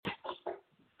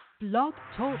Blog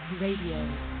Talk Radio.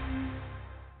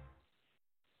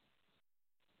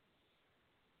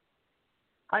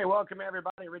 Hi, welcome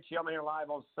everybody. Richie Elman here live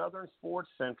on Southern Sports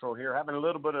Central here. Having a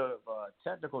little bit of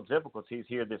technical difficulties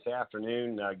here this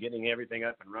afternoon, getting everything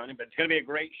up and running. But it's going to be a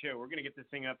great show. We're going to get this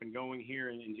thing up and going here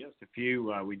in just a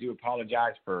few. We do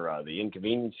apologize for the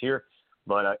inconvenience here.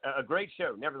 But a great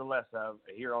show. Nevertheless,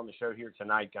 here on the show here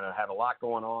tonight, going to have a lot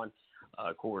going on.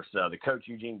 Of course, the coach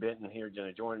Eugene Benton here is going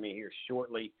to join me here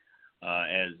shortly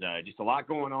as just a lot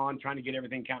going on, trying to get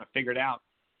everything kind of figured out.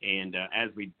 And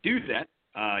as we do that,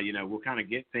 we'll kind of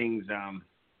get things kind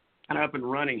of up and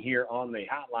running here on the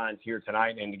hotlines here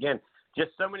tonight. And again, just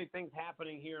so many things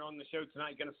happening here on the show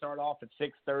tonight. Going to start off at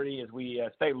 6:30 as we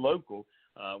stay local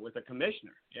with a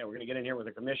commissioner. Yeah, we're going to get in here with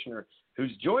a commissioner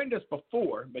who's joined us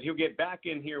before, but he'll get back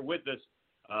in here with us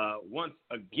once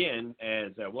again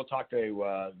as we'll talk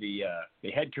to the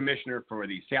head commissioner for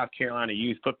the South Carolina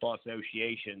Youth Football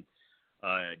Association.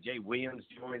 Jay Williams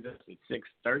joins us at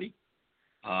 6:30.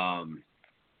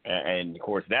 And, of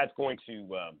course, that's going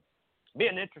to be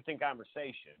an interesting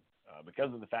conversation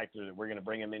because of the fact that we're going to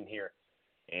bring him in here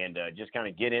and just kind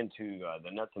of get into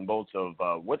the nuts and bolts of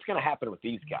what's going to happen with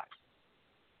these guys,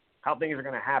 how things are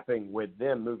going to happen with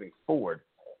them moving forward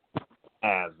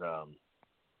as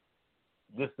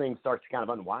this thing starts to kind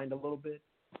of unwind a little bit.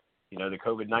 You know, the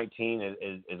COVID-19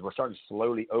 is we're starting to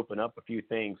slowly open up a few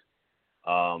things.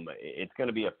 It's going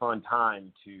to be a fun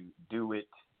time to do it,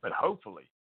 but hopefully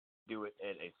do it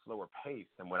at a slower pace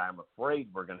than what I'm afraid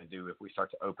we're going to do if we start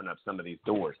to open up some of these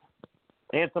doors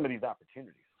and some of these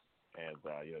opportunities. And,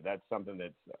 that's something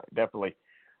that's definitely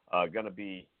going to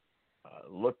be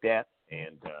looked at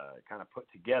and kind of put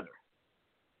together.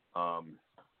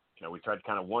 We try to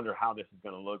kind of wonder how this is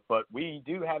going to look, but we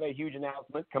do have a huge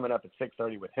announcement coming up at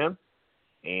 6:30 with him.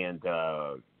 And,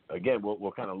 again,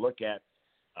 we'll kind of look at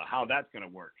how that's going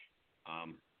to work.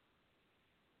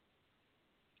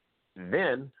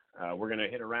 Then we're going to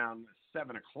hit around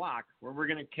 7 o'clock where we're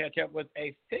going to catch up with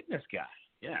a fitness guy.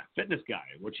 Yeah, fitness guy.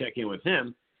 We'll check in with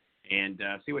him and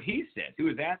see what he says. Who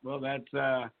is that? Well, that's,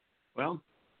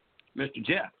 Mr.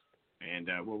 Jeff. And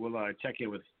we'll check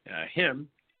in with him.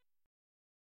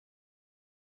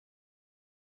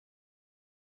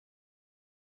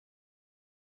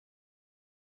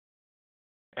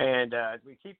 And as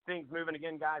we keep things moving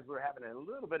again, guys, we're having a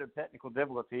little bit of technical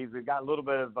difficulties. We've got a little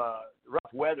bit of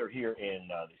rough weather here in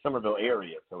the Somerville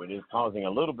area, so it is causing a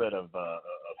little bit of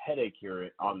headache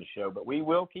here on the show. But we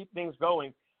will keep things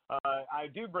going. I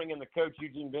do bring in the coach,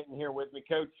 Eugene Benton, here with me.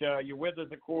 Coach, you're with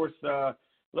us, of course.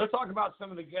 Let's talk about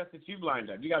some of the guests that you've lined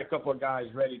up. You got a couple of guys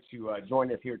ready to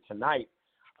join us here tonight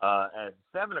at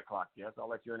 7 o'clock guest. I'll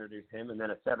let you introduce him, and then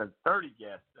a 7:30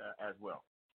 guest as well.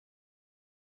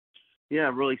 Yeah,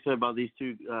 I'm really excited about these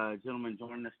two gentlemen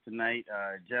joining us tonight.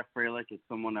 Jeff Freilich is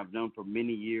someone I've known for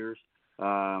many years,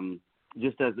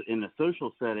 just as in a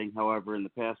social setting. However, in the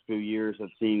past few years, I've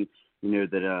seen,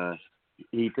 that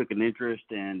he took an interest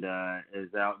and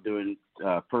is out doing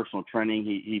personal training.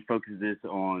 He focuses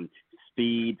on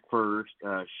speed first,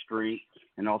 strength,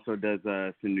 and also does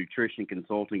some nutrition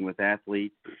consulting with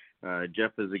athletes.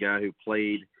 Jeff is a guy who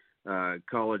played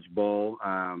college ball.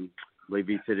 I believe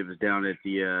he said it was down at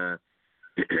the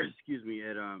at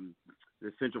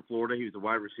the Central Florida. He was a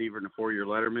wide receiver and a 4-year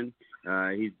letterman.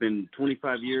 He's been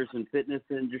 25 years in fitness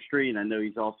industry, and I know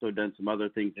he's also done some other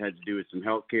things that had to do with some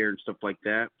healthcare and stuff like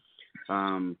that.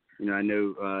 I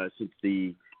know since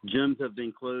the gyms have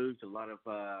been closed, a lot of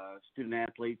student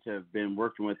athletes have been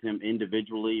working with him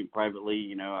individually and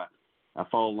privately. I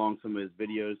follow along some of his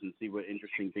videos and see what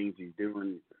interesting things he's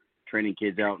doing, training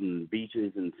kids out in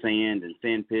beaches and sand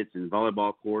pits and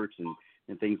volleyball courts and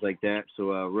things like that.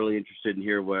 So really interested in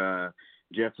hear what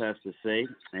Jeff has to say.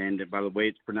 And by the way,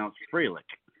 it's pronounced Freilich.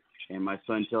 And my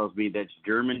son tells me that's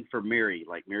German for Merry,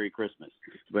 like Merry Christmas.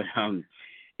 But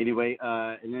anyway,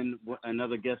 and then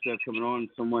another guest that's coming on,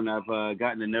 someone I've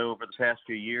gotten to know over the past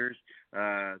few years,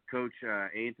 Coach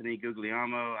Anthony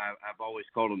Guglielmo. I've always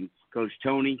called him Coach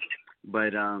Tony.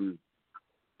 But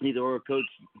either or, Coach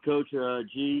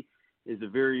G is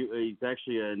he's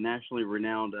actually a nationally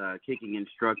renowned kicking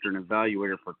instructor and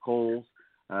evaluator for Kohl's.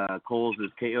 Kohl's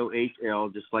is Kohl,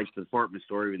 just like the department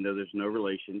store, even though there's no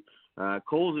relation.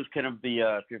 Kohl's is kind of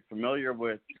if you're familiar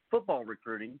with football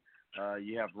recruiting,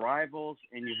 you have rivals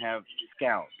and you have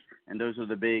scouts. And those are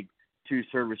the big two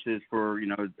services for,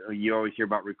 you always hear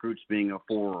about recruits being a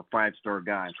 4 or 5-star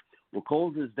guy. Well,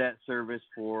 Kohl's is that service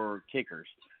for kickers.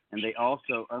 And they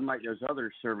also, unlike those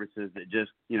other services that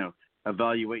just,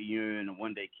 evaluate you in a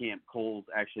one-day camp, Kohl's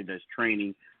actually does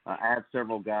training. I have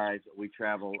several guys. We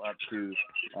travel up to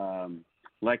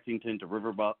Lexington to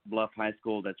River Bluff High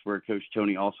School. That's where Coach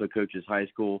Tony also coaches high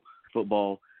school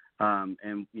football.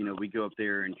 And, we go up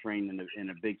there and train in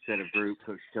a big set of groups.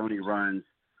 Coach Tony runs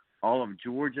all of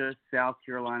Georgia, South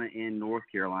Carolina, and North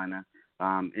Carolina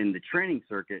in the training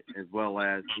circuit, as well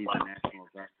as he's a national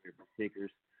ambassador for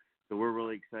Kickers. So we're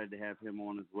really excited to have him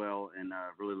on as well, and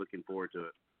really looking forward to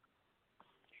it.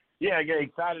 Yeah, I get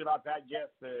excited about that, Jeff,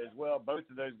 as well. Both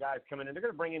of those guys coming in. They're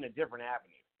going to bring in a different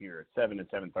avenue here at 7 and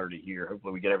 7:30 here.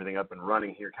 Hopefully we get everything up and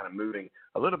running here, kind of moving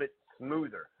a little bit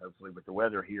smoother, hopefully, with the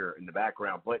weather here in the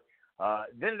background. But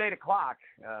then at 8 o'clock,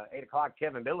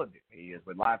 Kevin Billadou. He is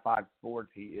with Live 5 Sports.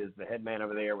 He is the head man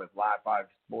over there with Live 5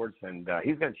 Sports, and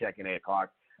he's going to check in 8 o'clock.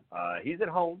 He's at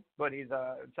home, but he's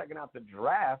checking out the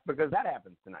draft because that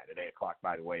happens tonight at 8 o'clock,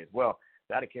 by the way, as well.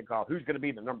 That'll kick off. Who's going to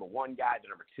be the number 1 guy, the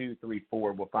number 2, 3,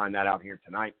 4? We'll find that out here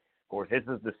tonight. Of course, this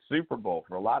is the Super Bowl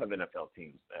for a lot of NFL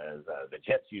teams, as the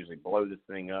Jets usually blow this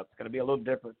thing up. It's going to be a little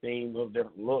different theme, a little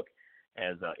different look,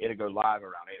 as it'll go live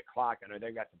around 8 o'clock. I know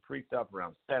they've got some pre-stuff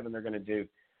around 7 they're going to do.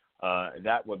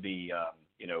 That would be,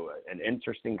 an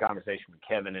interesting conversation with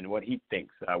Kevin and what he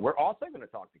thinks. We're also going to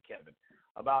talk to Kevin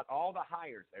about all the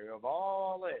hires. They have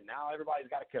all in. Now everybody's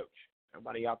got a coach.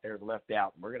 Nobody out there is left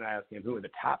out. We're going to ask him who are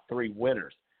the top 3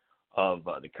 winners of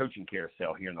the coaching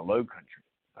carousel here in the Low Country.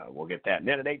 We'll get that. And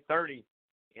then at 8:30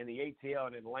 in the ATL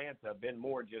in Atlanta, Ben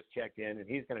Moore just checked in, and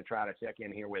he's going to try to check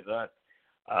in here with us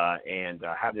and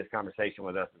have this conversation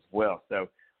with us as well. So,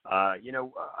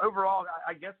 overall,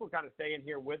 I guess we'll kind of stay in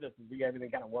here with us and see everything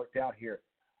kind of worked out here.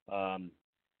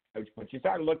 Coach, but you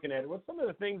started looking at it. What's some of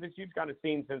the things that you've kind of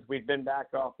seen since we've been back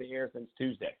off the air since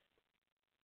Tuesday?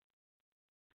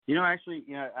 I've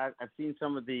seen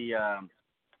some of the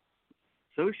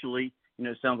socially,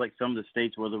 it sounds like some of the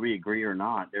states, whether we agree or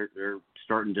not, they're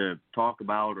starting to talk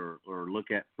about or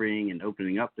look at freeing and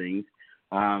opening up things.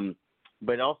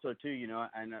 But also, too,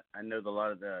 I know that a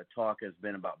lot of the talk has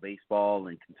been about baseball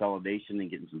and consolidation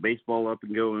and getting some baseball up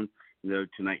and going.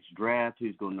 Tonight's draft,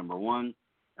 who's going number 1.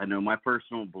 I know my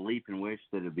personal belief and wish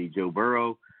that it'd be Joe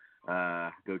Burrow,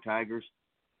 go Tigers.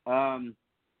 And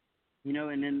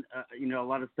then, a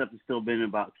lot of stuff has still been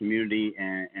about community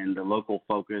and the local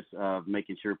focus of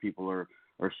making sure people are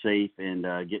safe and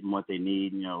getting what they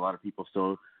need. A lot of people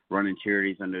still running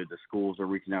charities. I know the schools are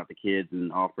reaching out to kids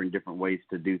and offering different ways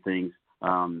to do things.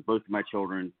 Both of my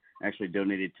children actually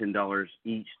donated $10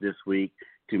 each this week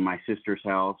to my sister's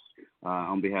house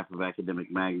on behalf of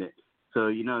Academic Magnet. So,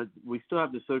 we still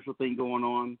have the social thing going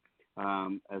on.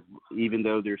 Even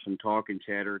though there's some talk and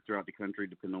chatter throughout the country,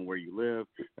 depending on where you live,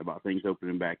 about things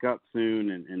opening back up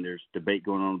soon, and there's debate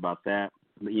going on about that.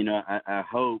 But, I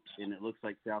hope, and it looks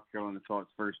like South Carolina saw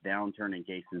its first downturn in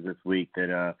cases this week,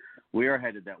 that we are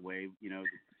headed that way.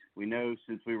 We know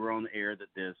since we were on the air that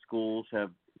the schools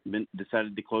have been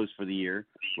decided to close for the year.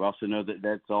 We also know that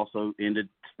that's also ended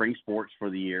spring sports for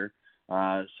the year.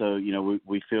 So,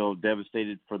 we feel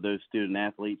devastated for those student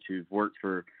athletes who've worked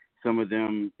for. Some of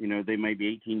them, they may be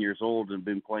 18 years old and have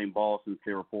been playing ball since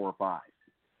they were 4 or 5,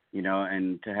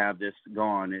 and to have this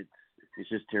gone, it's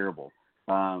just terrible.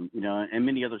 And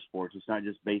many other sports. It's not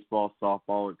just baseball,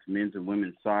 softball. It's men's and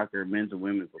women's soccer, men's and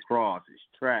women's lacrosse. It's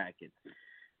track.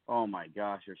 Oh my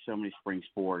gosh, there's so many spring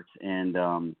sports,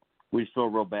 and we just feel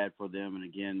real bad for them. And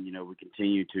again, we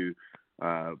continue to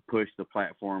push the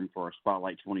platform for our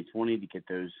Spotlight 2020 to get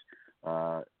those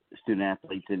student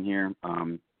athletes in here.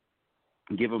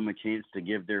 Give them a chance to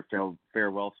give their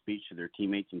farewell speech to their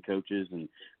teammates and coaches and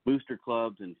booster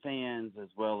clubs and fans, as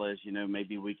well as,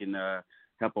 maybe we can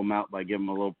help them out by giving them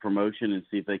a little promotion and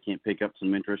see if they can't pick up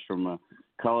some interest from a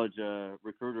college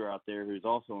recruiter out there who's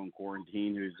also in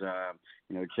quarantine, who's,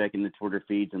 checking the Twitter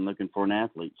feeds and looking for an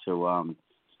athlete. So,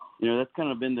 that's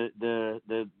kind of been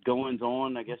the goings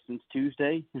on, I guess, since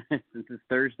Tuesday, since it's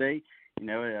Thursday.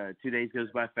 2 days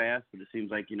goes by fast, but it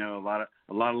seems like, a lot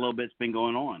of little bits been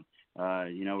going on.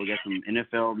 We got some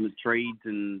NFL trades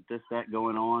and this, that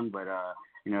going on, but,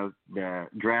 the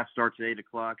draft starts at 8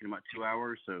 o'clock in about 2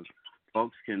 hours, so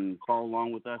folks can follow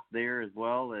along with us there, as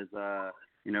well as,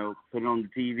 put it on the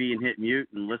TV and hit mute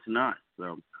and listen to us.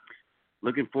 So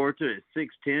looking forward to it.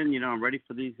 6:10, I'm ready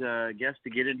for these guests to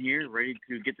get in here, ready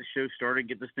to get the show started,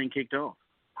 get this thing kicked off.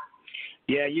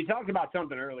 Yeah, you talked about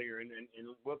something earlier, and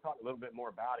we'll talk a little bit more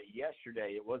about it.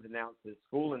 Yesterday, it was announced that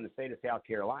school in the state of South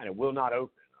Carolina will not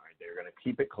open. All right, they're going to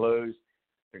keep it closed.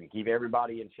 They're going to keep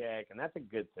everybody in check, and that's a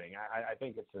good thing. I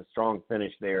think it's a strong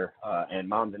finish there. And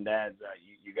moms and dads,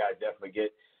 you guys definitely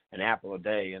get an apple a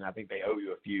day, and I think they owe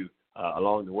you a few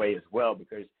along the way as well,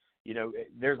 because,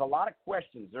 there's a lot of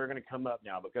questions that are going to come up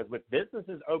now, because with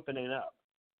businesses opening up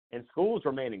and schools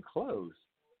remaining closed,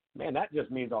 man, that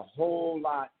just means a whole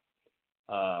lot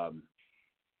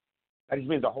that just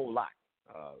means a whole lot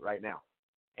right now.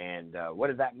 And what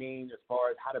does that mean as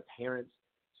far as how do parents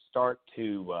start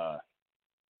to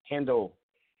handle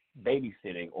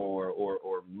babysitting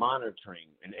or monitoring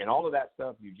and all of that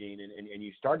stuff, Eugene, and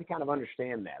you start to kind of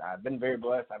understand that. I've been very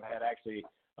blessed. I've had actually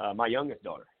my youngest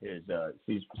daughter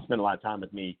she's spent a lot of time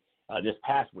with me this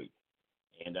past week.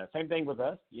 And same thing with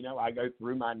us. I go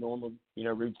through my normal,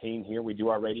 routine here. We do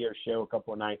our radio show a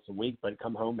couple of nights a week, but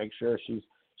come home, make sure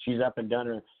she's up and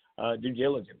done her due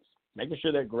diligence, making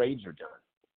sure that grades are done.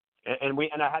 And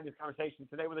I had this conversation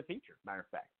today with a teacher, matter of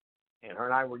fact. And her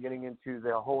and I were getting into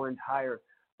the whole entire,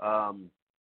 how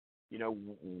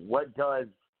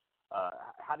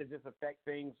does this affect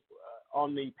things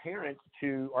on the parents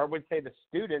or I would say the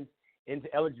students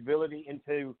into eligibility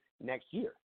into next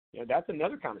year. That's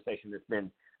another conversation that's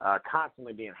been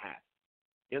constantly being had.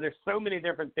 There's so many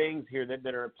different things here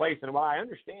that are in place, and while I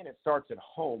understand it starts at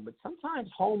home, but sometimes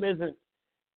home isn't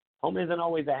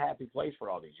always a happy place for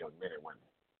all these young men and women.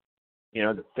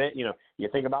 You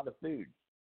think about the food.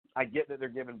 I get that they're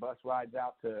giving bus rides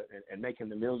out and making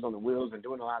the Meals on the Wheels and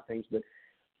doing a lot of things, but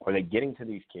are they getting to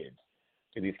these kids?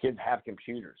 Do these kids have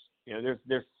computers?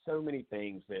 There's so many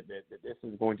things that this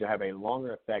is going to have a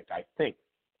longer effect, I think,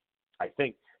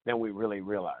 than we really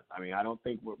realize. I mean, I don't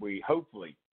think we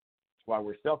hopefully, while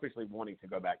we're selfishly wanting to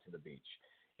go back to the beach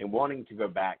and wanting to go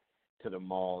back to the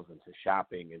malls and to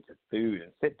shopping and to food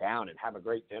and sit down and have a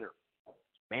great dinner.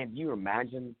 Man, do you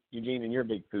imagine, Eugene, and you're a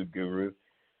big food guru,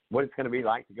 what it's going to be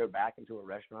like to go back into a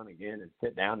restaurant again and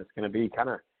sit down? It's going to be kind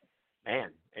of,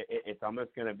 it's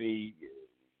almost going to be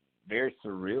very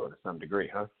surreal to some degree,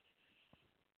 huh?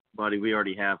 Buddy, we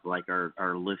already have like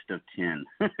our list of 10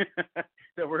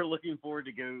 that we're looking forward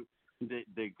to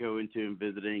go into and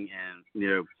visiting.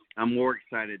 And, I'm more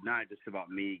excited not just about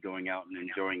me going out and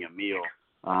enjoying a meal,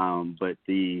 but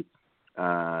the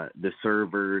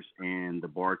servers and the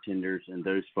bartenders and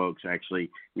those folks actually,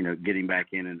 getting back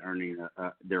in and earning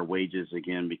their wages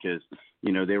again, because,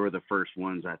 they were the first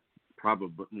ones,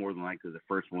 probably more than likely the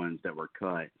first ones that were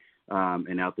cut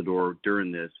and out the door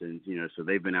during this. And, so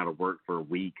they've been out of work for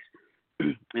weeks.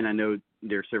 And I know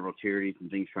there are several charities and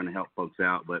things trying to help folks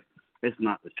out, but it's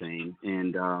not the same.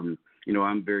 And,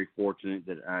 I'm very fortunate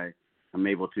that I'm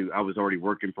able to, I was already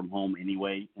working from home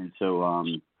anyway. And so,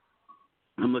 I'm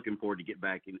looking forward to get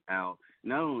back out,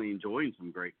 not only enjoying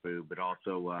some great food, but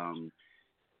also,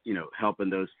 helping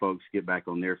those folks get back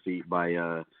on their feet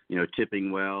by,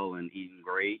 tipping well and eating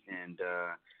great and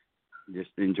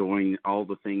just enjoying all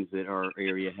the things that our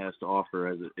area has to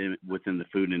offer within the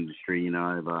food industry.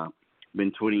 I've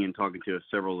been tweeting and talking to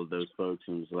several of those folks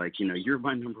and was like, you're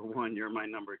my number one, you're my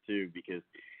number two, because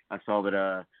I saw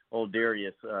that old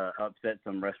Darius upset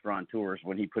some restaurateurs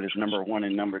when he put his number one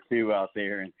and number two out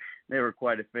there, and they were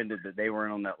quite offended that they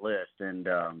weren't on that list. And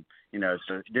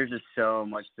so there's just so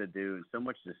much to do and so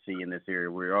much to see in this area.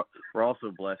 We're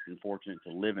also blessed and fortunate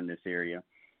to live in this area,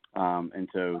 and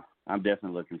so I'm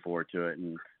definitely looking forward to it.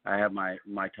 And I have my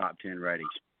top 10 ready.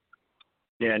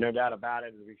 Yeah, no doubt about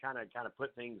it. We kind of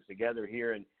put things together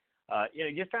here, and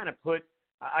just trying to put,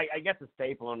 I guess, a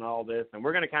staple on all this, and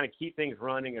we're going to kind of keep things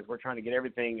running as we're trying to get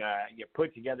everything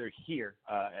put together here.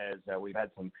 As we've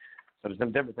had some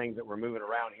different things that we're moving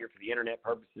around here for the internet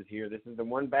purposes here. This is the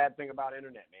one bad thing about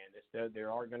internet, man.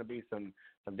 There are going to be some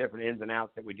different ins and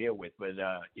outs that we deal with, but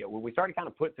when we start to kind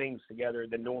of put things together,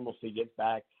 the normalcy gets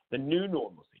back. The new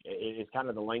normalcy is kind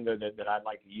of the lingo that I'd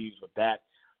like to use with that.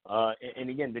 And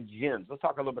again, the gyms. Let's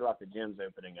talk a little bit about the gyms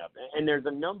opening up. And there's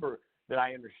a number that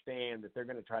I understand that they're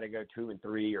going to try to go 2 and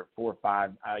 3 or 4 or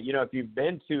 5. If you've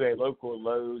been to a local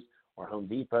Lowe's or Home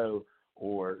Depot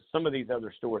or some of these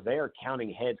other stores, they are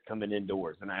counting heads coming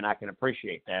indoors. And I can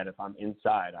appreciate that. If I'm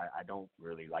inside, I don't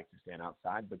really like to stand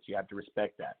outside, but you have to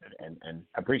respect that and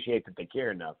appreciate that they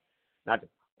care enough not to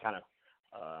kind of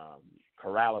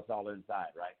corral us all inside,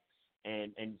 right?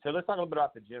 And so let's talk a little bit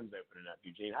about the gyms opening up,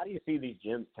 Eugene. How do you see these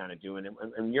gyms kind of doing?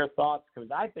 And your thoughts? Because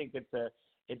I think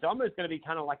it's almost going to be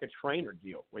kind of like a trainer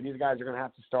deal where these guys are going to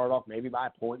have to start off maybe by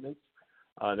appointments.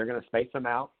 They're going to space them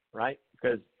out, right?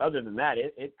 Because other than that,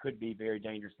 it could be very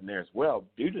dangerous in there as well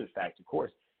due to the fact, of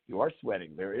course, you are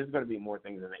sweating. There is going to be more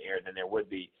things in the air than there would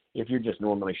be if you're just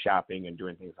normally shopping and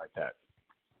doing things like that.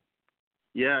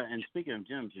 Yeah, and speaking of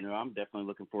gyms, I'm definitely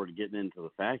looking forward to getting into the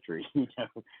factory.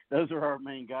 Those are our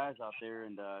main guys out there,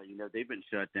 and they've been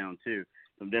shut down too.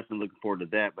 So I'm definitely looking forward to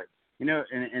that. But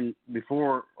and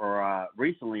before or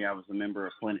recently, I was a member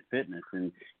of Planet Fitness,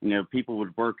 and people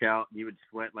would work out, you would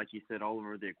sweat, like you said, all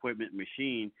over the equipment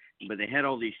machine. But they had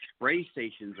all these spray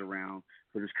stations around,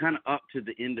 but it was kind of up to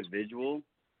the individual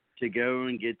to go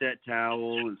and get that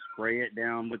towel and spray it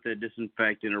down with the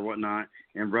disinfectant or whatnot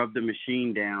and rub the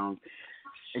machine down.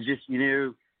 It just,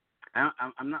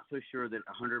 I'm not so sure that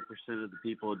 100% of the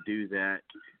people do that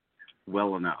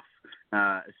well enough,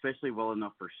 especially well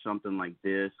enough for something like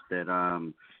this that,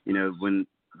 when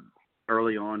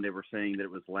early on they were saying that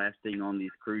it was lasting on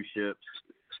these cruise ships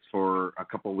for a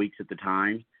couple of weeks at the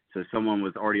time. So someone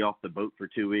was already off the boat for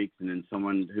 2 weeks, and then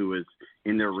someone who was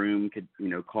in their room could,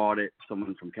 caught it.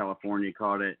 Someone from California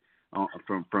caught it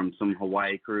from some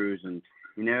Hawaii cruise. And,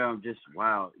 I'm just,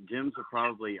 wow, gyms are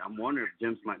probably, I'm wondering if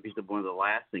gyms might be one of the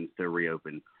last things to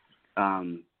reopen.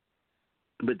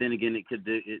 But then again,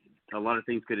 a lot of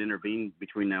things could intervene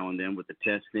between now and then with the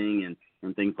testing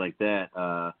and things like that.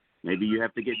 Maybe you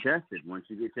have to get tested. Once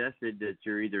you get tested that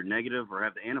you're either negative or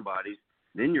have the antibodies,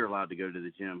 then you're allowed to go to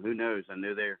the gym. Who knows? I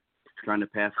know they're trying to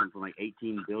pass something like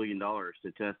 $18 billion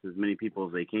to test as many people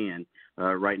as they can.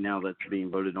 Right now that's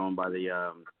being voted on by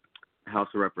the House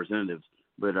of Representatives.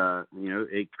 But,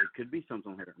 it could be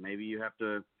something here. Maybe you have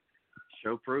to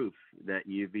show proof that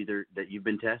you've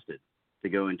been tested to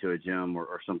go into a gym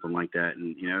or something like that.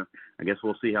 And, I guess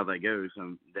we'll see how that goes.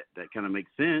 That kind of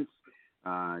makes sense.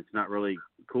 It's not really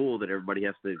cool that everybody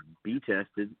has to be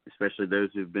tested, especially those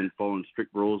who've been following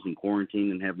strict rules and quarantine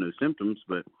and have no symptoms.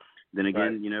 But then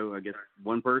again, right. I guess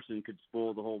one person could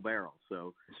spoil the whole barrel.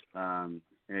 So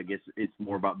I guess it's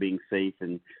more about being safe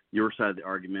and your side of the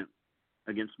argument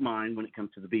against mine when it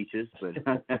comes to the beaches.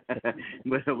 But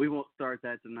but we won't start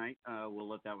that tonight. We'll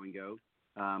let that one go.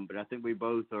 But I think we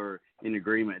both are in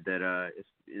agreement that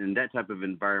in that type of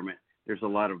environment, there's a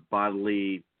lot of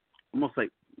bodily, almost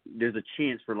like there's a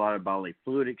chance for a lot of bodily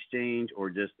fluid exchange or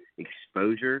just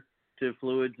exposure to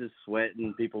fluids, as sweat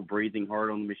and people breathing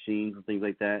hard on the machines and things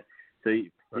like that. So,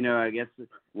 I guess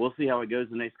we'll see how it goes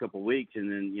the next couple of weeks.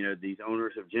 And then, these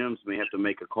owners of gyms may have to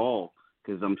make a call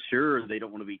because I'm sure they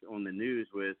don't want to be on the news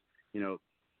with,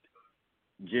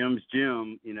 Jim's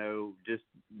gym, just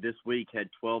this week had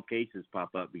 12 cases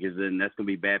pop up because then that's going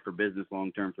to be bad for business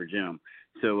long-term for Jim.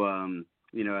 So,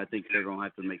 I think they're going to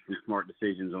have to make some smart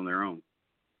decisions on their own.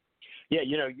 Yeah,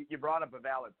 you brought up a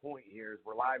valid point here. As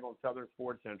we're live on Southern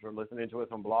Sports Central, listening to us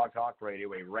on Blog Talk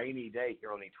Radio, a rainy day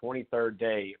here on the 23rd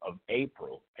day of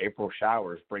April. April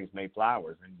showers brings May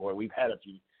flowers. And, boy, we've had a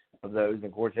few of those. And,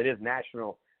 of course, it is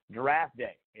National Draft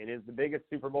Day. It is the biggest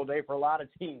Super Bowl day for a lot of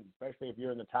teams, especially if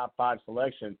you're in the top 5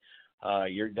 selection.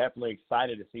 You're definitely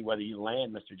excited to see whether you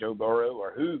land Mr. Joe Burrow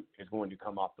or who is going to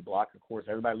come off the block. Of course,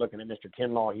 everybody looking at Mr.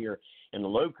 Kinlaw here in the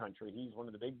Low Country. He's one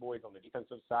of the big boys on the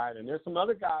defensive side. And there's some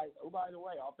other guys. Oh, by the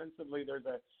way, offensively, there's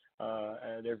a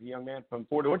young man from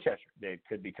Fort Dorchester that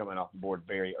could be coming off the board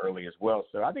very early as well.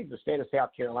 So I think the state of South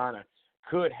Carolina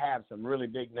could have some really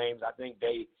big names. I think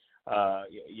they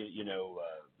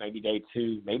maybe day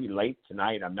 2, maybe late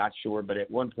tonight. I'm not sure. But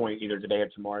at one point, either today or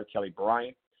tomorrow, Kelly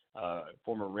Bryant,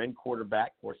 former Wren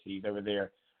quarterback. Of course, he's over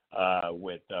there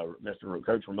with Mr.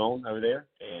 Coach Ramon over there.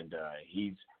 And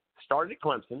he's started at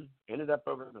Clemson, ended up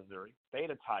over at Missouri,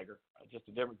 stayed a Tiger, just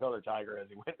a different color Tiger as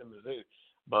he went to Mizzou.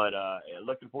 But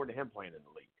looking forward to him playing in the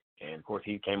league. And, of course,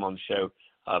 he came on the show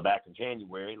back in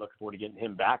January. Looking forward to getting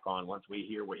him back on once we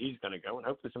hear where he's going to go. And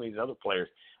hopefully some of these other players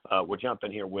will jump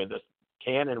in here with us.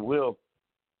 Can and will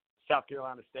South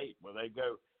Carolina State, will they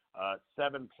go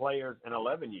 7 players in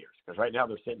 11 years? Because right now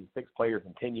they're sitting 6 players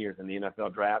in 10 years in the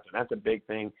NFL draft. And that's a big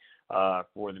thing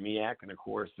for the MEAC and, of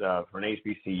course, for an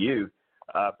HBCU,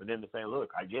 for them to say, look,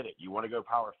 I get it. You want to go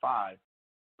Power 5,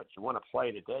 but you want to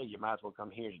play today, you might as well come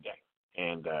here today.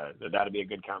 And that'll be a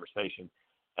good conversation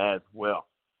as well.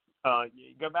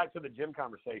 Go back to the gym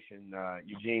conversation,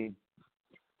 Eugene.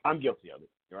 I'm guilty of it,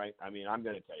 right? I mean, I'm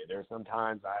going to tell you, there's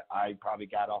sometimes I probably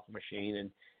got off the machine and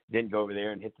didn't go over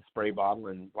there and hit the spray bottle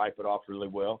and wipe it off really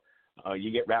well.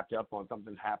 You get wrapped up on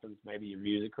something happens, maybe your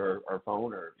music or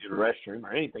phone or your restroom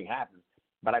or anything happens.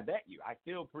 But I bet you, I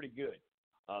feel pretty good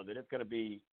that it's going to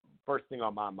be first thing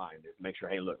on my mind is make sure,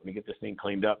 hey, look, let me get this thing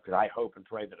cleaned up because I hope and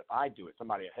pray that if I do it,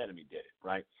 somebody ahead of me did it,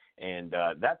 right? And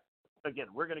that's, again,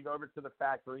 we're going to go over to the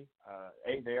factory.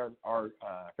 They are our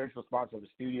official sponsor of the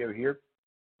studio here.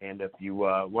 And if you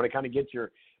want to kind of get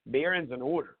your bearings in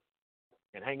order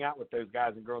and hang out with those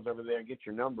guys and girls over there and get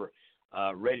your number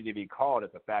ready to be called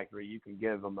at the factory, you can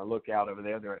give them a look out over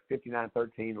there. They're at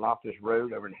 5913 Loftus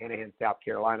Road over in Hanahan, South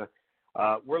Carolina.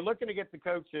 We're looking to get the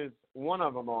coaches, one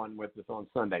of them on with us on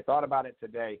Sunday. Thought about it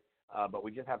today, but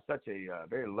we just have such a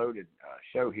very loaded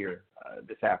show here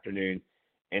this afternoon.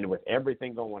 And with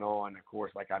everything going on, of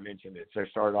course, like I mentioned, it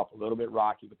started off a little bit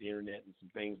rocky with the internet and some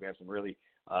things. We have some really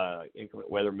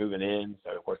inclement weather moving in.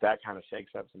 So, of course, that kind of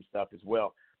shakes up some stuff as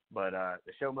well. But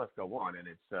the show must go on, and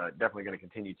it's definitely going to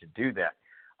continue to do that.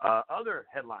 Other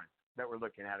headlines that we're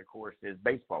looking at, of course, is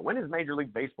baseball. When is Major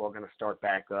League Baseball going to start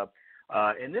back up?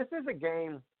 And this is a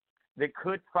game that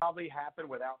could probably happen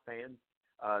without fans.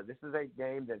 This is a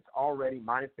game that's already,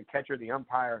 minus the catcher, the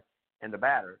umpire, and the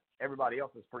batter, everybody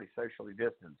else is pretty socially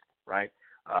distanced, right?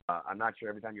 I'm not sure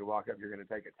every time you walk up you're going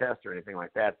to take a test or anything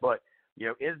like that. But,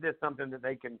 is this something that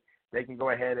they can go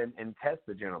ahead and test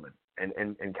the gentlemen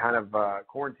and kind of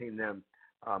quarantine them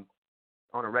on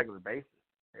a regular basis?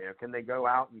 Can they go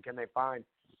out and can they find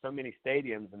so many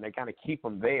stadiums and they kind of keep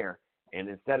them there, and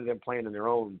instead of them playing in their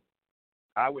own,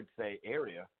 I would say,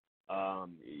 area,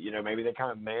 maybe they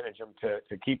kind of manage them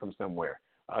to keep them somewhere,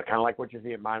 kind of like what you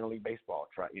see in minor league baseball,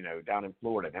 down in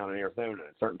Florida, down in Arizona,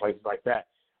 and certain places like that.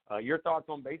 Your thoughts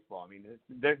on baseball? I mean,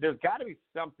 there's got to be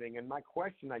something, and my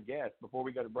question, I guess, before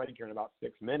we go to break here in about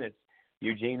 6 minutes,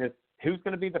 Eugene, is who's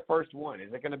going to be the first one?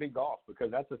 Is it going to be golf?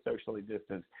 Because that's a socially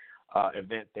distanced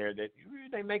event there that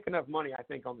they make enough money, I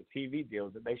think, on the TV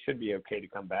deals that they should be okay to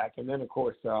come back. And then, of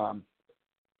course,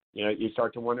 you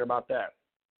start to wonder about that.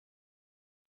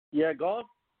 Yeah, golf,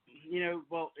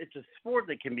 well, it's a sport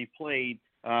that can be played,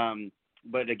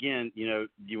 but again,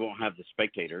 you won't have the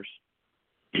spectators.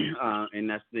 And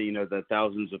that's the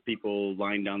thousands of people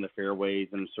lying down the fairways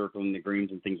and circling the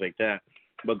greens and things like that.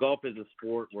 But golf is a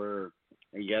sport where,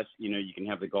 yes, you can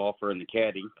have the golfer and the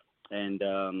caddy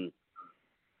and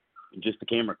just the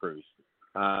camera crews.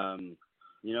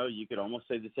 You could almost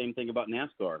say the same thing about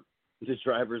NASCAR. Just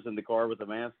drivers in the car with a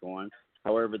mask on.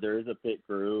 However, there is a pit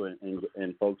crew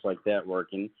and folks like that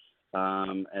working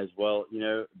as well,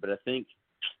 But I think,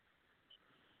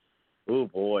 oh,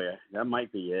 boy, that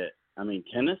might be it. I mean,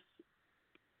 tennis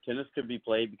could be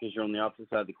played because you're on the opposite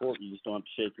side of the court. You just don't have to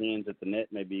shake hands at the net.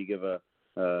 Maybe you give a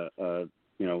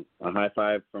high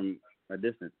five from a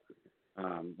distance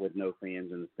with no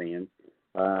fans in the stands.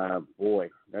 Boy,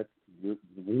 that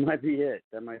might be it.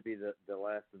 That might be the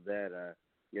last of that. I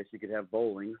guess you could have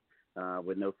bowling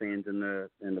with no fans in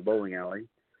the bowling alley,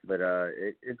 but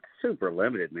it's super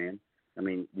limited, man. I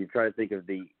mean, you try to think of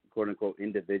the quote unquote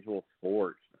individual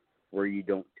sports where you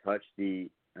don't touch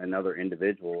another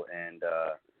individual, and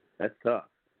that's tough.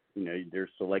 There's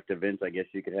select events. I guess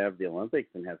you could have the Olympics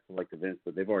and have select events,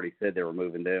 but they've already said they were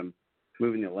moving the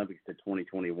Olympics to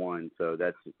 2021, so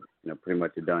that's pretty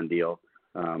much a done deal.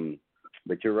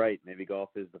 But you're right. Maybe golf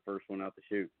is the first one out the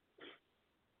chute.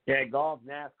 Yeah, golf,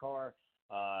 NASCAR,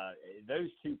 those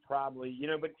two probably.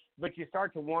 But you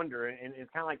start to wonder, and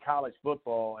it's kind of like college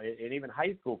football and even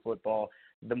high school football.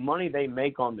 The money they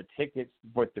make on the tickets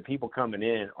with the people coming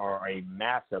in are a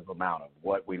massive amount of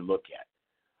what we look at.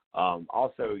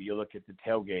 Also, you look at the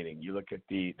tailgating, you look at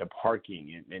the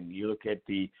parking, and you look at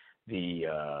the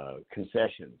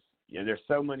concessions. There's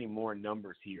so many more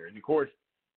numbers here. And, of course,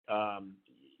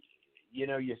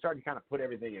 you start to kind of put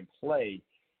everything in play,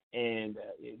 and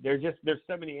there's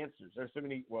so many answers. There's so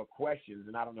many, questions,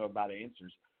 and I don't know about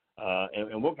answers.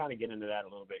 And we'll kind of get into that a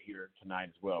little bit here tonight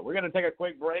as well. We're going to take a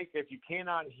quick break. If you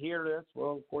cannot hear this,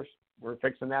 well, of course, we're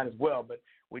fixing that as well. But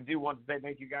we do want to say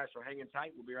thank you guys for hanging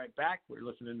tight. We'll be right back. We're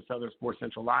listening to Southern Sports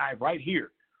Central Live right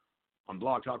here on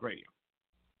Blog Talk Radio.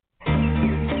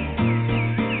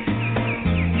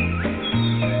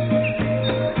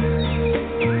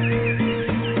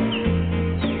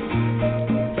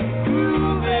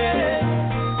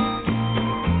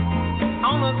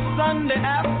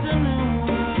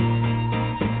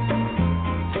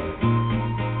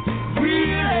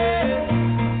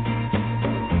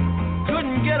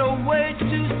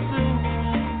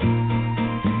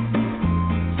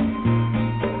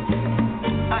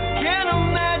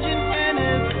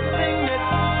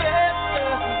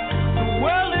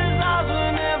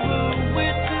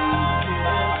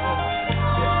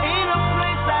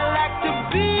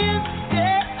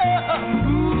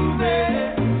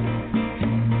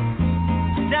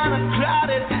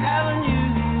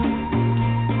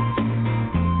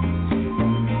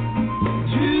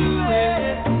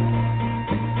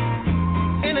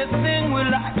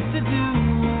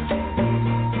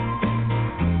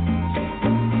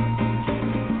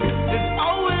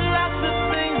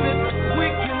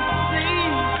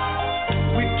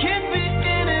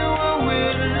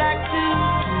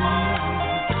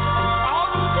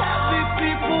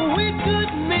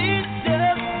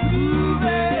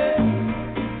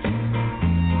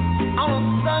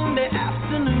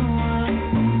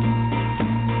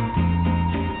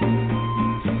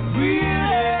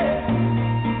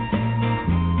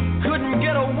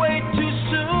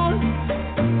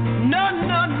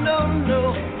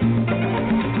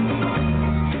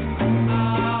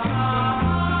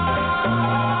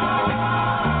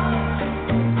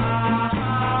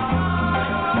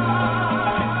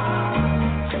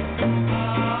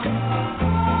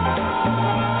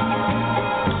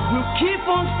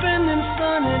 spending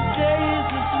sunny days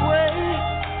this way.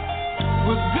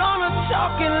 We're gonna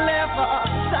talk and laugh our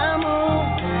time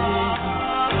away.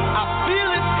 I feel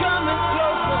it coming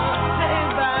closer day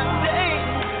by day.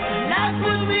 Life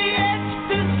will be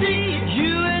ecstasy,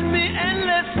 you and me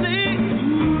endlessly.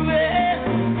 Ooh, yeah.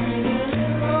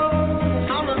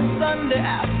 On a Sunday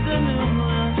afternoon.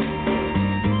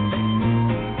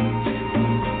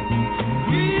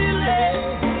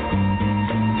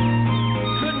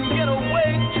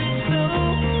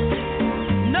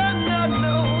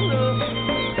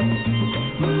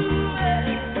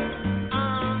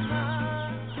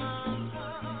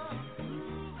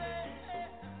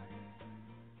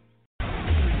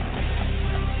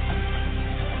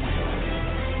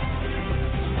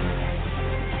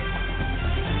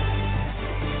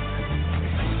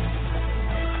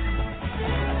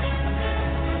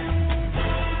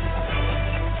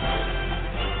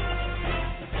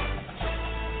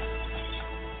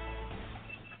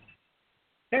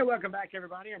 Hey, welcome back,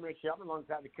 everybody. I'm Rich Shelton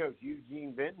alongside the coach,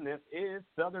 Eugene Benton. This is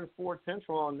Southern Sports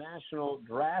Central on National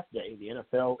Draft Day. The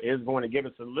NFL is going to give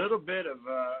us a little bit of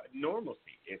normalcy,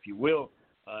 if you will,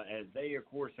 as they, of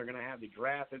course, are going to have the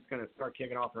draft. It's going to start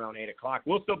kicking off around 8 o'clock.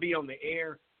 We'll still be on the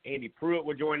air. Andy Pruitt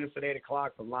will join us at 8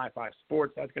 o'clock from Live 5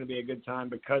 Sports. That's going to be a good time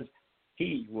because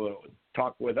he will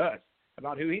talk with us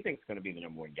about who he thinks is going to be the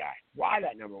number one guy, why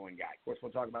that number one guy. Of course,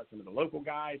 we'll talk about some of the local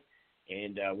guys.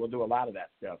 And we'll do a lot of that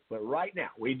stuff. But right now,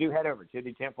 we do head over to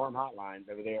the Temp Farm Hotlines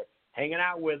over there. Hanging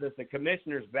out with us, the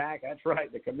commissioner's back. That's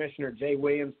right, the commissioner, Jay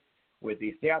Williams, with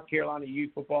the South Carolina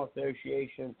Youth Football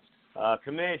Association.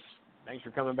 Commish, thanks for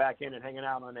coming back in and hanging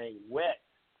out on a wet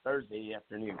Thursday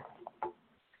afternoon.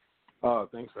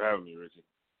 Thanks for having me, Richie.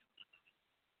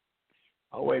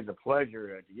 Always a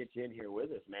pleasure to get you in here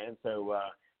with us, man. So,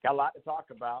 got a lot to talk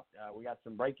about. We got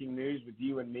some breaking news with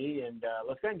you and me, and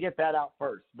let's go ahead and get that out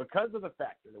first. Because of the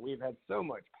fact that we've had so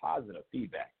much positive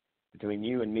feedback between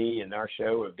you and me and our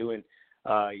show of doing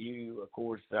you, of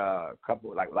course, a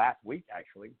couple, like last week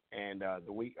actually, and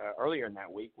the week earlier in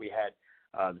that week we had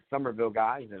the Somerville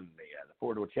guys and the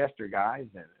Fort Dorchester guys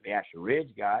and the Asher Ridge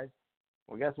guys.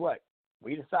 Well, guess what?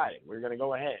 We decided we're going to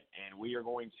go ahead and we are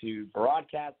going to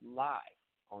broadcast live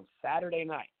on Saturday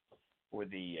night for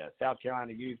the South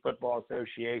Carolina Youth Football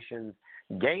Association's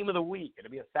Game of the Week. It'll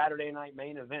be a Saturday night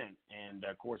main event. And,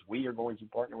 of course, we are going to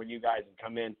partner with you guys and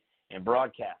come in and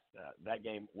broadcast that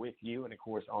game with you. And, of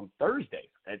course, on Thursday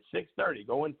at 6:30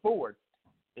 going forward,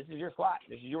 this is your slot.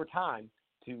 This is your time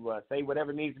to say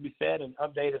whatever needs to be said and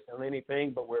update us on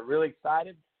anything. But we're really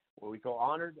excited. We feel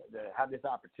honored to have this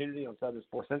opportunity on Southern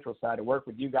Sports Central side to work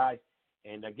with you guys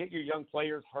and get your young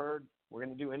players heard. We're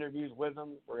going to do interviews with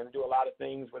them. We're going to do a lot of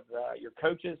things with your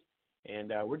coaches, and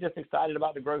we're just excited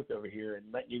about the growth over here and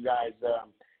letting you guys,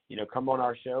 come on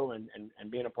our show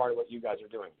and being a part of what you guys are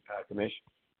doing, Commish.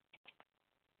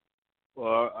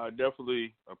 Well, I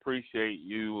definitely appreciate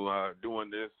you doing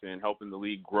this and helping the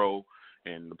league grow,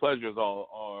 and the pleasure is all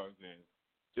ours. And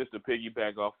just to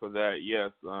piggyback off of that,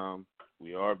 yes,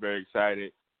 we are very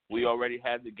excited. We already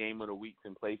had the game of the week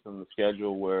in place on the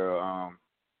schedule where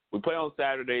we play on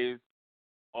Saturdays.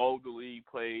 All the league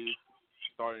plays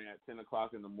starting at 10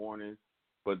 o'clock in the morning,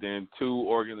 but then two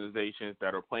organizations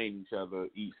that are playing each other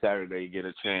each Saturday get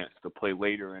a chance to play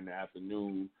later in the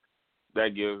afternoon.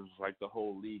 That gives, like, the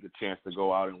whole league a chance to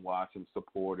go out and watch and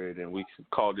support it, and we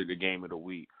called it the Game of the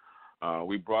Week.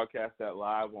 We broadcast that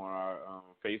live on our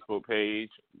Facebook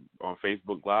page, on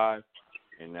Facebook Live,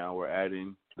 and now we're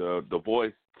adding the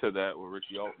voice to that with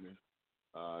Richie Altman,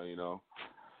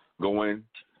 going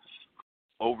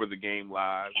over the game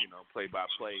live, play by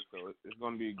play. So it's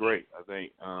going to be great. I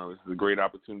think this is a great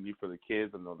opportunity for the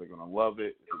kids. I know they're going to love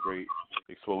it. It's a great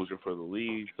exposure for the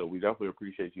league. So we definitely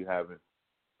appreciate you having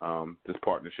this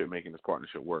partnership, making this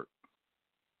partnership work.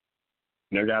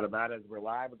 No doubt about it. We're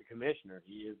live with the commissioner.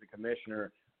 He is the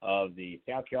commissioner of the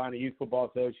South Carolina Youth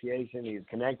Football Association. He's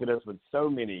connected us with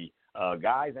so many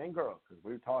guys and girls, because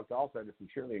we've talked also to some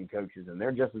cheerleading coaches, and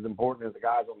they're just as important as the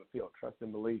guys on the field. Trust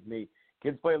and believe me.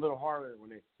 Kids play a little harder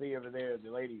when they see over there the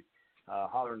ladies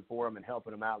hollering for them and helping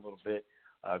them out a little bit.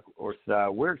 Of course,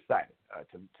 we're excited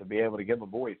to be able to give a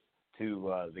voice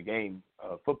to the game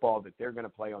of football that they're going to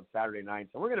play on Saturday night.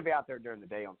 So we're going to be out there during the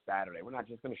day on Saturday. We're not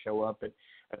just going to show up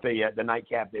at the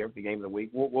nightcap there for the game of the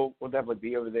week. We'll definitely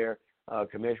be over there,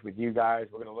 commish with you guys.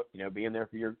 We're going to look, be in there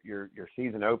for your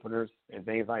season openers and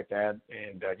things like that,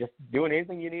 and just doing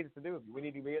anything you need us to do. If we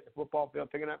need to be at the football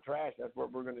field picking up trash, that's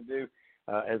what we're going to do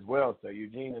as well. So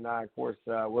Eugene and I, of course,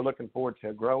 we're looking forward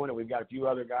to growing, and we've got a few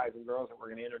other guys and girls that we're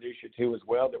going to introduce you to as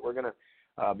well that we're going to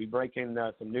be breaking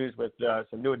some news with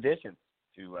some new additions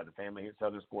to the family here at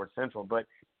Southern Sports Central. But,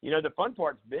 the fun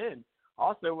part's been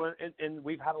also, and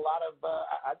we've had a lot of,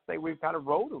 I'd say we've kind of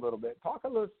rolled a little bit. Talk a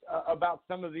little about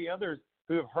some of the others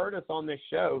who have heard us on this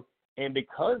show, and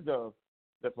because of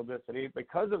the publicity,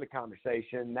 because of the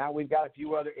conversation, now we've got a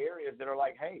few other areas that are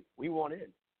like, hey, we want in.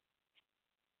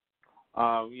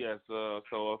 Yes,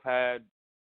 so I've had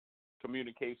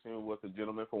communication with a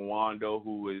gentleman from Wando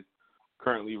who is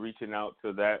currently reaching out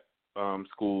to that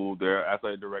school, their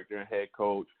athletic director and head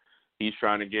coach. He's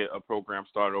trying to get a program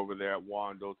started over there at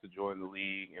Wando to join the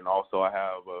league. And also I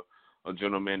have a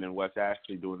gentleman in West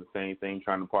Ashley doing the same thing,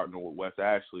 trying to partner with West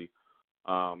Ashley.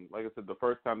 Like I said, the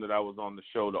first time that I was on the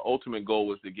show, the ultimate goal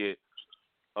was to get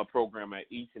a program at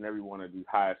each and every one of these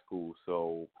high schools.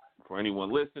 So for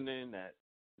anyone listening that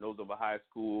knows of a high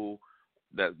school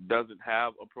that doesn't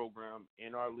have a program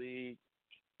in our league,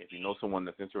 if you know someone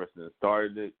that's interested in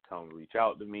starting it, tell them to reach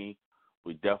out to me.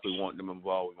 We definitely want them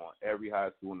involved. We want every high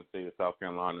school in the state of South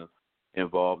Carolina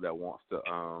involved that wants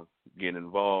to get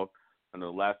involved. And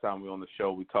the last time we were on the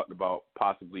show, we talked about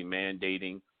possibly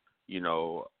mandating,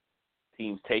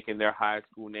 teams taking their high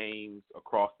school names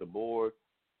across the board.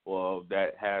 Well,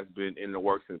 that has been in the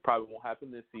works, and it probably won't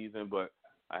happen this season, but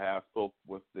I have spoke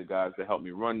with the guys that help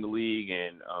me run the league,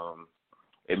 and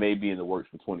it may be in the works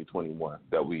for 2021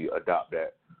 that we adopt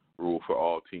that rule for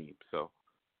all teams. So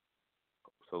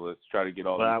let's try to get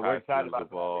all these high schools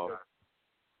involved.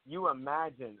 You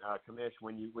imagine, Commish,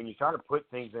 when you start to put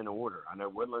things in order. I know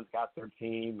Woodland's got their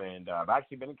team, and I've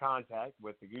actually been in contact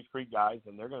with the Goose Creek guys,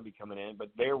 and they're going to be coming in, but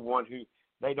they're one who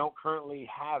they don't currently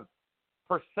have,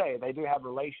 per se. They do have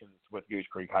relations with Goose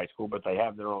Creek High School, but they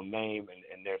have their own name,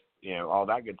 and there's, all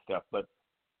that good stuff. But,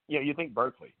 you think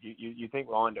Berkeley. You think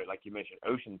Wando, like you mentioned,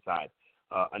 Oceanside.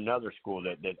 Another school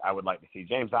that I would like to see.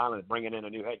 James Island is bringing in a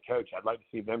new head coach. I'd like to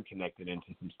see them connected into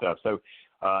some stuff. So,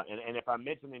 and if I'm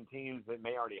mentioning teams that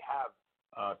may already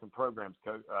have some programs,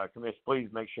 Commish, please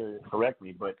make sure you correct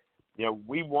me. But,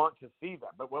 we want to see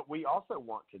that. But what we also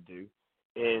want to do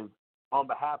is, on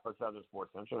behalf of Southern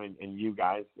Sports Central and you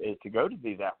guys, is to go to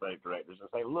these athletic directors and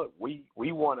say, look, we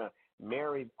want to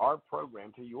marry our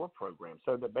program to your program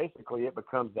so that basically it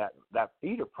becomes that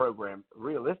feeder program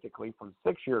realistically from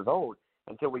 6 years old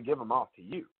until we give them off to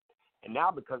you. And now,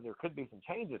 because there could be some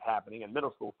changes happening in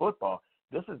middle school football,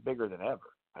 this is bigger than ever.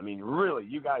 I mean, really,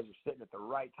 you guys are sitting at the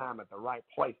right time, at the right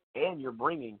place, and you're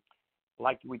bringing,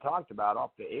 like we talked about off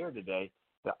the air today,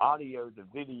 the audio, the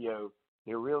video,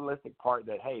 the realistic part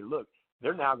that, hey, look,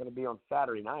 they're now going to be on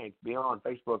Saturday nights, be on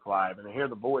Facebook Live, and hear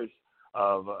the voice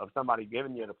of somebody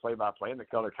giving you the play-by-play and the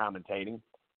color commentating,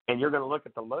 and you're going to look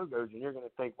at the logos and you're going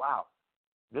to think, wow,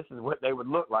 this is what they would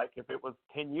look like if it was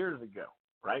 10 years ago,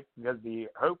 right? Because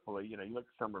hopefully, you look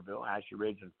at Somerville, Ashley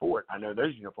Ridge, and Fort. I know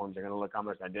those uniforms are going to look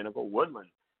almost identical. Woodland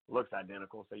looks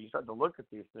identical. So you start to look at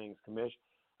these things, Commish.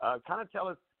 Kind of tell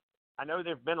us, I know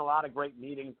there have been a lot of great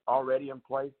meetings already in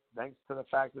place, thanks to the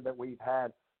fact that we've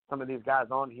had some of these guys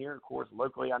on here. Of course,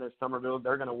 locally, I know Somerville,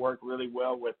 they're going to work really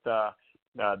well with the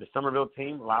Somerville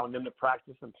team, allowing them to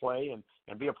practice and play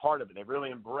and be a part of it. They've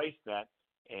really embraced that.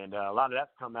 And a lot of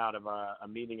that's come out of a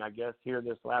meeting, I guess, here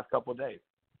this last couple of days.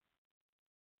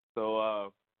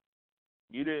 So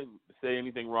you didn't say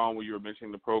anything wrong when you were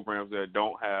mentioning the programs that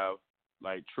don't have,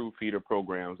 like, true feeder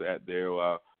programs at their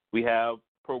we have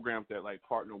programs that, like,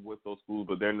 partner with those schools,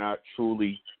 but they're not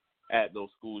truly at those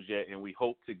schools yet, and we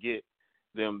hope to get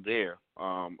them there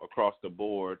across the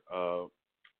board.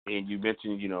 And you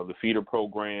mentioned, the feeder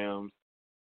programs,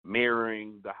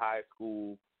 mirroring the high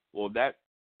school. Well, that's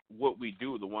what we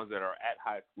do, the ones that are at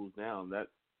high schools now. That's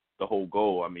the whole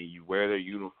goal. I mean, you wear their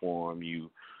uniform.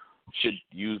 You should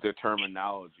use their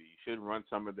terminology. You should run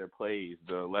some of their plays,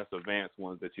 the less advanced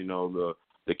ones that,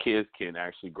 the kids can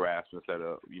actually grasp instead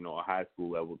of, a high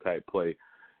school level type play.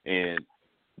 And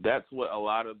that's what a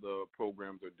lot of the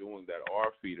programs are doing that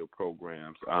are feeder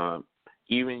programs.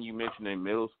 Even you mentioned in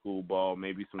middle school ball,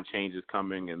 maybe some changes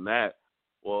coming in that.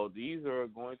 Well, these are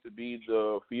going to be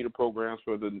the feeder programs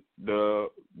for the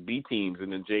B teams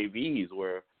and the JVs,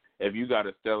 where if you got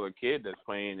a stellar kid that's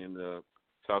playing in the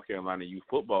South Carolina Youth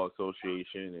Football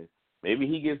Association, and maybe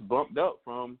he gets bumped up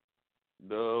from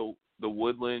the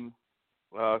Woodland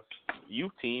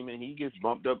youth team and he gets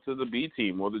bumped up to the B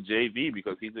team or the JV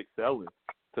because he's excelling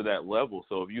to that level.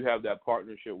 So if you have that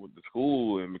partnership with the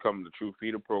school and becoming the true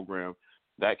feeder program,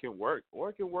 that can work. Or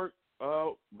it can work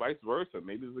vice versa.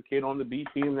 Maybe there's a kid on the B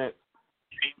team that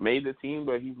made the team,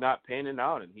 but he's not panning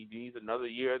out, and he needs another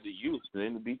year at the youth. And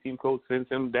then the B team coach sends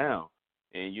him down,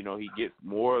 and, he gets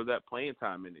more of that playing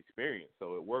time and experience.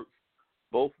 So it works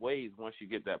both ways once you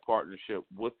get that partnership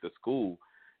with the school,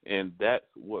 and that's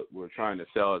what we're trying to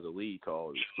sell as a league to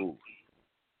all the schools.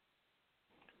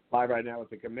 Live right now with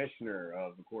the commissioner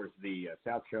of course, the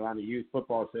South Carolina Youth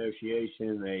Football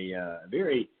Association, a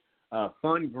very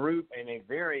fun group and a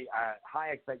very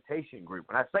high expectation group.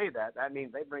 When I say that, that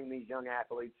means they bring these young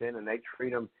athletes in and they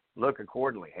treat them, look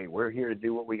accordingly. Hey, we're here to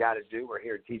do what we got to do. We're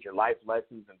here to teach you life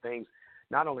lessons and things,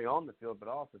 not only on the field but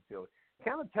off the field.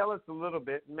 Kind of tell us a little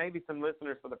bit, maybe some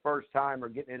listeners for the first time are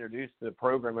getting introduced to the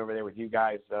program over there with you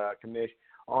guys, Commish,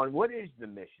 on what is the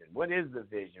mission, what is the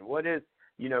vision, what is,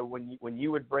 when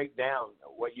you would break down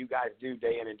what you guys do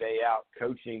day in and day out,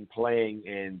 coaching, playing,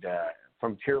 and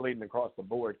from cheerleading across the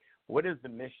board, what is the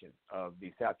mission of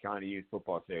the South Carolina Youth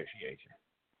Football Association?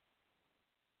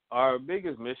 Our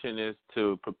biggest mission is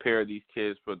to prepare these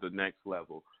kids for the next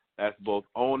level. That's both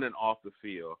on and off the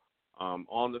field.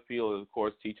 On the field is, of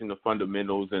course, teaching the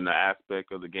fundamentals and the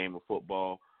aspect of the game of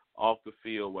football. Off the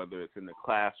field, whether it's in the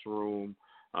classroom,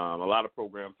 a lot of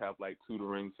programs have like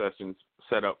tutoring sessions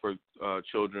set up for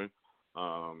children.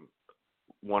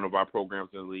 One of our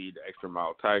programs in the lead, Extra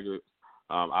Mile Tigers,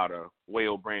 out of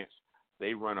Whale Branch,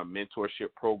 they run a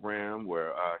mentorship program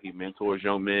where he mentors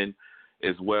young men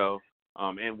as well,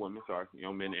 and women,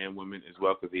 young men and women as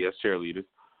well, because he has cheerleaders.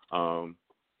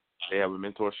 They have a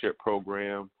mentorship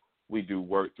program. We do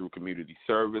work through community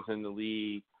service in the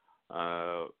league.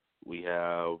 We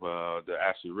have the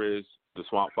Ashley Ridge, the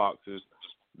Swamp Foxes.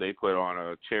 They put on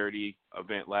a charity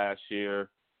event last year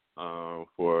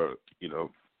for,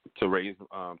 to raise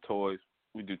toys.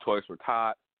 We do Toys for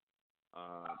Tot.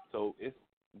 So it's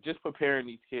just preparing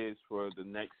these kids for the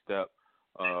next step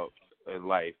in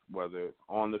life, whether it's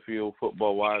on the field,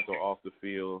 football-wise, or off the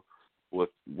field, with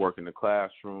work in the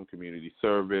classroom, community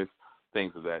service,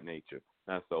 things of that nature.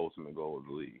 That's the ultimate goal of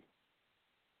the league.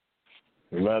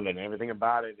 We love it. Everything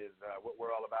about it is what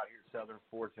we're all about here at Southern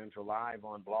Sports Central Live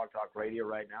on Blog Talk Radio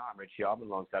right now. I'm Rich Shelby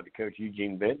alongside the coach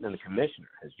Eugene Benton, and the commissioner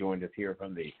has joined us here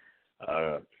from the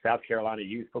South Carolina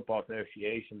Youth Football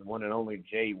Association. The one and only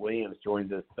Jay Williams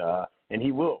joins us, and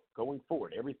he will, going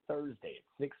forward, every Thursday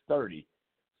at 6:30.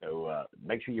 So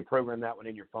make sure you program that one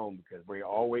in your phone because we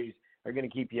always are going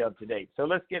to keep you up to date. So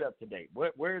let's get up to date.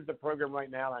 Where's the program right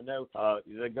now? I know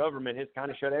the government has kind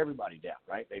of shut everybody down,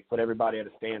 right? They put everybody at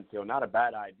a standstill. Not a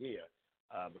bad idea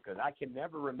because I can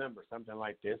never remember something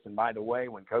like this. And by the way,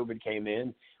 when COVID came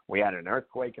in, we had an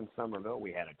earthquake in Summerville.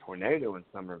 We had a tornado in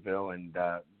Summerville. And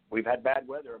we've had bad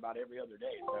weather about every other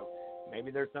day. So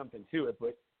maybe there's something to it.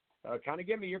 But kind of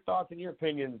give me your thoughts and your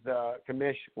opinions,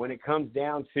 Commish, when it comes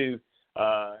down to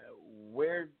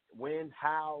where, when,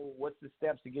 how, what's the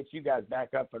steps to get you guys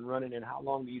back up and running, and how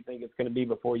long do you think it's going to be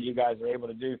before you guys are able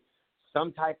to do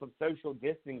some type of social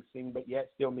distancing but yet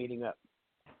still meeting up?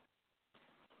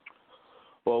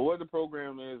 Well, what the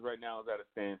program is right now is at a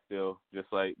standstill, just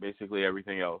like basically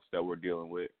everything else that we're dealing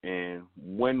with. And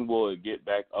when will it get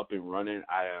back up and running?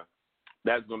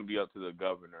 That's going to be up to the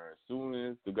governor. As soon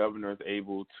as the governor is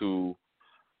able to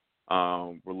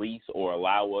release or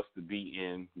allow us to be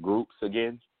in groups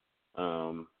again,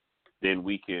 then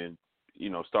we can,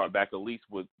 start back at least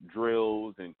with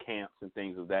drills and camps and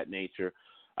things of that nature.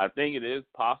 I think it is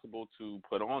possible to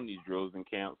put on these drills and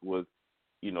camps with,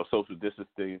 social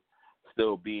distancing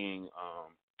still being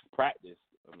practiced.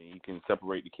 I mean, you can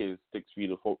separate the kids 6 feet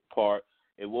apart.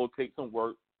 It will take some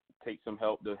work, take some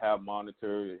help to have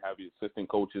monitor, have your assistant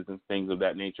coaches and things of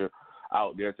that nature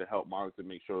out there to help monitor,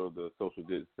 make sure the social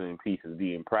distancing piece is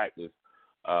being practiced.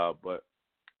 But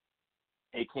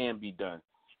it can be done.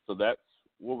 So that's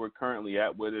where we're currently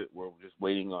at with it. We're just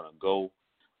waiting on a go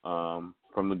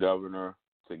from the governor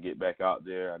to get back out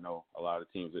there. I know a lot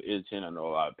of teams are itching. I know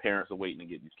a lot of parents are waiting to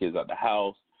get these kids out the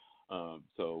house.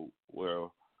 So we're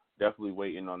definitely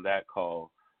waiting on that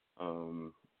call.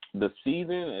 The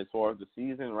season, as far as the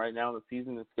season, right now the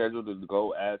season is scheduled to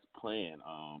go as planned.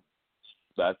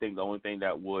 So I think the only thing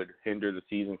that would hinder the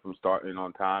season from starting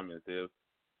on time is if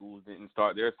schools didn't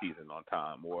start their season on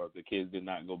time, or if the kids did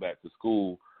not go back to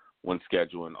school when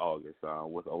scheduled in August.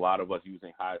 With a lot of us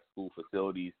using high school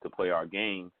facilities to play our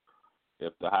games,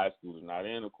 if the high schools are not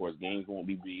in, of course, games won't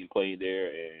be being played there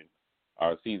and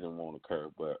our season won't occur.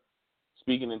 But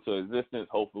speaking into existence,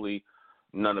 hopefully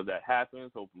none of that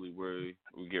happens. Hopefully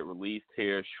we get released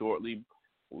here shortly.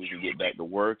 We can get back to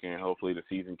work, and hopefully the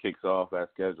season kicks off as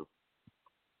scheduled.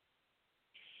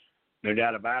 No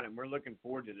doubt about it. We're looking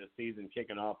forward to the season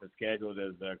kicking off as scheduled.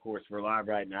 As, of course, we're live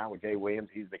right now with Jay Williams.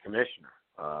 He's the commissioner,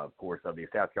 of course, of the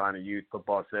South Carolina Youth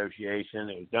Football Association.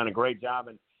 He's done a great job.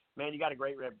 And, man, you got a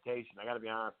great reputation. I got to be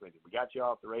honest with you. We got you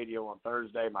off the radio on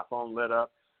Thursday. My phone lit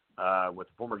up with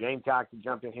the former Gamecock. He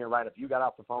jumped in here right up. You got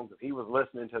off the phone because he was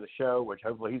listening to the show, which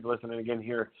hopefully he's listening again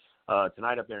here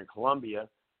tonight up there in Columbia.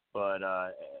 But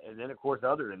and then, of course,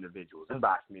 other individuals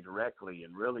inboxed me directly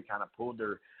and really kind of pulled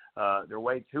their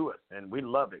way to us. And we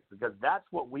love it because that's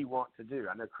what we want to do.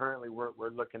 I know currently we're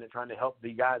looking at trying to help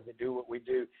the guys that do what we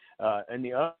do in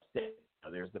the upstate.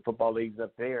 There's the football leagues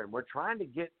up there. And we're trying to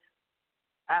get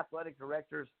athletic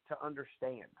directors to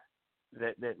understand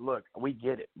that look, we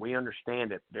get it. We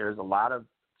understand it. There's a lot of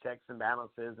checks and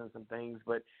balances and some things,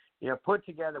 but put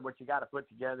together what you got to put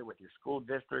together with your school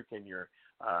district and your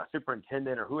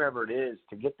superintendent or whoever it is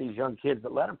to get these young kids,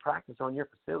 but let them practice on your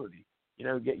facility.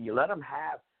 You let them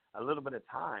have a little bit of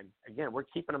time. Again, we're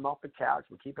keeping them off the couch.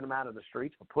 We're keeping them out of the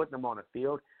streets. We're putting them on a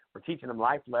field. We're teaching them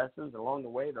life lessons. Along the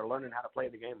way, they're learning how to play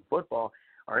the game of football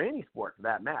or any sport for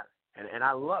that matter. And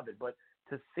I love it. But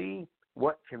to see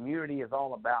what community is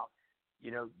all about,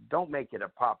 don't make it a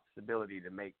possibility to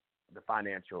make the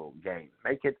financial gain.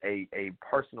 Make it a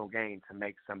personal gain to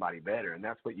make somebody better. And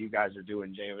that's what you guys are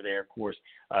doing, Jay, over there, of course,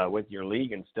 with your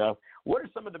league and stuff. What are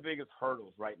some of the biggest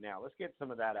hurdles right now? Let's get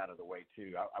some of that out of the way,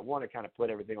 too. I want to kind of put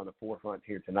everything on the forefront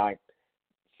here tonight.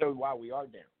 So while we are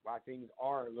down, while things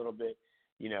are a little bit,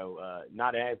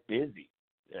 not as busy,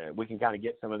 we can kind of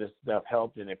get some of this stuff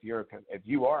helped. And if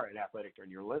you are an athletic and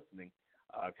you're listening,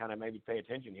 kind of maybe pay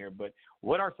attention here. But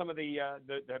what are some of the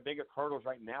biggest hurdles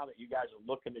right now that you guys are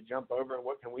looking to jump over, and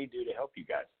what can we do to help you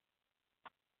guys?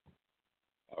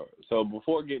 All right. So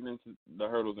before getting into the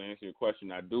hurdles and answer your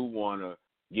question, I do want to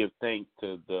give thanks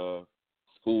to the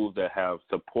schools that have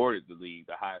supported the league,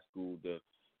 the high school, the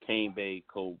Cane Bay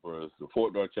Cobras, the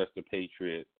Fort Dorchester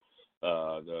Patriots,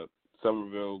 the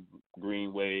Somerville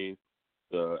Green Wave,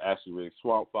 the Ashley Riggs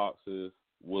Swamp Foxes,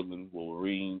 Woodland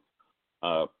Wolverines,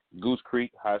 Goose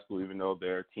Creek High School, even though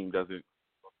their team doesn't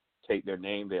take their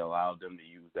name, they allowed them to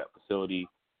use that facility.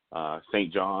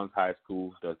 St. John's High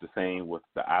School does the same with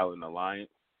the Island Alliance.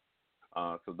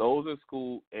 So those are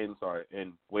schools,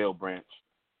 and Whale Branch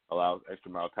allows Extra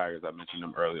Mile Tigers. I mentioned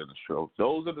them earlier in the show.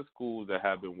 Those are the schools that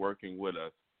have been working with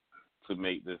us to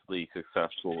make this league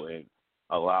successful and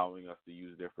allowing us to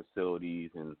use their facilities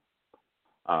and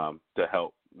to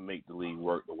help make the league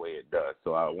work the way it does.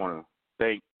 So I want to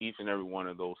thank each and every one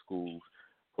of those schools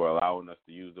for allowing us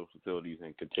to use those facilities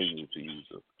and continue to use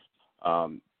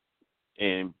them.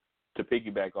 And to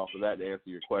piggyback off of that, to answer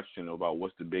your question about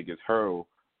what's the biggest hurdle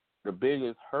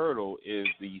is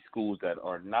the schools that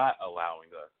are not allowing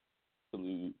us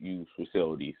to use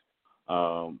facilities.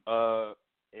 In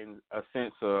a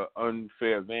sense, an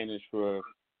unfair advantage for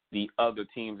the other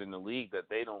teams in the league that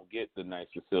they don't get the nice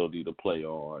facility to play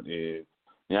on. And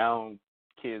now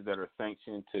kids that are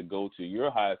sanctioned to go to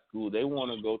your high school, they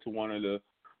want to go to one of the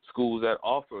schools that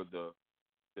offer the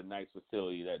nice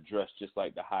facility that dress just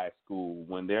like the high school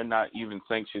when they're not even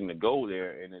sanctioned to go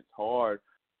there. And it's hard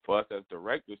for us as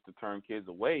directors to turn kids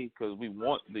away because we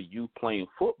want the youth playing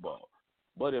football.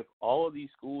 But if all of these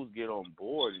schools get on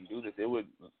board and do this, it would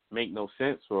make no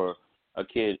sense for a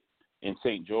kid in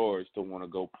St. George to want to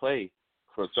go play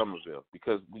for Somerville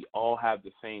because we all have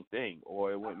the same thing.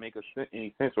 Or it wouldn't make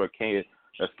any sense for a kid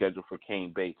that's scheduled for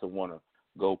Cane Bay to want to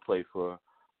go play for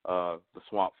the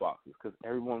Swamp Foxes because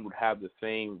everyone would have the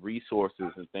same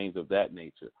resources and things of that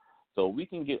nature. So we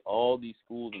can get all these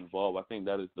schools involved. I think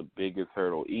that is the biggest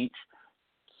hurdle. Each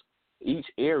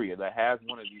area that has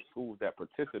one of these schools that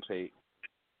participate,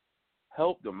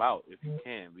 help them out if you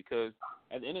can, because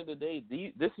at the end of the day,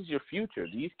 this is your future.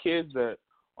 These kids that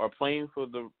are playing for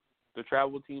the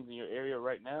travel teams in your area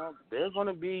right now, they're going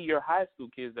to be your high school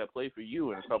kids that play for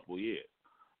you in a couple of years.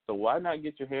 So why not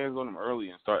get your hands on them early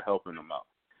and start helping them out?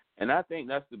 And I think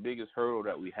that's the biggest hurdle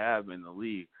that we have in the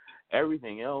league.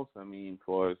 Everything else, I mean,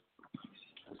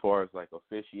 as far as like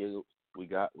officials, we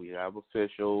have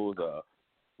officials.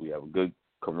 We have a good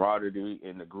camaraderie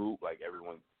in the group. Like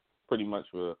everyone, pretty much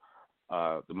for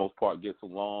the most part, gets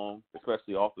along,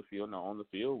 especially off the field. Now on the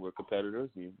field, we're competitors.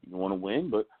 You want to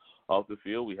win, but off the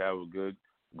field, we have a good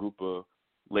group of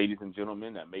ladies and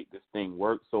gentlemen that make this thing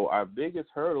work. So our biggest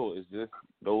hurdle is just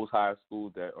those high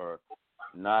schools that are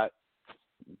not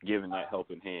giving that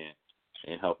helping hand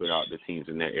and helping out the teams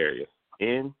in their area.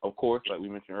 And, of course, like we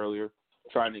mentioned earlier,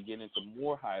 trying to get into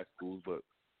more high schools. But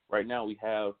right now we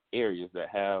have areas that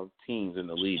have teams in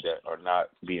the league that are not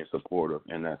being supportive,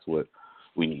 and that's what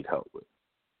we need help with.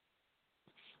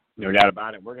 No doubt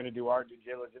about it. We're going to do our due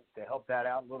diligence to help that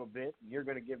out a little bit. You're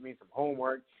going to give me some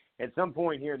homework at some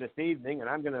point here this evening, and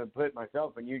I'm going to put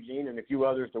myself and Eugene and a few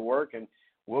others to work, and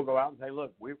we'll go out and say,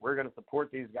 look, we're going to support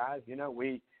these guys. You know,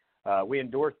 we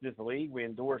endorse this league. We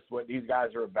endorse what these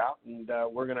guys are about, and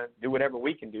we're going to do whatever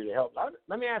we can do to help.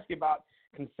 Let me ask you about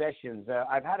concessions.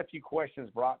 I've had a few questions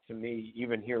brought to me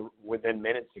even here within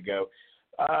minutes ago.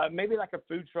 maybe like a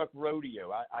food truck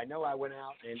rodeo. I know I went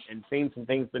out and seen some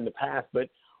things in the past, but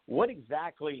what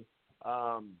exactly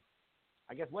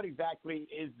what exactly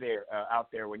is there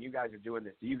out there when you guys are doing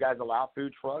this? Do you guys allow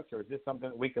food trucks, or is this something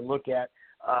that we can look at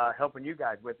helping you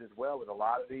guys with as well? With a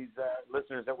lot of these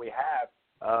listeners that we have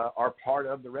are part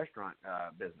of the restaurant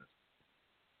business.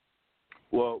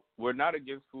 Well, we're not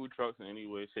against food trucks in any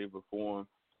way, shape, or form.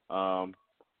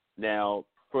 Now,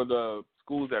 for the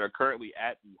schools that are currently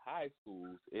at the high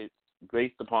schools, it's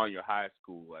based upon your high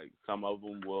school. Like some of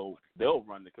them they'll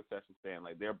run the concession stand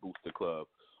like their booster club,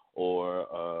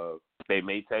 or they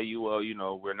may tell you, well,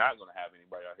 we're not going to have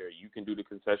anybody out here. You can do the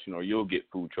concession, or you'll get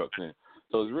food trucks in.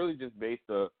 So it's really just based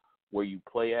on where you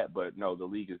play at. But no, the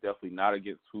league is definitely not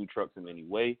against food trucks in any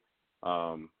way.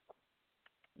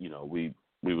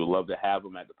 We would love to have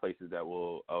them at the places that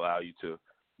will allow you to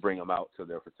bring them out to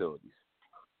their facilities.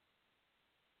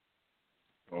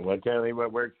 Well, I'll tell you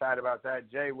what, we're excited about that.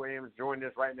 Jay Williams joined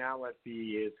us right now as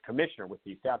the commissioner with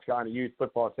the South Carolina Youth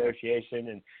Football Association,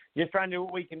 and just trying to do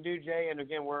what we can do, Jay. And,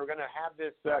 again, we're going to have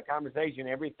this conversation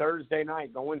every Thursday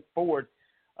night going forward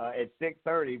at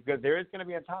 6:30, because there is going to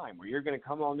be a time where you're going to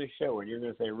come on this show and you're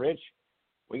going to say, Rich,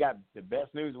 we got the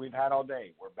best news we've had all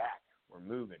day. We're back. We're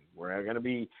moving. We're going to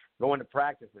be going to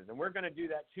practices, and we're going to do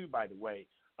that too, by the way.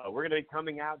 We're going to be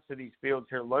coming out to these fields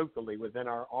here locally within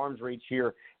our arm's reach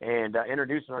here and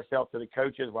introducing ourselves to the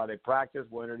coaches while they practice.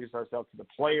 We'll introduce ourselves to the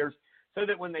players so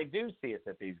that when they do see us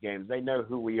at these games, they know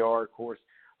who we are. Of course,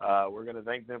 we're going to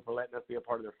thank them for letting us be a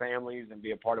part of their families and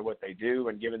be a part of what they do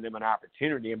and giving them an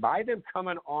opportunity. And by them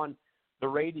coming on the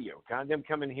radio, kind of them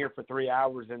coming here for 3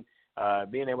 hours and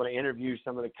being able to interview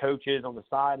some of the coaches on the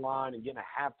sideline and getting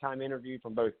a halftime interview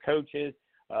from both coaches.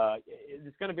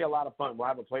 It's going to be a lot of fun. We'll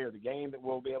have a player of the game that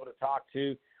we'll be able to talk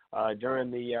to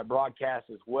during the broadcast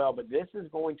as well. But this is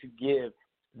going to give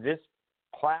this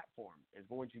platform is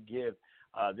going to give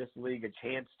this league a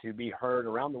chance to be heard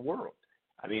around the world.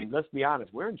 I mean, let's be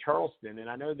honest. We're in Charleston, and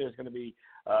I know there's going to be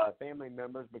family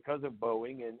members because of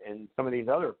Boeing and some of these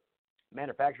other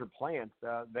manufactured plants.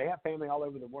 They have family all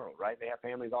over the world, right? They have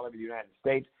families all over the United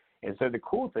States. And so the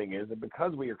cool thing is that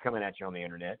because we are coming at you on the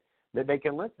internet, that they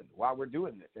can listen while we're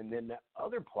doing this. And then the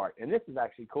other part, and this is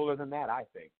actually cooler than that, I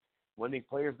think, when these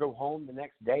players go home the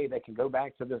next day, they can go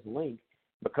back to this link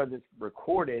because it's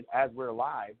recorded as we're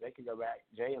live. They can go back,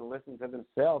 Jay, and listen to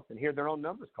themselves and hear their own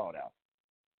numbers called out.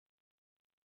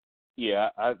 Yeah,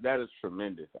 that is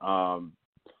tremendous.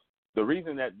 The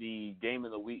reason that the Game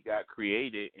of the Week got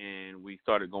created and we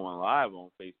started going live on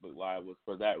Facebook Live was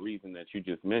for that reason that you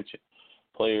just mentioned.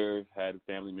 Players had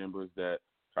family members that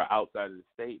are outside of the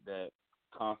state that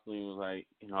constantly was like,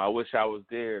 I wish I was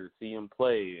there to see him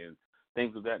play and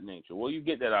things of that nature. Well, you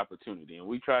get that opportunity, and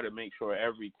we try to make sure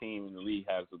every team in the league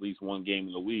has at least one game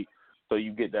in the week, so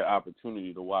you get that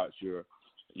opportunity to watch your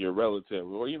relative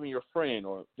or even your friend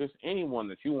or just anyone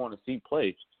that you want to see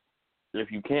play.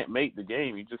 If you can't make the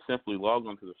game, you just simply log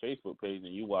onto the Facebook page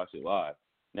and you watch it live.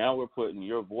 Now we're putting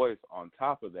your voice on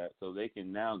top of that so they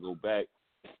can now go back,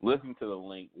 listen to the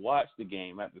link, watch the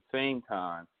game at the same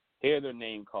time, hear their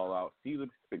name call out, see the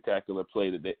spectacular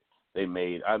play that they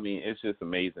made. I mean, it's just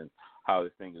amazing how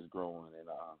this thing is growing. And,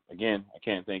 again, I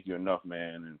can't thank you enough,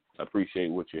 man, and I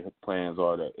appreciate what your plans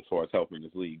are as far as helping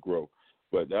this league grow.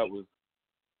 But that was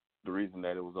the reason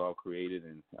that it was all created,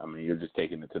 and, I mean, you're just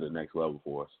taking it to the next level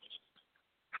for us.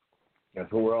 That's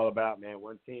what we're all about, man.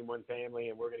 One team, one family,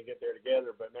 and we're going to get there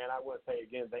together. But, man, I want to say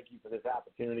again, thank you for this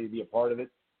opportunity to be a part of it.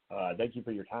 Thank you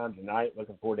for your time tonight.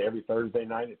 Looking forward to every Thursday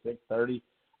night at 6:30.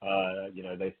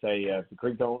 They say if the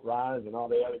creek don't rise and all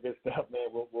the other good stuff, man,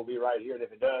 we'll be right here. And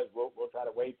if it does, we'll try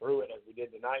to wade through it as we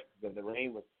did tonight because the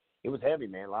rain was heavy,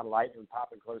 man. A lot of lightning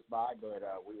popping close by, but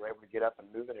we were able to get up and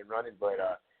moving and running. But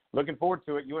looking forward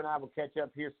to it. You and I will catch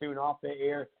up here soon off the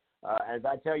air. As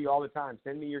I tell you all the time,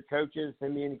 send me your coaches,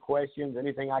 send me any questions,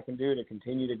 anything I can do to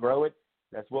continue to grow it.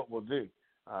 That's what we'll do.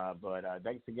 But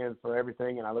thanks again for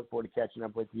everything, and I look forward to catching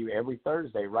up with you every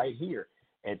Thursday right here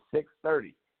at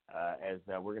 6:30 as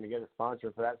we're going to get a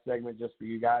sponsor for that segment just for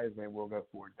you guys, and we'll go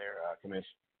forward there, Commission.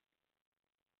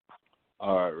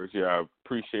 All right, Richie, I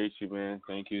appreciate you, man.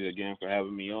 Thank you again for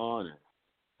having me on. And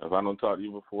if I don't talk to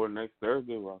you before next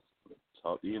Thursday, well,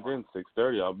 I'll talk to you then,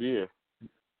 6:30. I'll be here.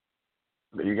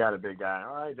 But you got a big guy.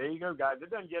 All right, there you go, guys. It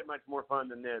doesn't get much more fun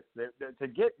than this. To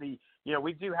get we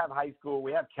do have high school,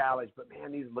 we have college, but,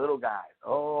 man, these little guys.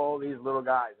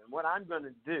 And what I'm going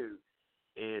to do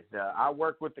is I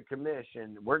work with the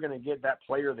commission. We're going to get that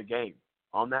player of the game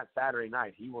on that Saturday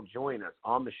night. He will join us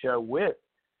on the show with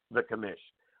the commission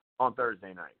on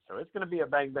Thursday night. So it's going to be a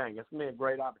bang-bang. It's going to be a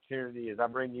great opportunity as I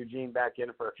bring Eugene back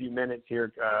in for a few minutes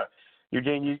here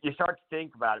Eugene, you start to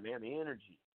think about it, man, the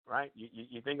energy, right?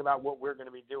 You think about what we're going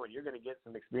to be doing. You're going to get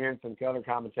some experience in color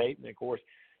commentating. And, of course,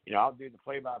 I'll do the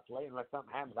play-by-play. Unless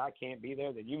something happens, I can't be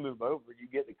there. Then you move over. You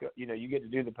get to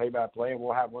do the play-by-play, and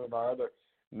we'll have one of our other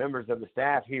members of the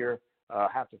staff here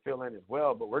have to fill in as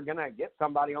well. But we're going to get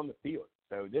somebody on the field.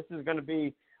 So this is going to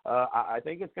be, I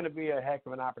think it's going to be a heck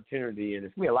of an opportunity, and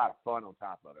it's going to be a lot of fun on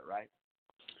top of it, right?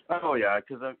 Oh, yeah,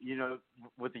 because,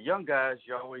 with the young guys,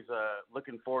 you're always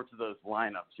looking forward to those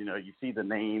lineups. You see the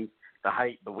names, the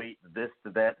height, the weight, the this, the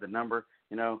that, the number.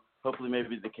 Hopefully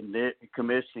maybe the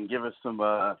commission give us some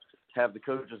have the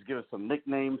coaches give us some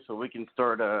nicknames so we can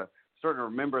start to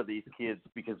remember these kids,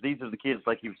 because these are the kids,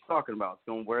 like he was talking about,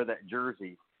 going to wear that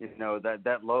jersey,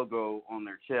 that logo on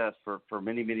their chest for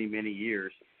many, many, many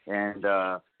years. And,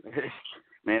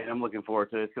 man, I'm looking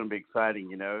forward to it. It's going to be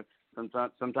exciting,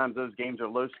 Sometimes those games are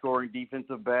low-scoring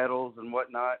defensive battles and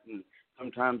whatnot, and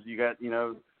sometimes you got,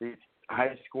 these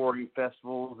high-scoring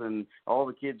festivals, and all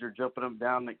the kids are jumping up and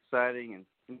down and exciting, and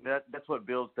that's what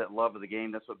builds that love of the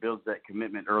game. That's what builds that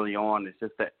commitment early on. It's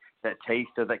just that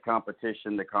taste of that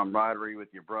competition, the camaraderie with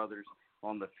your brothers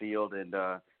on the field, and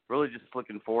really just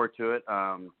looking forward to it.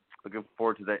 Looking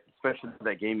forward to that, especially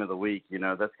that game of the week.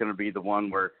 That's going to be the one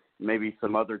where maybe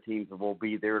some other teams will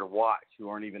be there to watch who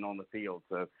aren't even on the field.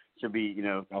 So it should be,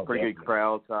 pretty good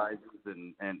crowd sizes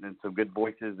and some good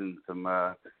voices and some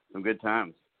good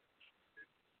times.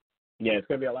 Yeah, it's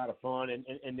going to be a lot of fun.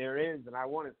 And there is, and I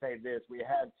want to say this, we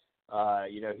had,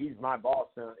 he's my boss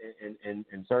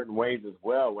in certain ways as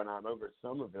well when I'm over at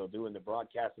Somerville doing the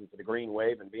broadcasting for the Green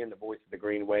Wave and being the voice of the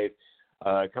Green Wave.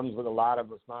 Comes with a lot of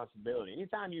responsibility.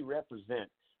 Anytime you represent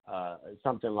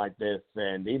something like this,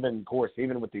 and even, of course,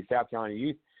 even with the South Carolina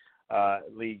Youth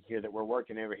League here that we're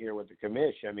working over here with the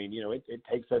commission, I mean, it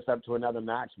takes us up to another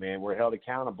notch, man. We're held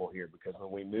accountable here because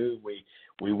when we move,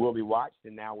 we will be watched,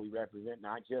 and now we represent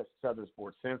not just Southern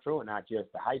Sports Central and not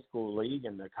just the high school league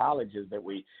and the colleges that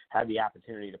we have the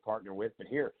opportunity to partner with, but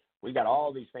here we got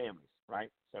all these families,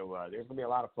 right? So there's going to be a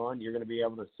lot of fun. You're going to be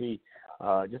able to see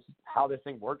just how this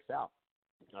thing works out.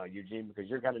 Eugene, because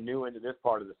you're kind of new into this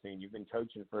part of the scene. You've been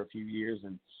coaching for a few years,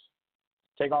 and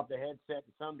take off the headset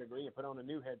to some degree and put on a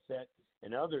new headset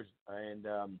and others, and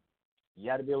you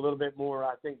got to be a little bit more,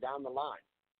 I think, down the line.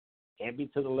 Can't be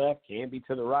to the left, can't be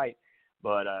to the right,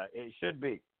 but it should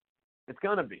be. It's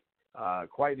going to be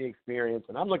quite the experience,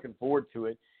 and I'm looking forward to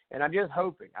it. And I'm just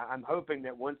hoping. I'm hoping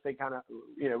that once they kind of,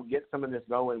 get some of this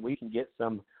going, we can get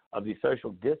some of the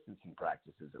social distancing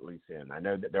practices at least in. I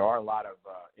know that there are a lot of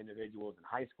individuals in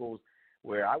high schools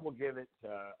where I will give it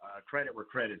credit where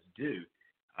credit's due.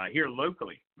 Here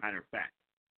locally, matter of fact,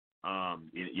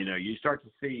 you start to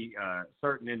see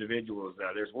certain individuals.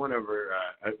 There's one over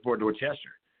at Fort Dorchester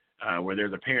where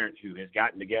there's a parent who has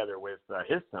gotten together with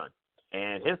his son.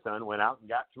 And his son went out and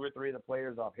got 2 or 3 of the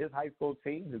players off his high school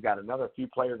team, who got another few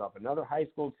players off another high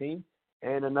school team,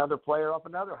 and another player off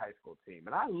another high school team.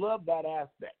 And I love that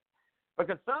aspect.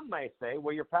 Because some may say,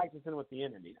 well, you're practicing with the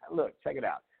enemy. Look, check it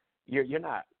out. You're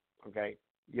not, okay?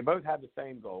 You both have the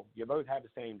same goal. You both have the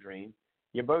same dream.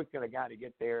 You're both going to got to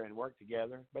get there and work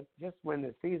together. But just when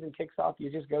the season kicks off, you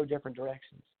just go different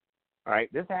directions. All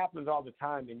right? This happens all the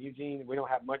time. And, Eugene, we don't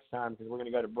have much time because we're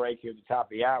going to go to break here at the top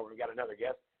of the hour. We've got another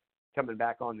guest coming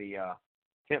back on the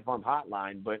Kent Farm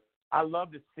hotline. But I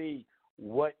love to see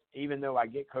what, even though I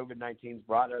get COVID-19's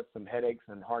brought us some headaches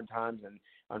and hard times and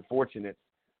unfortunates,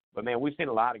 but, man, we've seen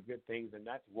a lot of good things, and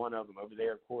that's one of them. Over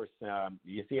there, of course,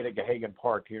 you see it at Gahagan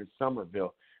Park here in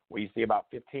Somerville, where you see about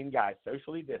 15 guys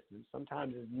socially distanced,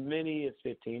 sometimes as many as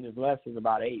 15, as less as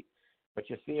about 8. But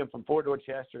you see them from Fort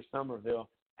Dorchester, Somerville,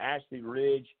 Ashley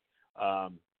Ridge, a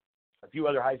few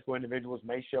other high school individuals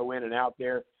may show in and out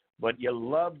there. But you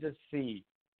love to see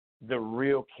the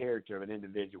real character of an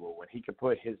individual when he can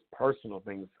put his personal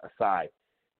things aside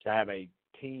to have a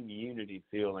team unity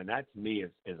feel, and that, to me,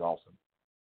 is awesome.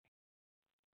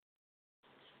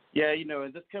 Yeah,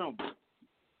 and this kind of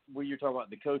where you're talking about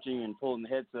the coaching and pulling the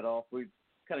headset off, we've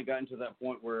kind of gotten to that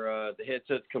point where the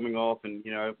headset's coming off, and,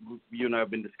 you and I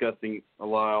have been discussing a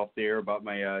lot off there about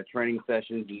my training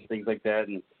sessions and things like that,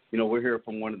 and, we'll hear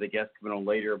from one of the guests coming on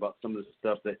later about some of the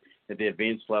stuff that at the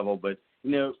advanced level, but,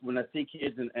 when I see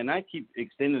kids, and I keep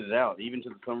extending it out, even to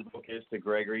the Somerville kids, to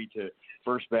Gregory, to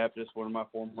First Baptist, one of my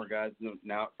former guys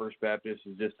now at First Baptist,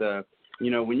 is just,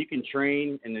 when you can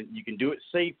train and you can do it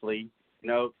safely,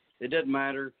 it doesn't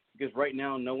matter because right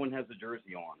now no one has a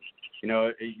jersey on.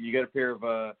 You got a pair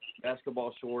of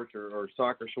basketball shorts or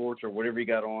soccer shorts or whatever you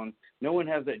got on. No one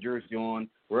has that jersey on.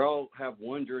 We all have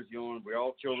one jersey on. We're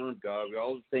all children of God. We're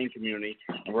all the same community,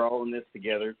 and we're all in this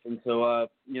together. And so,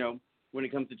 when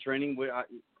it comes to training.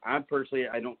 I personally,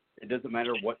 it doesn't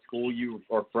matter what school you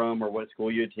are from or what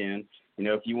school you attend.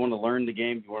 If you want to learn the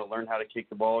game, you want to learn how to kick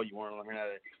the ball, you want to learn how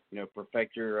to,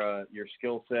 perfect your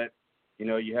skill set.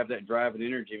 You have that drive and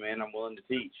energy, man. I'm willing to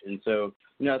teach. And so,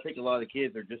 I think a lot of the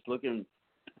kids are just looking.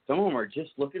 Some of them are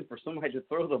just looking for somebody to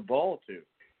throw the ball to,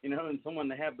 and someone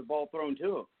to have the ball thrown to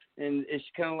them. And it's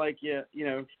kind of like,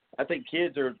 I think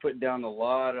kids are putting down a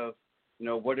lot of,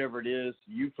 whatever it is,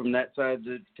 you from that side of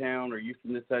the town or you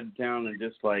from this side of town, and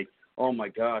just like, oh my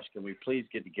gosh, can we please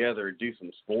get together and do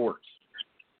some sports?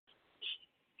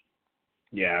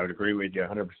 Yeah, I would agree with you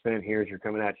 100%. Here's you're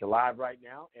coming at you live right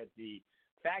now at the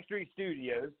Factory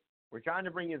Studios. We're trying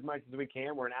to bring as much as we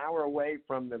can. We're an hour away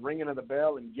from the ringing of the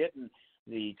bell and getting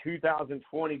the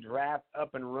 2020 draft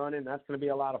up and running. That's going to be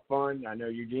a lot of fun. I know,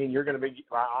 Eugene, you're going to be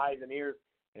our eyes and ears,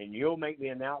 and you'll make the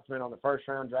announcement on the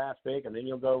first-round draft pick, and then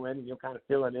you'll go in and you'll kind of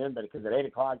fill it in. But because at 8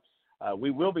 o'clock,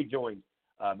 we will be joined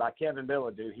by Kevin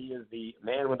Bilodeau. He is the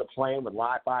man with a plan with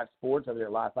Live 5 Sports over there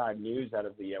at Live 5 News out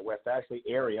of the West Ashley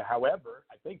area. However,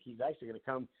 I think he's actually going to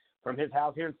come from his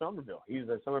house here in Somerville. He's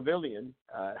a Somervillian,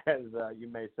 as you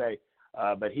may say,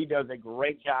 but he does a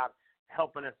great job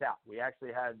helping us out. We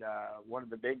actually had one of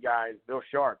the big guys, Bill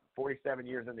Sharp, 47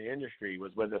 years in the industry,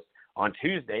 was with us on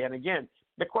Tuesday. And again,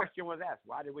 the question was asked,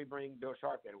 why did we bring Bill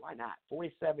Sharp in? Why not?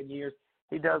 47 years.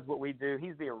 He does what we do.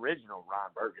 He's the original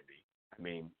Ron Burgundy. I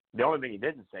mean, the only thing he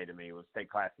didn't say to me was take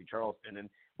Classy Charleston, and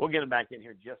we'll get him back in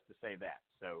here just to say that.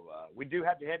 So we do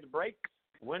have to head to break.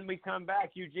 When we come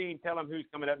back, Eugene, tell him who's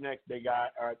coming up next, big guy,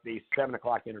 or at the 7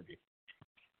 o'clock interview.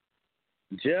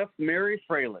 Jeff Mary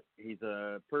Fralick. He's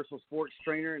a personal sports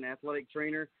trainer and athletic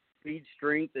trainer, feed,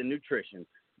 strength, and nutrition.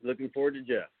 Looking forward to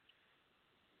Jeff.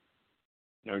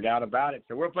 No doubt about it.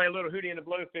 So we'll play a little Hootie and the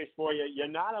Blowfish for you. You're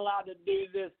not allowed to do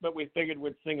this, but we figured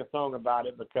we'd sing a song about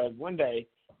it because one day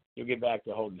you'll get back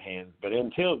to holding hands. But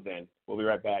until then, we'll be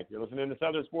right back. You're listening to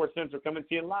Southern Sports Central coming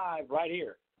to you live right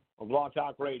here on Blog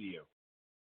Talk Radio.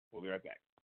 We'll be right back.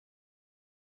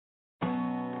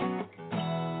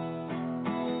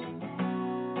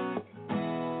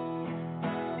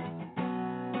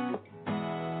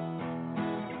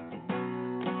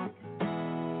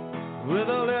 With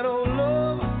a little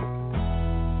love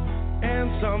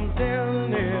and some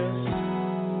tenderness,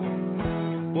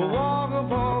 we'll walk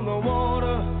upon the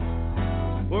water,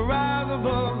 we'll rise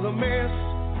above the mist.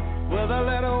 With a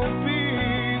little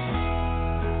peace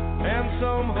and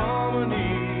some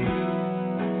harmony,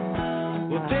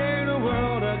 we'll take the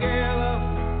world together,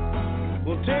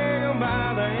 we'll take them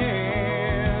by the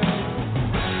hand.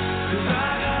 'Cause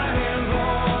I got a hand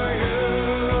for you.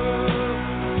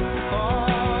 Oh,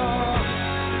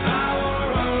 I wanna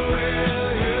run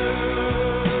with you.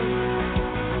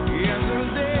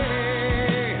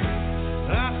 Yesterday,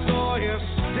 I saw you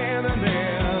standing there.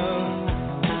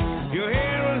 Your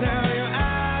hair was down, your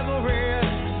eyes were red.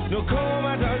 No comb, I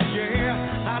touched your hair.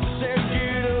 I said,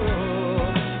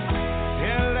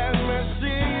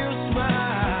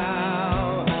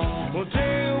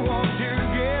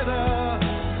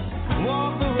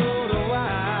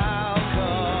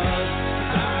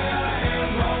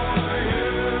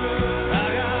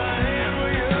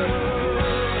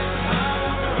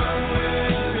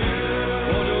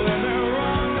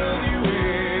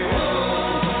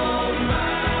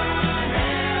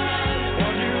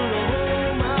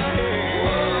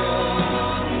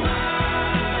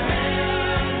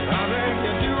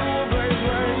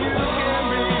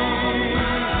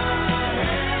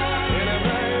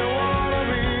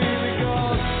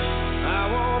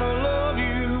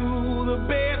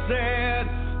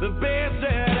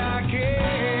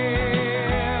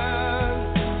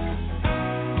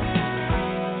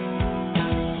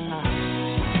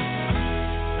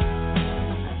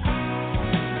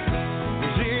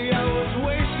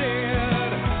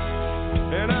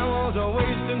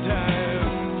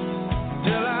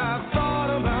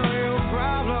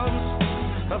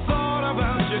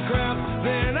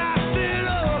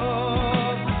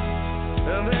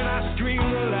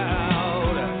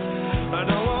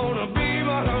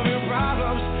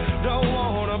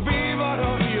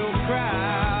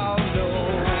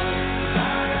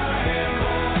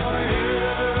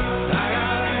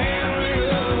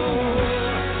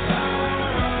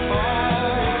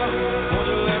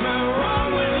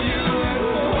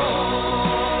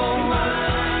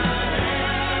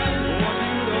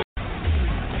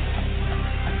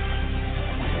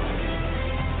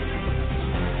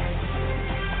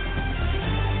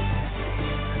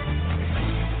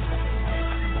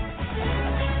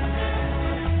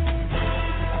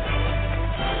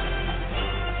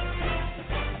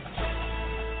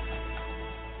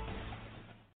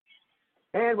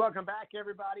 And welcome back,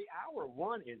 everybody. Hour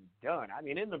 1 is done. I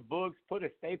mean, in the books, put a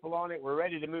staple on it. We're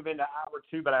ready to move into Hour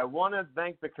 2, but I want to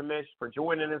thank the commission for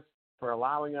joining us, for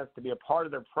allowing us to be a part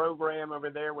of their program over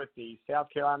there with the South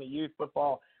Carolina Youth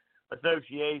Football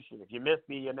Association. If you missed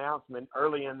the announcement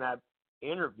early in that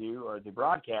interview or the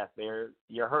broadcast there,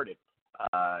 you heard it.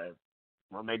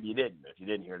 Well, maybe you didn't. If you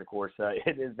didn't hear it, of course,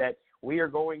 it is that we are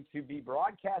going to be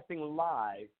broadcasting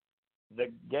live the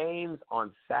games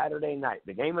on Saturday night,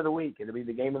 the game of the week. It'll be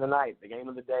the game of the night, the game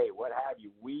of the day, what have you.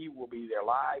 We will be there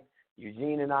live.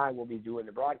 Eugene and I will be doing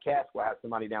the broadcast. We'll have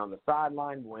somebody down the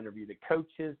sideline. We'll interview the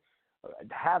coaches. At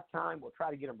halftime, we'll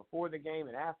try to get them before the game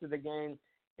and after the game,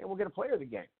 and we'll get a player of the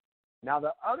game. Now,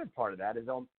 the other part of that is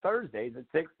on Thursdays at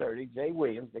 6:30, Jay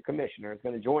Williams, the commissioner, is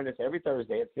going to join us every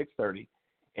Thursday at 6:30,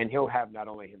 and he'll have not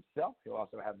only himself, he'll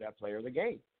also have that player of the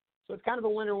game. So it's kind of a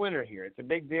winner-winner here. It's a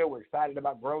big deal. We're excited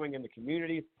about growing in the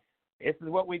community. This is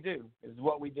what we do. This is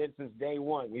what we did since day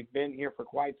one. We've been here for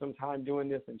quite some time doing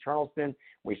this in Charleston.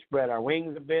 We spread our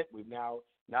wings a bit. We've now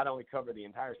not only covered the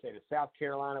entire state of South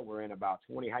Carolina, we're in about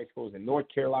 20 high schools in North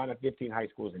Carolina, 15 high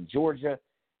schools in Georgia.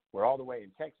 We're all the way in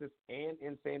Texas and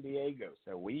in San Diego.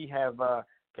 So we have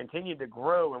continued to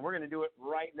grow, and we're going to do it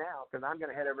right now because I'm going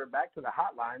to head over back to the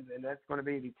hotlines, and that's going to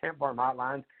be the Temp Farm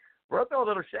hotlines. We'll throw a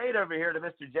little shade over here to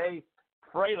Mr. Jay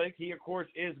Fralick. He, of course,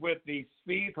 is with the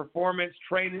Speed Performance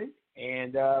Training.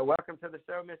 And welcome to the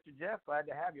show, Mr. Jeff. Glad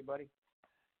to have you, buddy.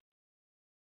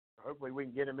 Hopefully we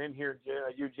can get him in here,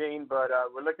 Eugene. But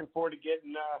we're looking forward to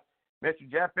getting Mr.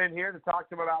 Jeff in here to talk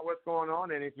to him about what's going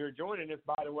on. And if you're joining us,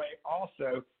 by the way,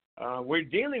 also, we're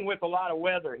dealing with a lot of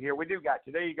weather here. We do got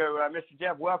you. There you go. Mr.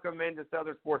 Jeff, welcome into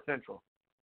Southern Sports Central.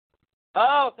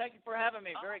 Oh, thank you for having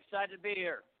me. Very excited to be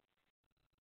here.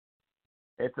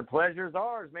 It's a pleasure is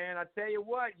ours, man. I tell you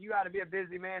what, you got to be a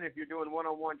busy man if you're doing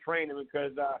one-on-one training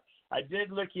because I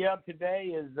did look you up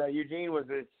today as Eugene was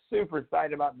super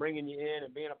excited about bringing you in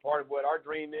and being a part of what our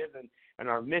dream is and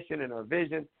our mission and our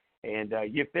vision, and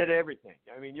you fit everything.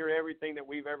 I mean, you're everything that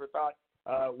we've ever thought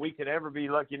we could ever be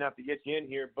lucky enough to get you in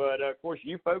here, but, of course,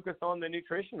 you focus on the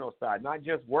nutritional side, not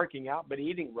just working out but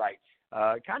eating right.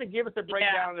 Kind of give us a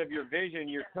breakdown of your vision,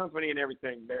 your company, and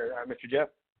everything there, Mr. Jeff.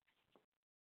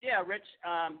 Yeah, Rich,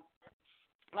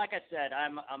 like I said,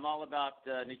 I'm all about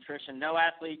nutrition. No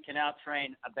athlete can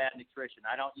out-train a bad nutrition.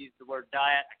 I don't use the word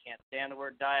diet. I can't stand the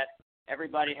word diet.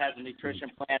 Everybody has a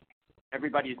nutrition plan.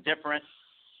 Everybody is different.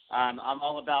 I'm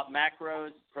all about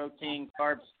macros, protein,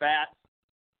 carbs, fat.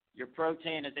 Your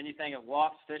protein is anything that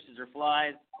walks, fishes, or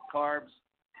flies. Carbs,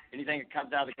 anything that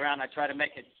comes out of the ground. I try to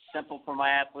make it simple for my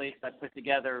athletes. I put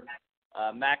together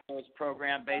a macros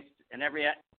program based, and every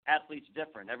athlete's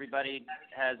different. Everybody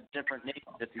has different needs.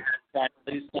 If you're trying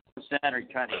to lose 10% or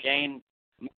you're trying to gain,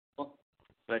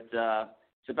 but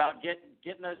it's about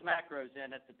getting those macros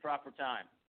in at the proper time.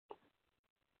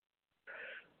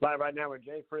 Live right now with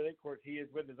Jay Fralick. Of course, he is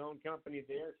with his own company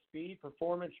there, Speed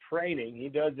Performance Training. He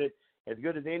does it as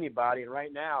good as anybody, and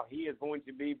right now he is going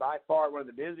to be by far one of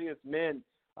the busiest men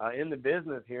in the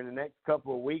business here in the next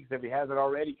couple of weeks. If he hasn't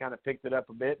already kind of picked it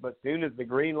up a bit, but as soon as the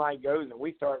green light goes and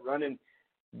we start running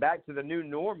back to the new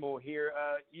normal here,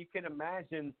 you can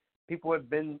imagine people have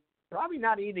been probably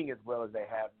not eating as well as they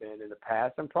have been in the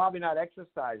past and probably not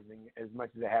exercising as much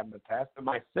as they have in the past. But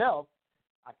myself,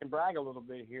 I can brag a little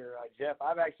bit here, Jeff.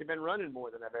 I've actually been running more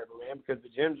than I've ever ran because the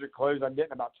gyms are closed. I'm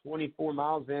getting about 24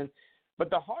 miles in. But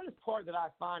the hardest part that I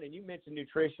find, and you mentioned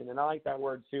nutrition, and I like that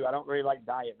word too. I don't really like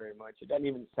diet very much. It doesn't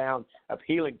even sound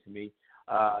appealing to me.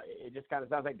 It just kind of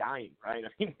sounds like dying, right? I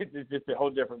mean, it's just a whole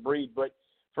different breed. But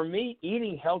for me,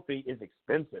 eating healthy is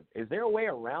expensive. Is there a way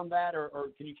around that, or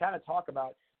can you kind of talk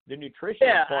about the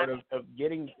nutritional part of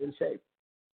getting in shape?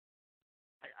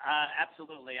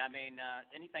 Absolutely. I mean,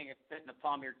 anything that fit in the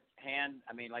palm of your hand,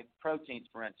 I mean, like proteins,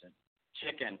 for instance,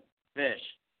 chicken, fish,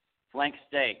 flank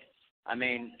steak. I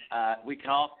mean, we can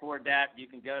all afford that. You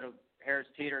can go to Harris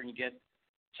Teeter and you get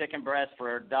chicken breast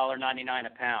for $1.99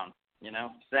 a pound, you know.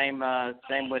 Same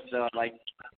with, like,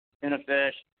 tuna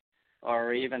fish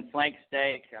or even flank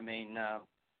steak. I mean,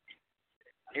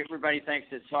 everybody thinks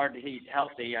it's hard to eat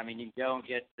healthy. I mean, you can go and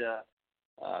get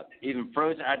even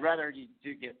frozen. I'd rather you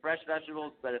do get fresh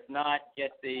vegetables, but if not,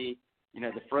 get the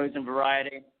frozen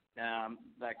variety. And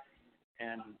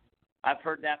I've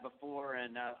heard that before,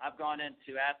 and I've gone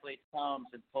into athletes' homes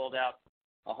and pulled out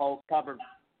a whole cupboard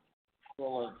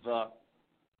full of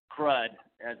crud,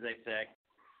 as they say.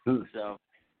 So,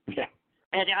 yeah.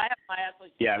 And I have my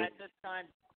athletes at this time,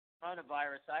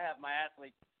 coronavirus. I have my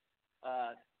athletes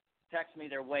text me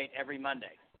their weight every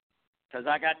Monday because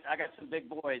I got some big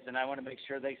boys, and I want to make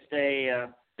sure they stay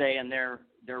in their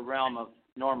realm of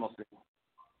normalcy.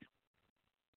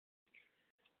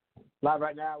 Live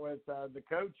right now with the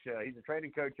coach. He's a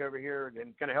training coach over here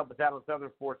and going to help us out on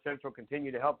Southern Sports Central,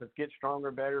 continue to help us get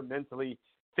stronger, better, mentally,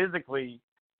 physically,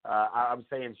 I would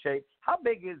say in shape. How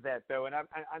big is that, though? And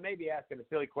I may be asking a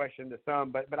silly question to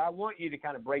some, but I want you to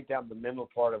kind of break down the mental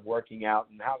part of working out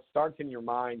and how it starts in your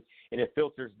mind and it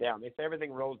filters down. They say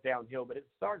everything rolls downhill, but it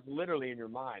starts literally in your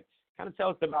mind. Kind of tell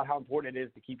us about how important it is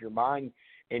to keep your mind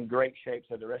in great shape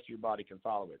so the rest of your body can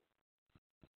follow it.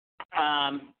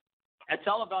 It's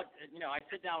all about, I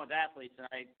sit down with athletes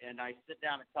and I sit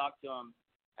down and talk to them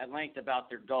at length about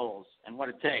their goals and what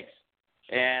it takes.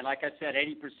 And like I said,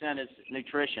 80% is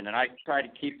nutrition, and I try to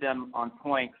keep them on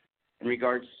point in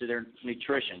regards to their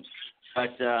nutrition.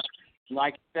 But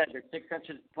like I said, there's 6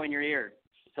 inches between your ears.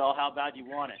 It's all how bad you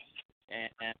want it.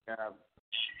 And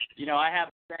I have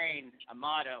a saying, a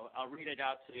motto. I'll read it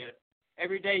out to you.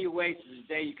 Every day you waste is a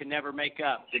day you can never make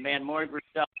up. Demand more of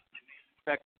yourself.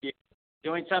 Expect you.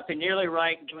 Doing something nearly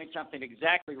right and doing something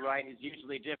exactly right is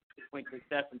usually the difference between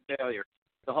success and failure.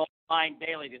 The whole mind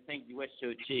daily the things you wish to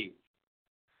achieve.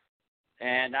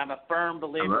 And I'm a firm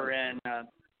believer in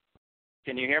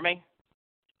can you hear me?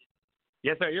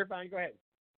 Yes, sir. You're fine. Go ahead.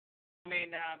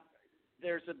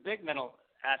 There's a big mental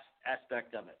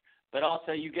aspect of it. But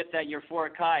also you get that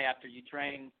euphoric high after you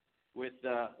train with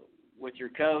your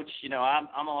coach.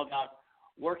 I'm all about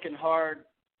working hard,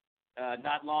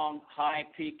 not long, high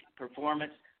peak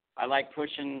performance. I like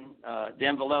pushing the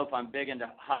envelope. I'm big into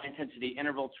high-intensity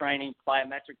interval training,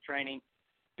 plyometric training,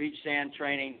 beach sand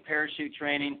training, parachute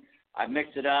training. I mix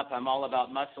it up. I'm all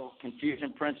about muscle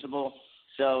confusion principle.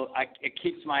 So it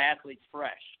keeps my athletes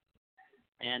fresh,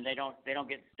 and they don't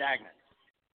get stagnant.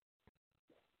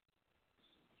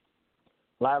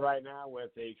 Live right now with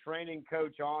a training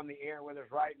coach on the air with us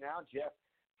right now. Jeff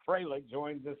Froelich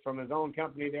joins us from his own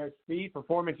company there, Speed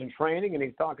Performance and Training, and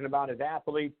he's talking about his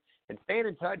athletes and staying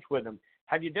in touch with them.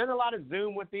 Have you done a lot of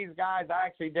Zoom with these guys? I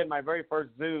actually did my very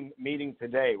first Zoom meeting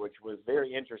today, which was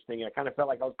very interesting. I kind of felt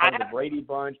like I was part of the Brady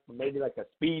Bunch, maybe like a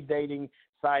speed dating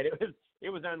site. It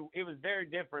was very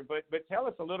different. But tell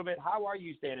us a little bit. How are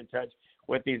you staying in touch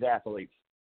with these athletes?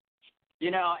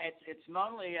 It's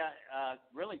mainly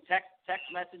really text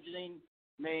messaging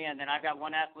me, and then I've got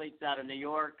one athlete out of New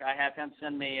York. I have him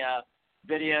send me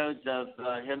videos of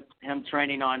him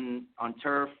training on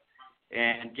turf,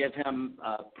 and give him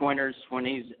pointers when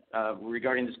he's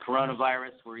regarding this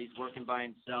coronavirus, where he's working by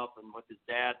himself and with his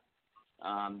dad.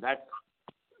 That's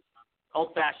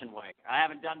old-fashioned way. I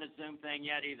haven't done the Zoom thing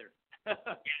yet either.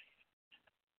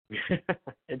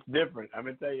 It's different. I'm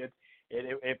gonna tell you,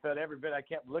 it felt every bit. I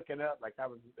kept looking up like I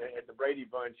was at the Brady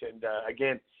Bunch, and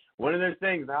again, one of those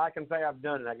things. Now I can say I've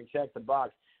done it. I can check the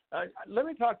box. Let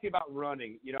me talk to you about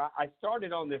running. I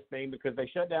started on this thing because they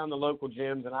shut down the local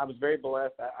gyms, and I was very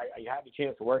blessed. I had the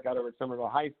chance to work out over at Somerville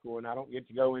High School, and I don't get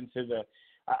to go into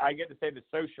I get to say the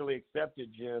socially accepted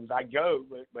gyms. I go,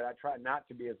 but I try not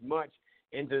to be as much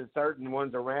into certain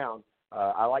ones around.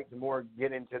 I like to more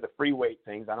get into the free weight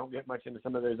things. I don't get much into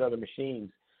some of those other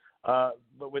machines.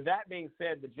 But with that being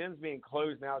said, the gym's being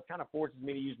closed now. It kind of forces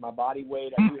me to use my body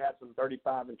weight. I do have some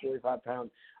 35 and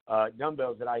 45-pound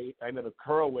dumbbells that I'm going to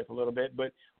curl with a little bit.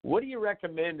 But what do you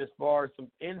recommend as far as some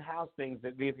in-house things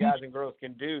that these guys and girls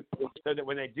can do so that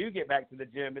when they do get back to the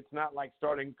gym, it's not like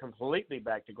starting completely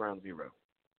back to ground zero?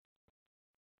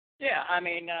 Yeah,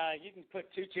 you can put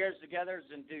 2 chairs together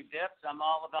and do dips. I'm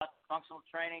all about functional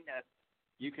training.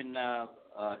 You can.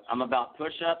 I'm about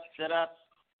push-ups, sit-ups.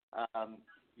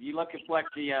 You look at what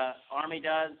the Army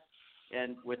does,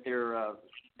 and with their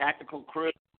tactical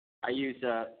crew, I use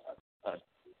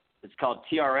it's called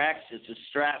TRX. It's a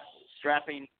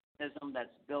strapping mechanism that's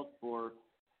built for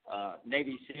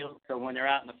Navy SEALs. So when they're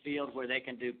out in the field, where they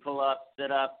can do pull-ups,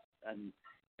 sit-ups,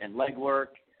 and leg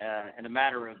work in a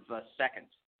matter of seconds.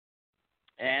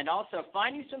 And also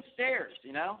find you some stairs.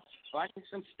 Find you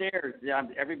some stairs.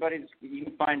 You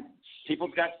can find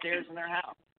people's got stairs in their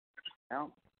house.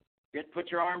 Put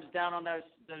your arms down on those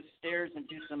stairs and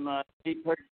do some deep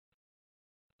push.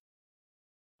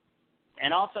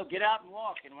 And also get out and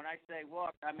walk. And when I say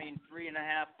walk, I mean 3.5,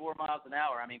 4 miles an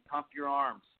hour. Pump your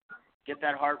arms. Get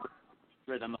that heart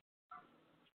rhythm.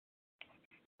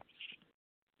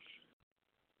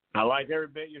 I like every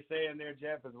bit you're saying there,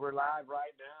 Jeff, as we're live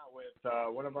right now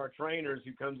with one of our trainers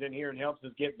who comes in here and helps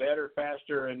us get better,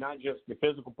 faster, and not just the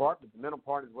physical part, but the mental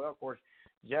part as well. Of course,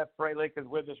 Jeff Froelich is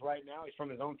with us right now. He's from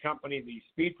his own company, the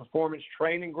Speed Performance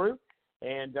Training Group.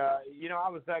 And, I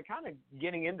was kind of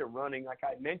getting into running. Like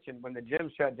I mentioned, when the gym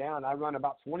shut down, I run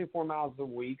about 24 miles a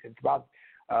week. It's about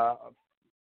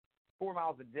 4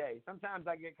 miles a day. Sometimes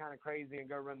I get kind of crazy and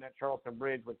go run that Charleston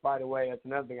Bridge, which, by the way, that's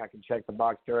another thing I can check the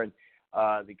box during.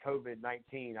 the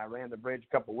COVID-19. I ran the bridge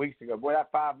a couple of weeks ago. Boy,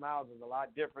 that 5 miles is a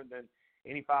lot different than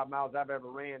any 5 miles I've ever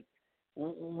ran.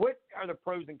 What are the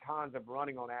pros and cons of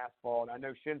running on asphalt? I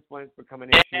know shin splints become an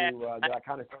issue that I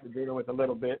kind of started dealing with a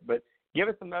little bit, but give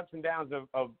us some ups and downs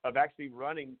of actually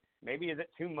running. Maybe is it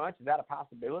too much? Is that a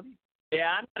possibility?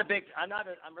 Yeah,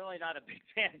 I'm really not a big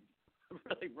fan of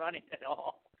really running at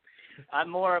all. I'm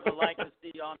more of a like to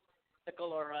see on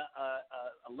elliptical or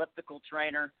a elliptical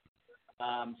trainer,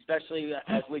 especially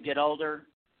as we get older.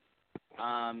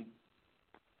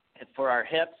 For our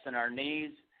hips and our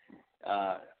knees,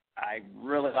 I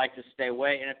really like to stay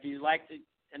away. And if you like to,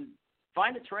 and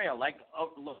find a trail like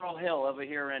Laurel Hill over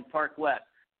here in Park West.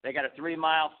 They got a 3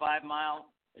 mile, 5 mile.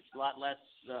 It's a lot less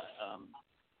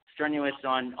strenuous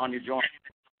on your joints.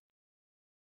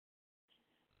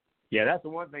 Yeah, that's the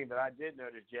one thing that I did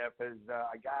notice, Jeff, is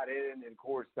I got in, and of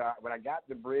course, when I got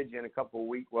the bridge in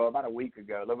about a week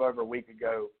ago, a little over a week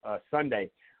ago,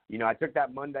 Sunday, I took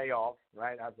that Monday off,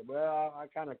 right? I said, well, I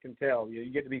kind of can tell.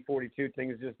 You get to be 42,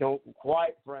 things just don't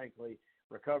quite, frankly,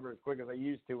 recover as quick as they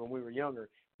used to when we were younger.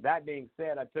 That being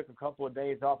said, I took a couple of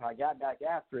days off. I got back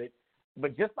after it.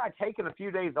 But just by taking a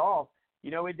few days off,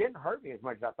 it didn't hurt me as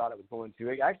much as I thought it was going to.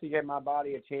 It actually gave my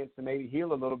body a chance to maybe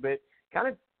heal a little bit. Kind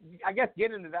of, I guess,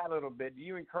 get into that a little bit. Do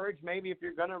you encourage maybe if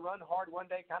you're going to run hard one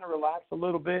day, kind of relax a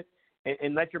little bit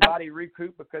and let your body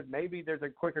recoup because maybe there's a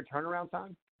quicker turnaround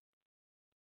time?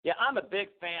 Yeah, I'm a big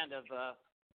fan of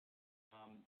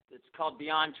it's called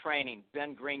Beyond Training,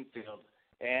 Ben Greenfield.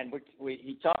 And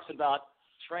he talks about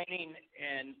training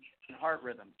and heart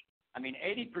rhythm. I mean,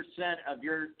 80% of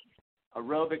your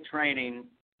aerobic training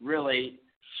really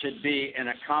should be in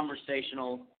a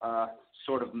conversational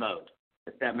sort of mode,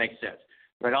 if that makes sense.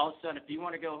 But all of a sudden, if you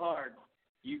want to go hard,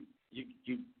 you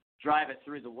drive it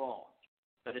through the wall.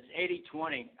 But it's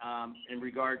 80-20 in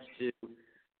regards to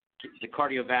the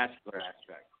cardiovascular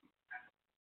aspect.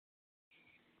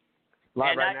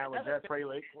 Live right now with Jeff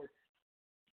Fralick.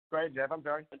 Go ahead, Jeff. I'm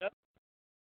sorry.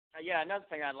 Another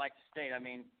thing I'd like to state, I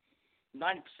mean,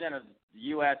 90% of the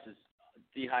U.S. is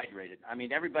dehydrated. I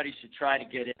mean, everybody should try to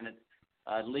get in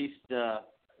at least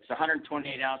it's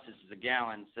 128 ounces a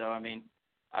gallon. So, I mean,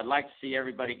 I'd like to see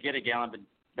everybody get a gallon, but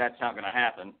that's not going to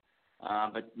happen.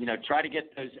 But, try to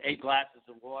get those 8 glasses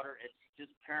of water. It's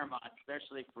just paramount,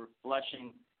 especially for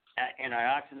flushing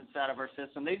antioxidants out of our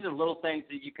system. These are little things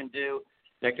that you can do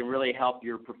that can really help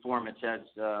your performance as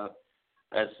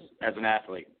an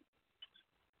athlete.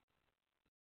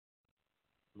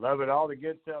 Love it. All the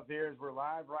good stuff here as we're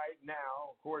live right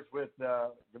now, of course, with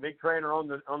the big trainer on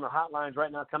the hotlines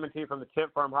right now, coming to you from the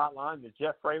Tip Firm hotline is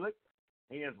Jeff Fralick.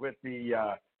 He is with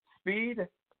the Speed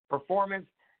Performance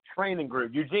Training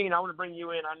Group. Eugene, I want to bring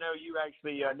you in. I know you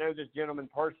actually know this gentleman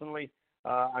personally.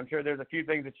 I'm sure there's a few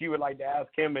things that you would like to ask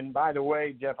him. And by the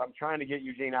way, Jeff, I'm trying to get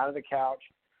Eugene out of the couch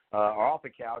or off the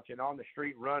couch and on the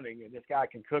street running. And this guy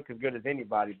can cook as good as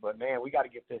anybody. But, man, we got to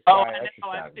get this guy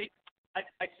exercising.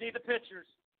 I see the pictures.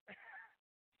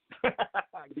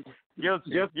 Jeff,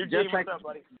 what's up,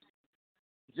 buddy?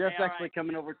 Jeff's actually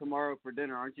coming over tomorrow for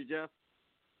dinner, aren't you, Jeff?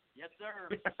 Yes, sir.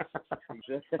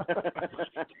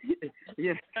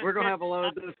 Yeah, we're gonna have a lot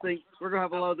of those things. We're gonna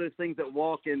have a lot of those things that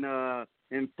walk and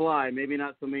fly. Maybe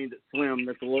not so many that swim.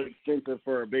 That's a little expensive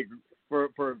for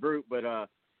a group. But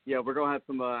yeah, we're gonna have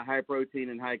some high protein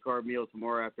and high carb meals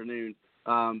tomorrow afternoon.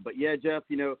 But yeah, Jeff,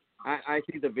 I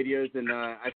see the videos and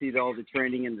I see all the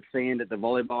training in the sand at the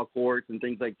volleyball courts and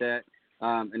things like that.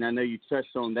 And I know you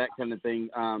touched on that kind of thing.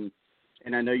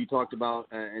 And I know you talked about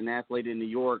an athlete in New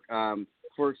York.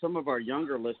 For some of our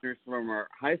younger listeners, from our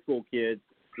high school kids,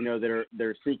 that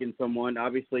are seeking someone.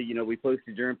 Obviously, we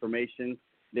posted your information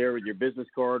there with your business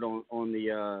card on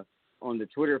the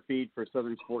Twitter feed for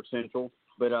Southern Sports Central.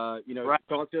 But right.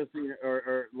 Talk to us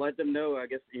or let them know. I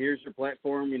guess here's your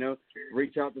platform.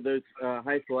 Reach out to those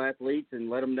high school athletes and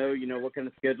let them know. What kind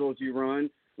of schedules you run,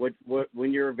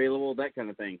 when you're available, that kind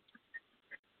of thing.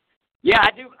 Yeah,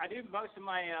 I do most of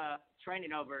my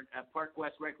training over at Park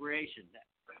West Recreation.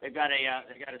 They've got a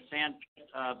sand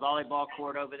volleyball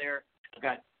court over there. I've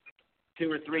got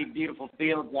 2 or 3 beautiful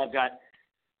fields. I've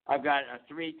got a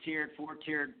 3-tiered,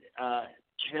 4-tiered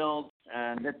hills,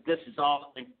 and this is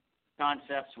all in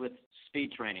concepts with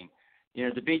speed training.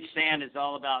 The beach sand is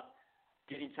all about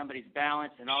getting somebody's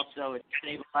balance, and also it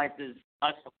stabilizes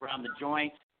muscle around the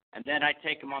joints. And then I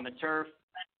take them on the turf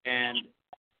and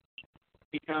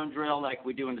cone drill like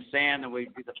we do in the sand, and we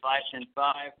do the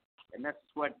 5-10-5, and that's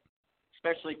what,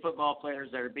 especially football players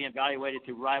that are being evaluated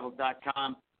through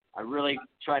Rivals.com, I really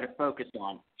try to focus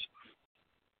on.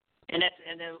 And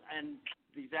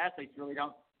these athletes really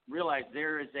don't realize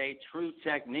there is a true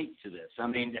technique to this. I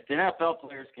mean, if the NFL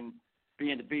players can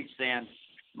be in the beach sand.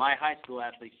 My high school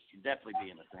athletes should definitely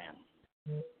be in the sand.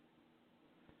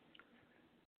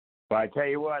 Well, I tell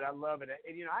you what, I love it.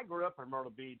 And, I grew up in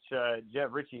Myrtle Beach. Jeff,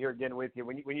 Richie here again with you.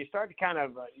 When you start to kind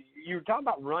of you were talking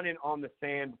about running on the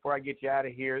sand before I get you out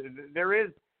of here. There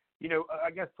is,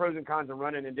 I guess pros and cons of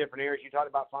running in different areas. You talked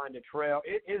about finding a trail.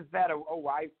 Is that a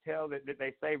wives' tale that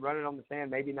they say running on the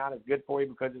sand maybe not as good for you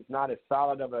because it's not as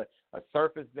solid of a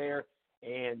surface there?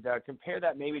 And compare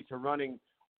that maybe to running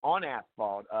on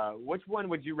asphalt. Which one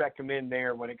would you recommend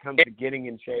there when it comes to getting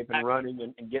in shape and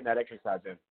running and getting that exercise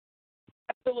in?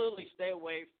 Absolutely stay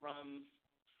away from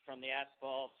the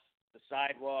asphalt, the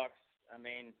sidewalks. I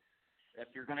mean, if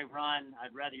you're going to run,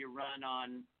 I'd rather you run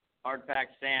on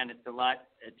hard-packed sand. It's a lot.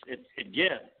 It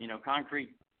gives.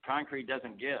 Concrete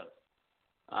doesn't give.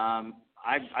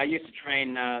 I used to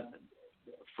train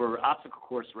for obstacle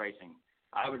course racing.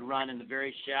 I would run in the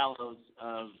very shallows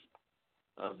of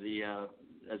the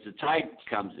as the tide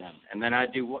comes in, and then I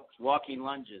do walking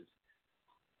lunges.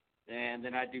 And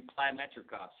then I do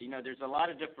plyometric offs. There's a lot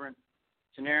of different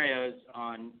scenarios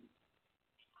on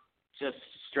just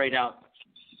straight out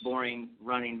boring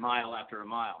running mile after a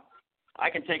mile. I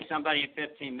can take somebody in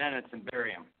 15 minutes and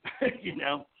bury him,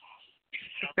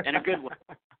 in a good way.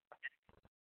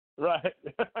 Right.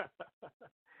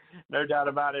 No doubt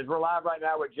about it. We're live right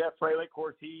now with Jeff Fralick. Of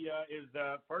course, he is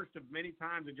first of many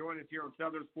times to join us here on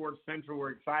Southern Sports Central.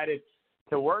 We're excited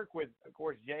to work with, of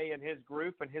course, Jay and his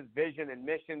group and his vision and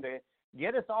mission to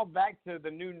get us all back to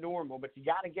the new normal. But you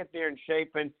got to get there in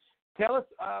shape. And tell us,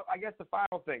 I guess, the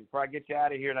final thing before I get you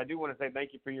out of here. And I do want to say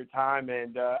thank you for your time.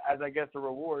 And as I guess a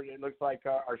reward, it looks like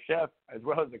our chef, as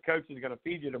well as the coach, is going to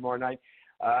feed you tomorrow night.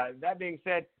 That being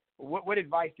said, what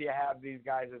advice do you have these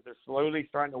guys as they're slowly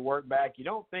starting to work back? You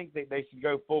don't think that they should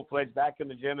go full-fledged back in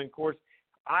the gym? And, of course,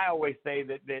 I always say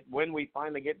that when we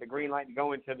finally get the green light to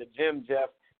go into the gym, Jeff,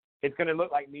 it's going to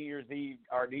look like New Year's Eve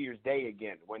or New Year's Day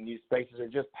again when these spaces are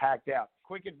just packed out.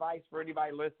 Quick advice for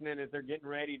anybody listening as they're getting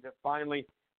ready to finally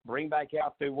bring back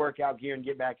out the workout gear and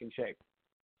get back in shape.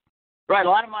 Right. A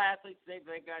lot of my athletes, they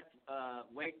got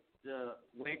weights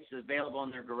available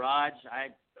in their garage. I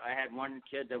had one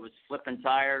kid that was flipping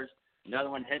tires,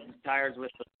 another one hitting tires with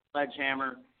a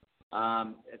sledgehammer.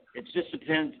 It just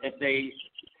depends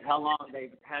how long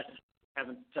they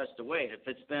haven't touched a weight. If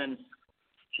it's been,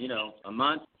 a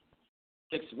month,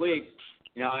 6 weeks,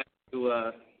 I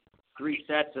do 3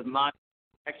 sets of moderate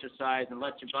exercise and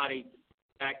let your body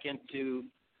back into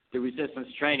the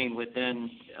resistance training within,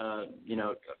 a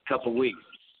couple weeks.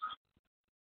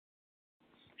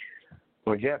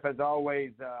 Well, Jeff, as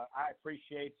always, I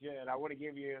appreciate you, and I want to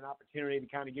give you an opportunity to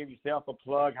kind of give yourself a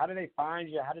plug. How do they find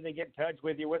you? How do they get in touch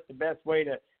with you? What's the best way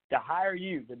to hire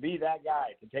you, to be that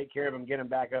guy, to take care of them, get them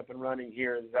back up and running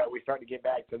here as we start to get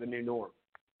back to the new norm?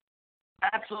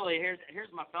 Absolutely.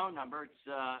 Here's my phone number. It's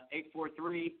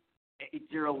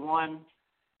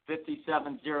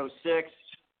 843-801-5706,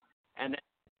 and then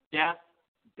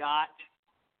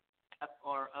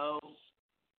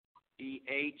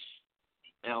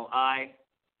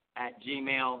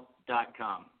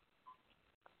Jeff.FROEHLI@gmail.com.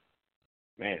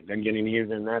 Man, doesn't get any easier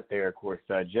than that there, of course.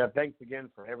 Jeff, thanks again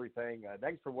for everything.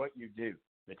 Thanks for what you do,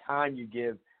 the time you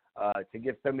give to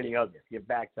give so many others, give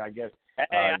back to, I guess,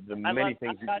 the many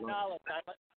things you've done.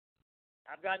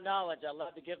 I've got knowledge. I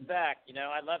love to give back.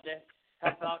 I love to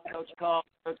help out Coach Call,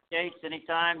 Coach Gates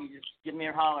anytime. You just give me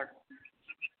a holler.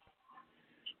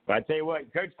 But I tell you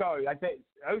what, Coach Call,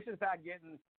 Oceanside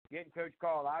getting Coach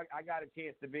Call, I got a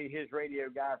chance to be his radio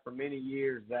guy for many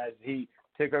years as he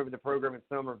took over the program in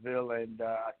Somerville, and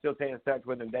I still stay in touch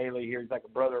with him daily here. He's like a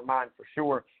brother of mine for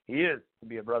sure. He is to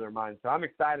be a brother of mine. So I'm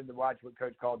excited to watch what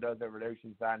Coach Call does over at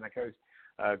Oceanside. And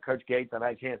Coach Gates, I've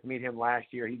had a chance to meet him last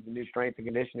year. He's the new strength and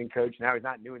conditioning coach. Now he's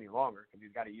not new any longer because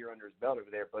he's got a year under his belt over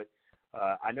there. But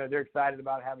I know they're excited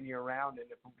about having you around. And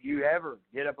if you ever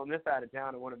get up on this side of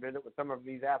town and want to visit with some of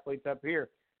these athletes up here,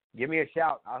 give me a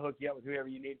shout. I'll hook you up with whoever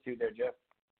you need to there, Jeff.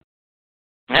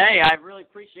 Hey, I really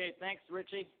appreciate it. Thanks,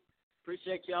 Richie.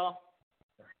 Appreciate y'all.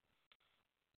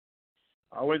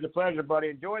 Always a pleasure, buddy.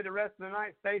 Enjoy the rest of the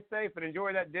night. Stay safe and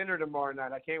enjoy that dinner tomorrow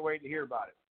night. I can't wait to hear about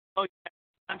it. Oh, yeah.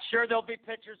 I'm sure there'll be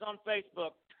pictures on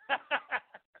Facebook.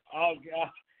 Oh, God.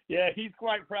 Yeah, he's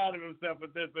quite proud of himself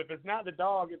with this. If it's not the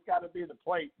dog, it's got to be the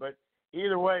plate. But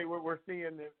either way, we're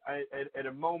seeing it at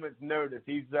a moment's notice.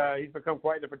 He's become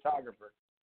quite the photographer.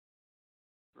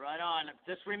 Right on.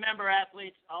 Just remember,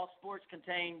 athletes, all sports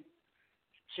contain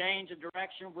change of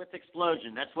direction with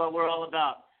explosion. That's what we're all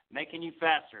about, making you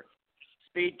faster.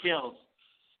 Speed kills.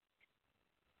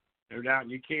 No doubt.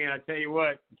 You can. I tell you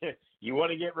what, you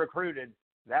want to get recruited.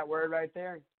 That word right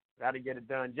there, got to get it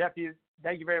done. Jeff,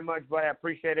 Thank you very much, buddy. I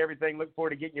appreciate everything. Look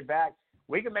forward to getting you back.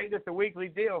 We can make this a weekly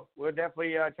deal. We'll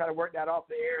definitely try to work that off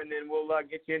the air, and then we'll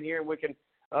get you in here and we can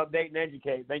update and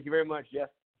educate. Thank you very much, Jeff.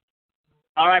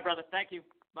 All right, brother. Thank you.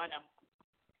 Bye now.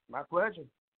 My pleasure.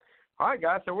 All right,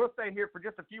 guys, so we'll stay here for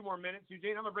just a few more minutes.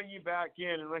 Eugene, I'm going to bring you back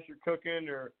in unless you're cooking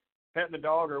or petting the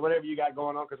dog or whatever you got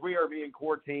going on, because we are being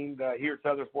quarantined here at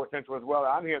Southern Sports Central as well.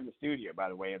 I'm here in the studio, by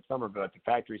the way, in Somerville at the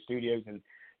Factory Studios, and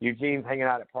Eugene's hanging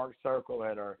out at Park Circle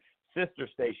at our sister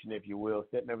station, if you will,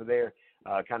 sitting over there,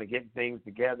 kind of getting things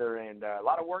together, and a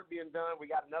lot of work being done. We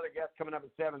got another guest coming up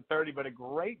at 7:30, but a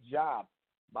great job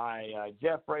by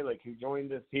Jeff Fralick, who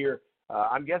joined us here.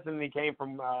 I'm guessing he came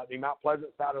from the Mount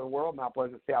Pleasant side of the world. Mount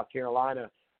Pleasant, South Carolina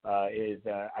is,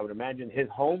 I would imagine, his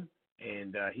home,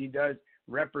 and he does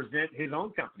represent his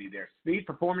own company there, Speed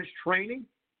Performance Training,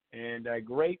 and a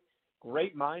great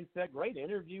mindset, great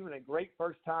interview, and a great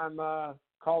first-time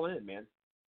call in, man.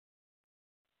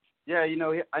 Yeah,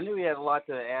 I knew he had a lot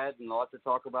to add and a lot to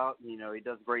talk about. He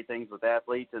does great things with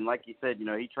athletes, and like you said,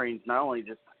 he trains not only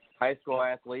just high school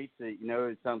athletes.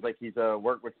 It sounds like he's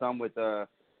worked with some with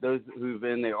those who've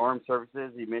been in the armed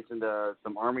services. He mentioned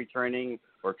some Army training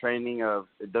or training of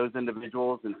those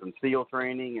individuals and some SEAL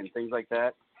training and things like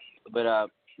that. But,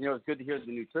 it's good to hear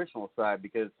the nutritional side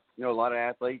because, a lot of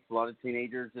athletes, a lot of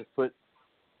teenagers just put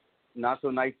not so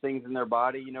nice things in their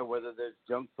body, whether there's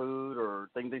junk food or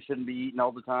things they shouldn't be eating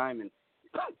all the time. And,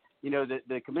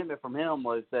 the commitment from him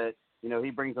was that, he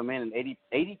brings them in and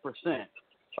 80%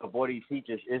 of what he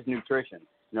teaches is nutrition.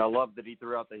 I love that he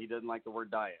threw out that he doesn't like the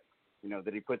word diet,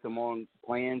 that he puts them on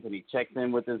plans and he checks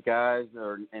in with his guys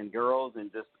and girls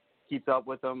and just keeps up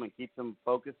with them and keeps them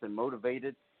focused and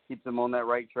motivated, keeps them on that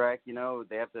right track.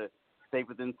 They have to stay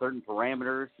within certain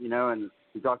parameters, and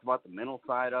he talked about the mental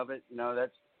side of it.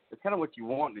 That's kind of what you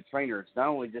want in a trainer. It's not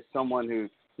only just someone who,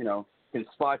 can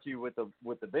spot you with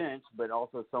the bench, but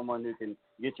also someone who can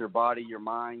get your body, your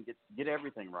mind, get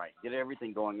everything right, get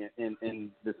everything going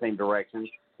in the same direction.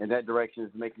 And that direction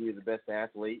is making you the best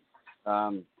athlete.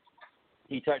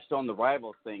 He touched on the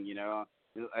rivals thing,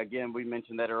 Again, we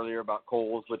mentioned that earlier about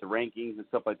Kohl's with the rankings and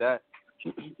stuff like that.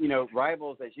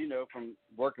 Rivals, as you know, from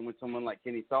working with someone like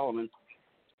Kenny Solomon,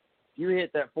 you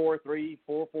hit that 4.3,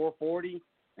 4.4 40,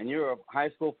 and you're a high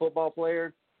school football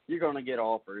player, you're going to get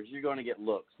offers. You're going to get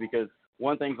looks because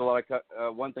one thing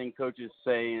coaches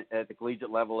say at the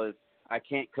collegiate level is, I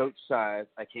can't coach size,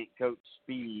 I can't coach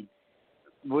speed,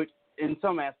 which in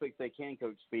some aspects they can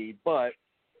coach speed, but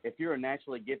if you're a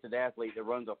naturally gifted athlete that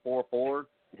runs a 4.4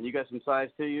 and you got some size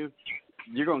to you,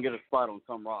 you're going to get a spot on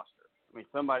some roster. I mean,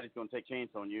 somebody's going to take a chance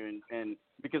on you, and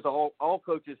because all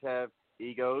coaches have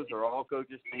egos, or all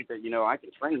coaches think that, I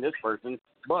can train this person,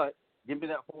 but give me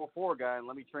that 4.4 guy and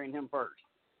let me train him first.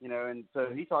 And so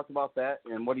he talked about that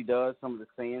and what he does, some of the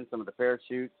stands, some of the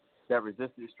parachutes, that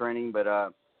resistance training. But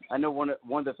I know one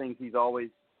of the things he's always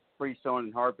preached on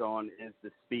and harped on is the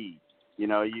speed.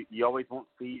 You always want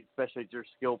speed, especially at your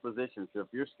skill position. So if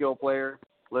you're a skill player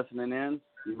listening in,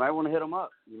 you might want to hit him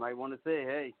up. You might want to say,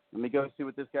 hey, let me go see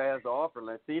what this guy has to offer.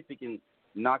 Let's see if he can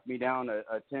knock me down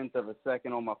a tenth of a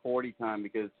second on my 40 time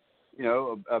because,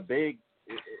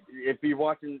 if you're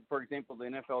watching, for example, the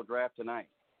NFL draft tonight,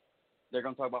 they're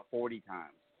going to talk about 40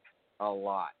 times. A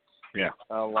lot. Yeah.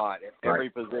 A lot. At every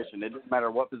position. It doesn't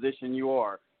matter what position you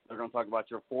are, they're going to talk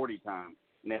about your 40 times.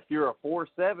 And if you're a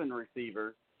 4.7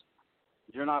 receiver,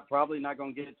 you're probably not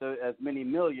going to get to as many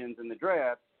millions in the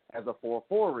draft as a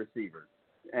 4.4 receiver.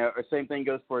 Same thing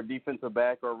goes for a defensive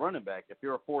back or a running back. If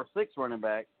you're a 4.6 running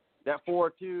back, that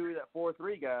 4.2, that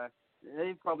 4.3 guy,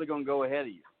 they're probably going to go ahead of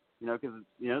you,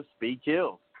 because, speed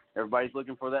kills. Everybody's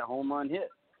looking for that home run hit.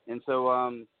 And so,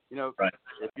 right.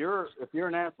 if you're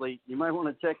an athlete, you might want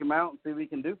to check him out and see what he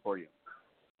can do for you.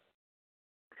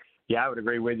 Yeah, I would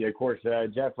agree with you. Of course,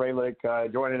 Jeff Fralick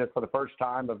joining us for the first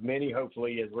time of many,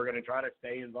 hopefully, as we're going to try to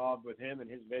stay involved with him and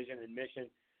his vision and mission.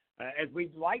 As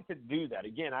we'd like to do that.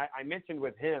 Again, I mentioned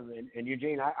with him, and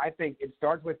Eugene, I think it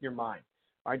starts with your mind.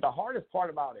 All right, the hardest part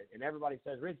about it, and everybody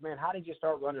says, Rich, man, how did you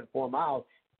start running 4 miles?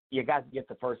 You got to get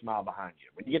the first mile behind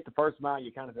you. When you get the first mile,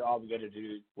 you kind of feel obligated to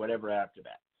do whatever after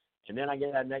that. And then I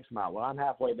get that next mile. Well, I'm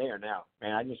halfway there now,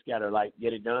 man. I just got to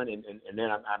get it done, and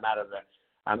then I'm out of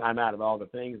I'm out of all the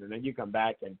things. And then you come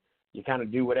back and you kind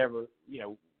of do whatever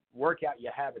workout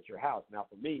you have at your house. Now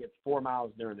for me, it's 4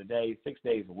 miles during the day, 6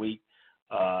 days a week.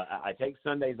 I take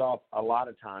Sundays off a lot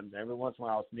of times. Every once in a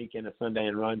while, I'll sneak in a Sunday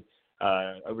and run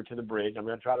over to the bridge. I'm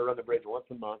going to try to run the bridge once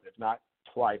a month, if not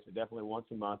twice, but definitely once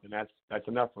a month, and that's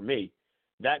enough for me.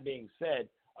 That being said,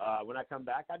 when I come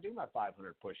back, I do my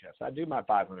 500 push-ups. I do my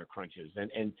 500 crunches.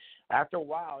 And after a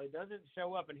while, it doesn't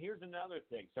show up. And here's another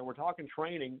thing. So we're talking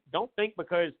training. Don't think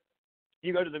because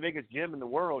You go to the biggest gym in the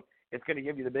world, it's going to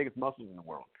give you the biggest muscles in the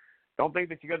world. Don't think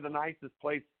that you go to the nicest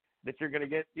place that you're going to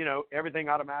get, everything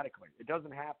automatically. It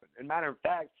doesn't happen. As a matter of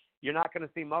fact, you're not going to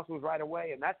see muscles right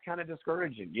away, and that's kind of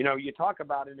discouraging. You talk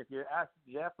about it, if you ask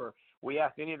Jeff or we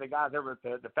ask any of the guys over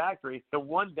at the factory, the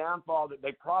one downfall that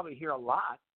they probably hear a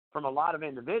lot from a lot of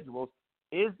individuals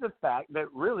is the fact that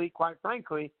really, quite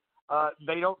frankly,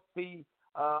 they don't see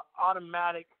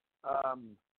automatic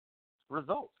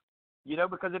results.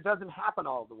 Because it doesn't happen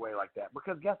all the way like that.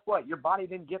 Because guess what? Your body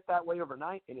didn't get that way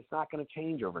overnight, and it's not going to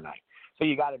change overnight. So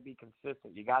you got to be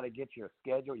consistent. You got to get your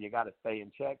schedule. You got to stay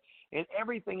in check. And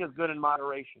everything is good in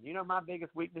moderation. My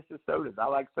biggest weakness is sodas. I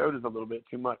like sodas a little bit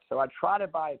too much. So I try to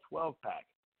buy a 12-pack.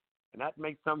 And that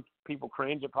makes some people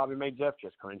cringe. It probably made Jeff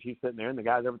just cringe. He's sitting there, and the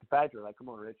guys over at the factory are like, come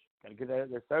on, Rich, got to get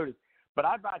their sodas. But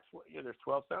I buy, there's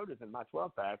 12 sodas in my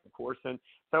 12-pack, of course. And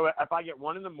so if I get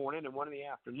one in the morning and one in the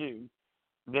afternoon,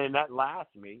 then that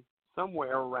lasts me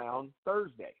somewhere around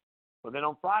Thursday. Well, then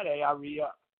on Friday, I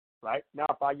re-up, right? Now,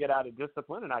 if I get out of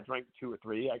discipline and I drink 2 or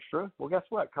 3 extra, well, guess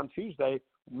what? Come Tuesday,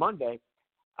 Monday,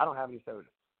 I don't have any sodas.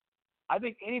 I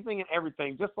think anything and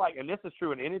everything, just like, and this is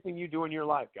true in anything you do in your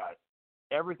life, guys,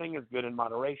 everything is good in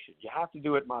moderation. You have to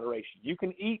do it in moderation. You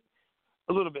can eat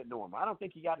a little bit normal. I don't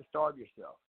think you got to starve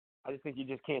yourself. I just think you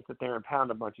just can't sit there and pound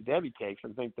a bunch of Debbie cakes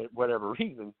and think that whatever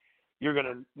reason, you're going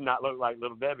to not look like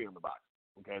Little Debbie on the box.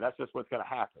 Okay, that's just what's going to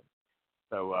happen.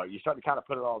 So you start to kind of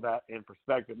put all that in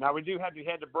perspective. Now, we do have to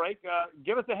head to break.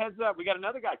 Give us a heads up. We got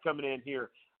another guy coming in here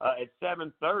at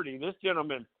 7:30. This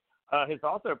gentleman has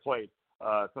also played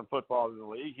some football in the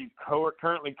league. He's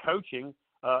currently coaching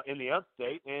in the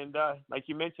upstate. And like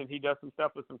you mentioned, he does some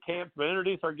stuff with some camps. But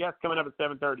introduce our guest coming up at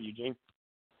 7:30, Eugene.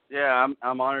 Yeah,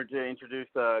 I'm honored to introduce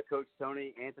Coach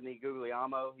Tony Anthony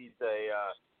Guglielmo. He's a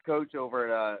coach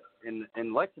over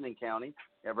in Lexington County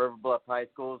at River Bluff High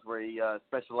Schools, where he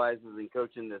specializes in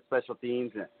coaching the special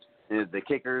teams, and the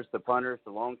kickers, the punters,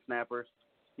 the long snappers.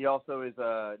 He also is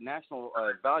a national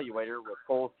evaluator with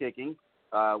Coles Kicking,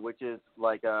 which is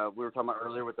like we were talking about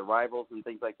earlier with the Rivals and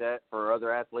things like that for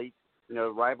other athletes.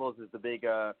 Rivals is the big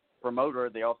promoter.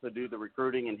 They also do the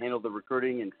recruiting and handle the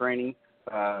recruiting and training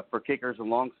for kickers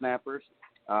and long snappers.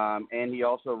 And he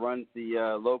also runs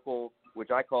the local,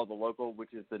 which I call the local,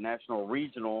 which is the national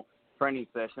regional training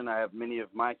session. I have many of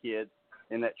my kids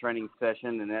in that training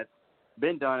session, and that's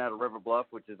been done out of River Bluff,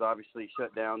 which is obviously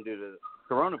shut down due to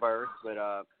coronavirus.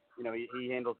 But, he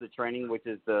handles the training, which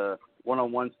is the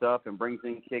one-on-one stuff, and brings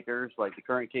in kickers, like the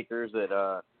current kickers at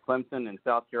Clemson and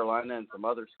South Carolina and some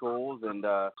other schools. And,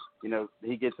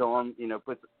 he gets on,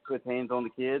 puts hands on the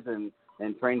kids and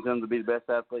trains them to be the best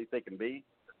athletes they can be.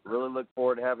 Really look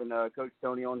forward to having Coach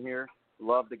Tony on here.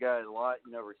 Love the guy a lot,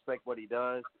 respect what he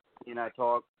does. He and I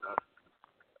talk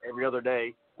every other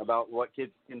day about what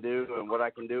kids can do and what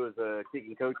I can do as a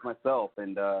kicking coach myself.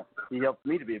 And he helps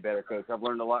me to be a better coach. I've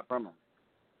learned a lot from him.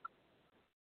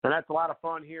 And that's a lot of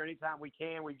fun here. Anytime we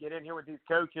can, we get in here with these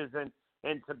coaches and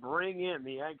to bring in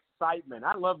the excitement.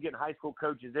 I love getting high school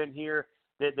coaches in here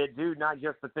that do not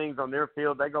just the things on their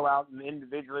field. They go out and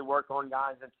individually work on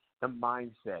guys and the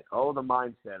mindset. Oh, the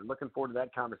mindset. I'm looking forward to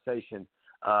that conversation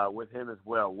with him as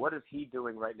well. What is he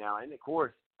doing right now? And, of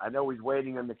course, I know he's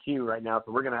waiting in the queue right now,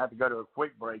 so we're going to have to go to a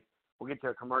quick break. We'll get to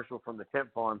a commercial from the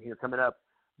Temp Farm here coming up.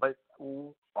 But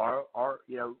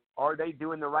are they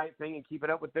doing the right thing and keeping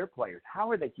up with their players?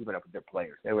 How are they keeping up with their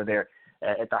players? They were there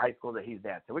at the high school that he's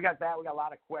at. So we got that. We got a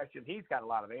lot of questions. He's got a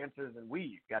lot of answers, and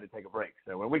we've got to take a break.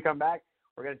 So when we come back,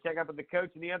 we're going to check up with the coach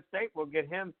in the upstate. We'll get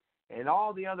him and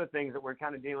all the other things that we're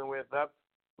kind of dealing with up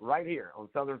right here on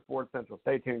Southern Sports Central.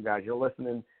 Stay tuned, guys. You're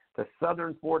listening to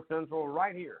Southern Sports Central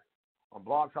right here on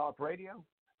Blog Talk Radio,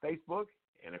 Facebook,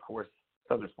 and, of course,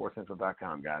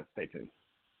 SouthernSportsCentral.com, guys. Stay tuned.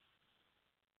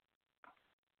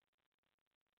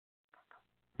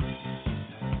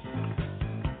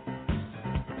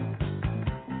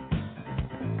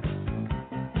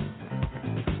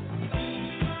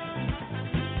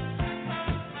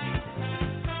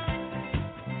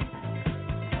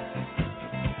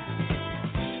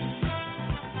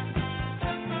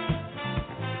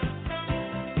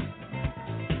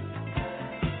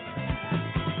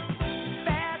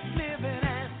 Fast living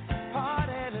and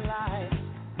party life.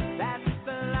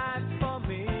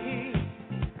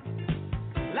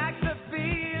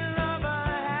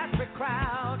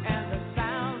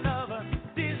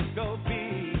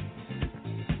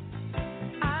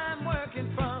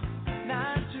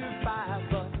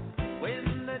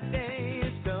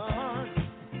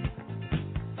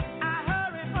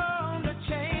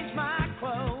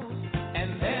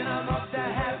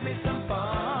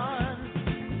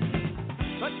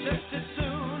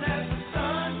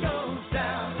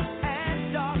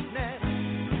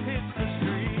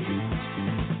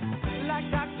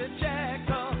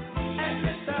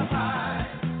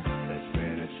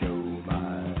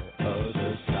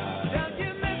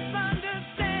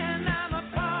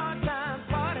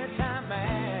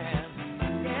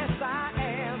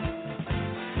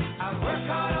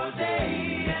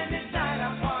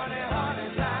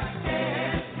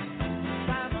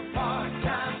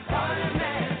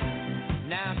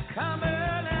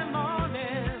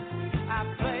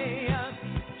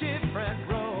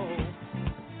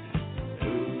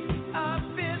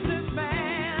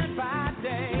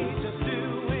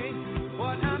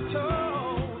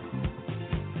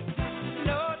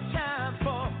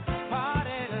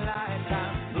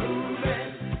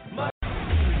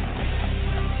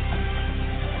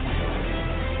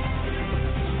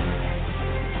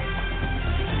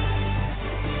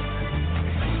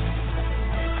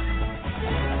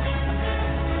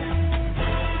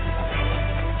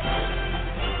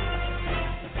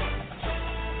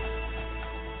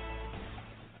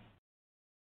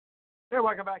 Hey,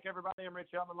 welcome back, everybody. I'm Rich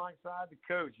Elman alongside the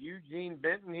coach, Eugene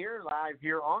Benton here, live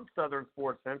here on Southern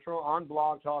Sports Central on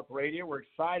Blog Talk Radio. We're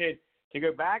excited to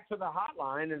go back to the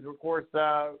hotline and, of course,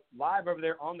 live over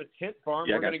there on the Tent Farm.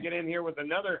 We're going to get in here with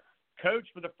another coach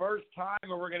for the first time,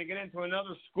 and we're going to get into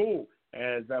another school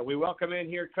as we welcome in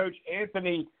here Coach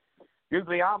Anthony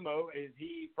Guglielmo. Is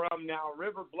he from now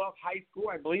River Bluff High School?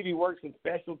 I believe he works in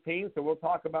special teams, so we'll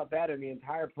talk about that and the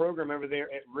entire program over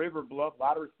there at River Bluff. A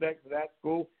lot of respect for that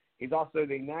school. He's also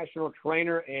the national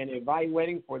trainer and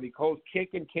evaluating for the Colts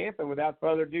Kicking Camp. And without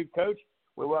further ado, Coach,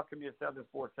 we welcome you to Southern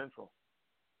Sports Central.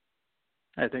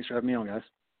 Hey, thanks for having me on, guys.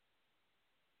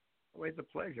 Always a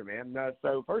pleasure, man.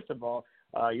 So, first of all,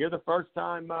 you're the first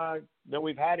time that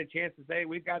we've had a chance to say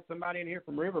we've got somebody in here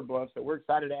from River Bluff, so we're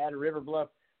excited to add a River Bluff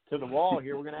to the wall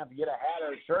here. We're going to have to get a hat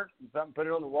or a shirt and something, put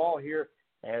it on the wall here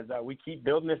as we keep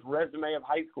building this resume of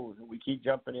high schools and we keep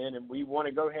jumping in. And we want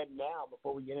to go ahead now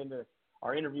before we get into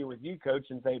our interview with you, Coach,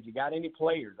 and say if you got any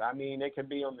players. I mean, it could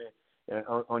be on the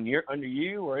under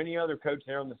you or any other coach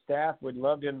there on the staff. We'd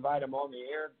love to invite them on the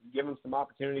air, give them some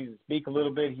opportunities to speak a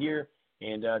little bit here,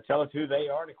 and tell us who they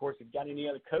are. And of course, if you got any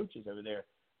other coaches over there,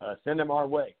 send them our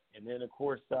way. And then, of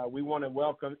course, we want to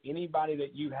welcome anybody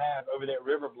that you have over there at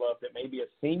River Bluff that may be a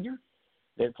senior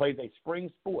that plays a spring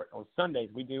sport. On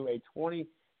Sundays, we do a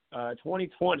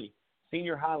 2020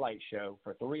 senior highlight show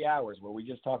for 3 hours where we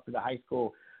just talk to the high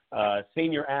school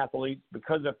senior athletes.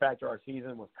 Because of the fact our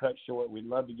season was cut short, we'd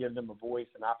love to give them a voice,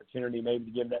 an opportunity maybe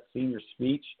to give that senior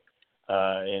speech,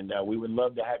 and we would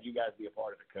love to have you guys be a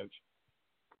part of it, Coach.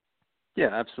 Yeah,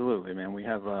 absolutely, man. We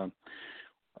have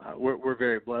we're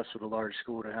very blessed with a large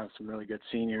school to have some really good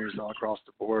seniors all across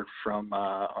the board from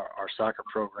our soccer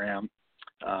program,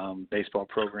 baseball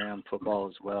program, football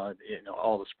as well,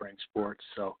 all the spring sports.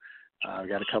 So we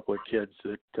got a couple of kids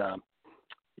that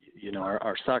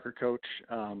our soccer coach,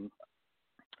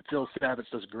 Phil Savage,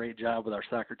 does a great job with our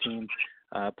soccer team,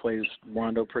 plays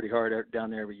Wando pretty hard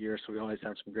down there every year, so we always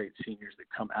have some great seniors that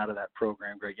come out of that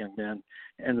program, great young men.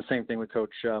 And the same thing with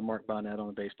Coach Mark Bonnet on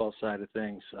the baseball side of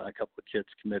things. A couple of kids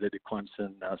committed to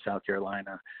Clemson, South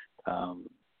Carolina,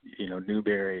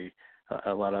 Newberry,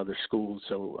 a lot of other schools.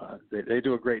 So they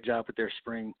do a great job with their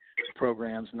spring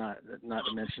programs, not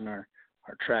to mention our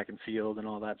track and field and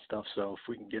all that stuff. So if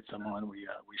we can get someone, we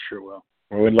sure will.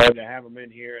 Well, we'd love to have them in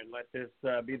here and let this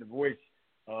be the voice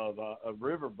of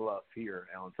River Bluff here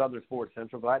on Southern Sports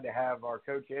Central. Glad to have our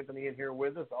Coach Anthony in here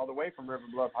with us all the way from River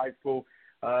Bluff High School,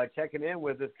 checking in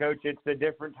with us. Coach, it's a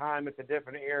different time. It's a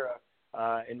different era.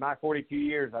 In my 42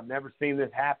 years, I've never seen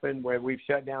this happen where we've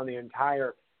shut down the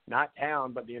entire, not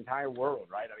town, but the entire world,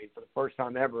 right? I mean, for the first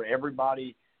time ever,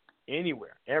 everybody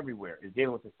everywhere is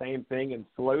dealing with the same thing, and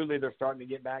slowly they're starting to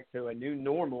get back to a new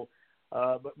normal.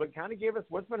 But kind of give us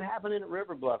what's been happening at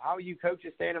River Bluff. How are you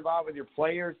coaches staying involved with your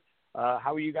players?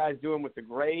 How are you guys doing with the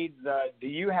grades? Do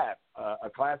you have a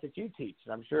class that you teach?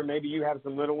 I'm sure maybe you have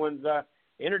some little ones.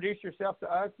 Introduce yourself to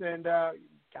us and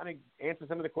kind of answer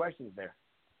some of the questions there.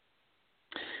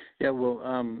 Yeah,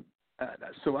 well,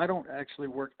 so I don't actually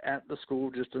work at the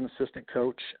school, just an assistant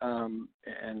coach, and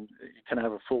you kind of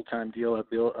have a full-time deal. I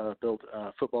build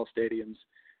football stadiums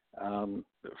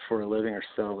for a living, or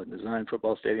sell and design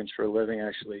football stadiums for a living. I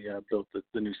actually built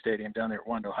the new stadium down there at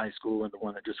Wando High School and the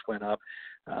one that just went up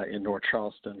in North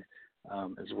Charleston,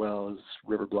 as well as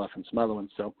River Bluff and some other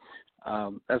ones. So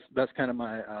that's kind of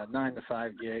my 9 to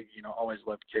 5 gig. Always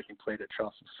loved kicking, played at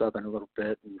Charleston Southern a little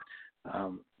bit, and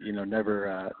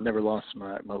never lost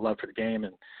my love for the game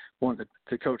and wanted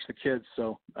to coach the kids.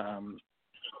 So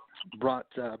brought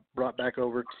back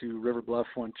over to River Bluff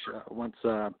once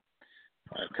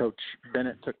Coach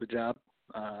Bennett took the job,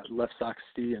 left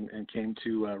Socastee and came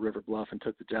to River Bluff and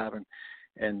took the job.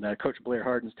 And Coach Blair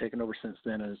Harden's taken over since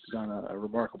then and has done a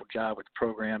remarkable job with the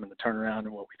program and the turnaround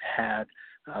and what we've had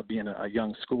being a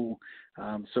young school.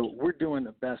 So we're doing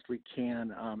the best we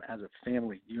can as a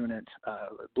family unit.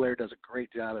 Blair does a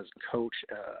great job as a coach,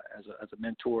 as a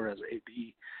mentor, as an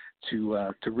AB,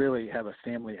 to really have a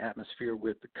family atmosphere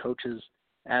with the coaches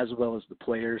as well as the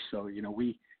players. So,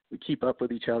 we keep up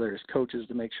with each other as coaches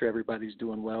to make sure everybody's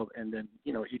doing well. And then,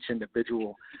 each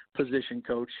individual position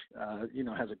coach,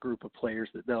 has a group of players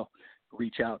that they'll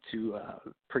reach out to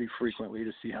pretty frequently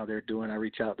to see how they're doing. I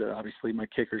reach out to, obviously, my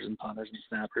kickers and punters and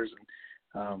snappers.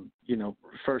 And,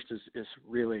 first is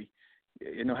really,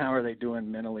 how are they doing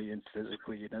mentally and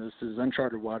physically? This is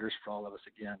uncharted waters for all of us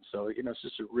again. So, it's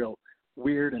just a real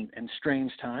weird and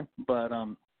strange time. But,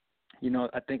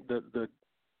 I think the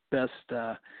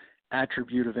best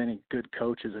attribute of any good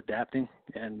coach is adapting,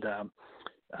 and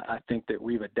I think that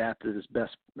we've adapted as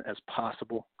best as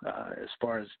possible as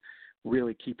far as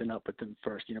really keeping up with them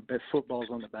first. But football's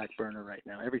on the back burner right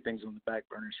now. Everything's on the back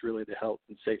burner. It's really the health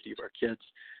and safety of our kids.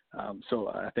 So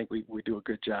I think we do a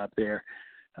good job there.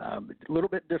 A little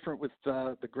bit different with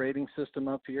the grading system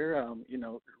up here.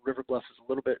 River Bluff is a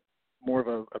little bit more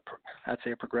of I'd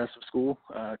say a progressive school,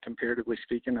 comparatively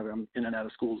speaking. I'm in and out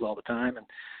of schools all the time,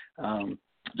 and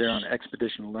they're on an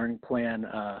expedition learning plan,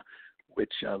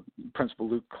 which Principal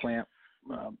Luke Clamp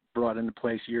brought into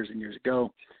place years and years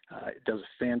ago. It does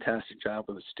a fantastic job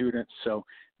with the students. So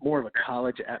more of a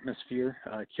college atmosphere.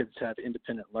 Kids have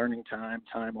independent learning time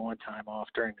on, time off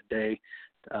during the day,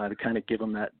 to kind of give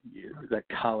them that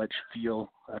college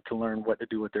feel, to learn what to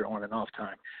do with their on and off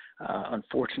time.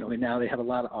 Unfortunately, now they have a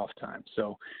lot of off time.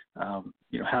 So,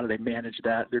 how do they manage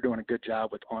that? They're doing a good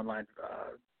job with online,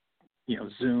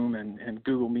 Zoom and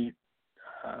Google Meet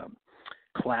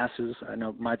classes. I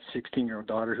know my 16-year-old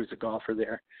daughter, who's a golfer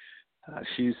there,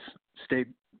 she's stayed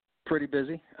pretty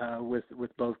busy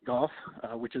with both golf,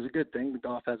 which is a good thing. The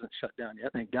golf hasn't shut down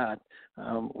yet, thank God.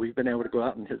 We've been able to go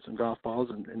out and hit some golf balls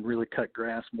and really cut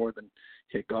grass more than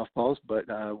hit golf balls, but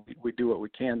we do what we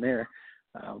can there.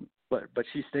 But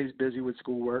she stays busy with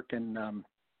schoolwork and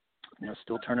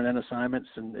still turning in assignments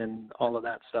and all of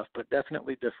that stuff, but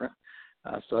definitely different.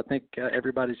 So I think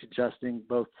everybody's adjusting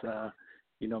both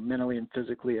mentally and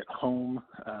physically at home,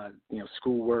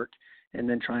 schoolwork, and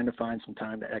then trying to find some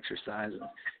time to exercise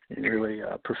and really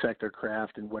perfect their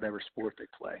craft in whatever sport they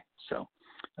play. So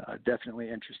definitely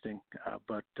interesting,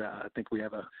 but I think we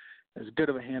have as good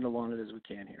of a handle on it as we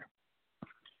can here.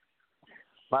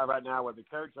 Live right now with the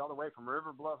coach all the way from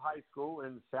River Bluff High School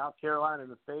in South Carolina in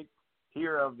the state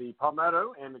here of the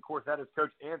Palmetto, and of course that is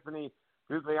Coach Anthony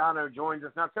Gugliano joins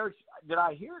us. Now, Coach, did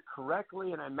I hear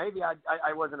correctly, and maybe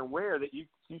I wasn't aware, that you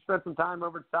spent some time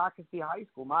over at Socastee High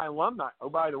School, my alumni, oh,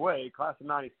 by the way, class of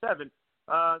 97,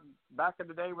 back in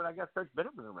the day when I guess Coach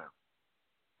Bennett was around.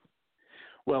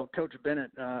 Well, Coach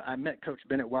Bennett, I met Coach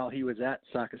Bennett while he was at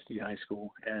Socastee High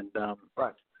School, and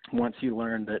right. Once he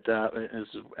learned that,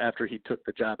 after he took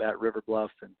the job at River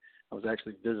Bluff, and I was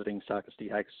actually visiting Socastee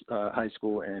High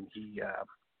School, and he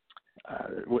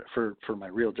for my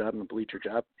real job, my bleacher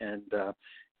job, and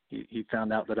he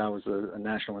found out that I was a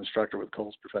national instructor with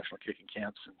Cole's Professional Kicking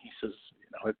Camps, and he says,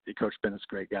 Coach Bennett's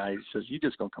a great guy. He says, you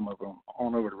just gonna come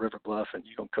on over to River Bluff, and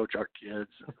you gonna coach our kids.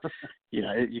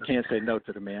 And, you can't say no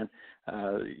to the man.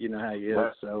 You know how he is.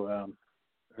 Right. So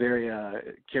very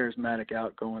charismatic,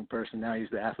 outgoing person. Now he's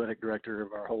the athletic director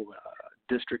of our whole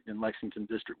district in Lexington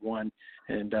District 1,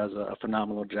 and does a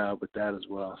phenomenal job with that as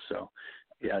well. So,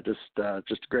 yeah, just a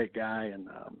great guy, and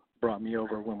brought me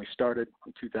over when we started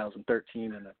in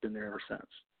 2013, and I've been there ever since.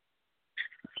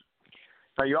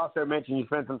 Now, you also mentioned you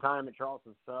spent some time at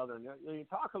Charleston Southern. You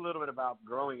talk a little bit about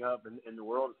growing up in the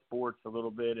world of sports a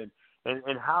little bit,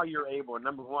 and how you're able. And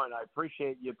number one, I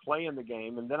appreciate you playing the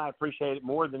game, and then I appreciate it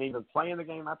more than even playing the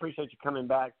game. I appreciate you coming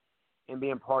back and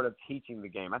being part of teaching the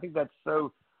game. I think that's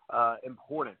so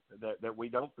important that we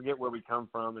don't forget where we come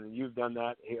from, and you've done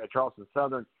that here at Charleston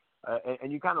Southern.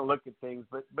 And you kind of look at things,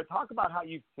 but talk about how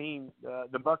you've seen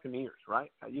the Buccaneers,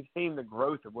 right? You've seen the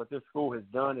growth of what this school has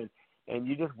done, and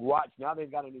you just watch. Now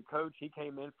they've got a new coach. He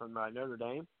came in from Notre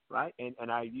Dame, right? And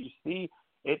you see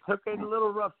it took a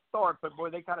little rough start, but, boy,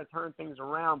 they kind of turned things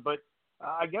around. But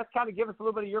I guess kind of give us a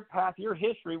little bit of your path, your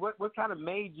history. What kind of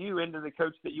made you into the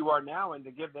coach that you are now, and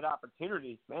to give that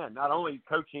opportunity, man, not only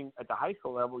coaching at the high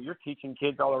school level, you're teaching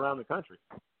kids all around the country.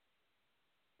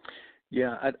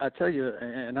 Yeah, I tell you,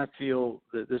 and I feel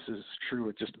that this is true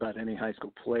with just about any high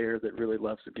school player that really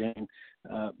loves the game.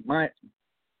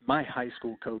 My high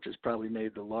school coaches probably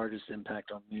made the largest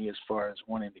impact on me as far as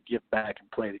wanting to give back and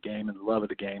play the game and the love of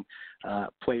the game.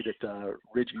 Played at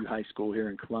Ridgeview High School here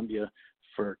in Columbia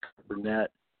for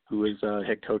Burnett, who is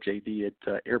head coach AD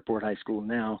at Airport High School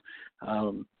now.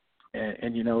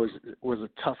 And was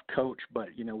a tough coach, but,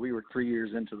 we were 3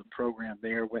 years into the program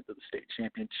there, went to the state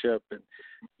championship, and,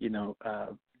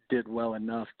 did well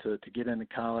enough to get into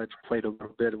college, played a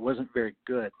little bit. It wasn't very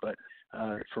good, but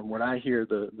from what I hear,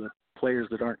 the players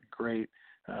that aren't great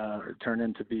turn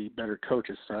into be better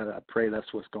coaches. So I pray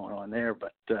that's what's going on there.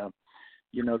 But,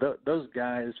 those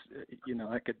guys,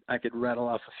 I could rattle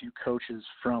off a few coaches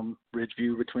from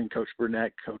Ridgeview between Coach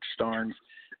Burnett, Coach Starnes,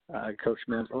 Coach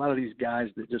Mims, a lot of these guys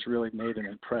that just really made an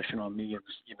impression on me and,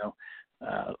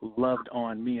 loved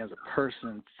on me as a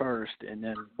person first, and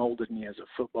then molded me as a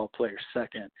football player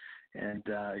second. And,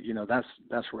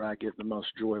 that's where I get the most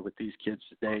joy with these kids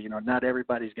today. Not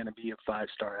everybody's going to be a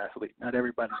 5-star athlete. Not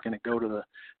everybody's going to go to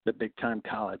the big time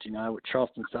college. With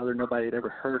Charleston Southern, nobody had ever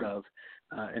heard of,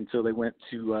 until they went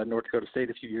to North Dakota State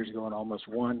a few years ago and almost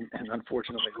won, and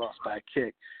unfortunately lost by a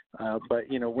kick. But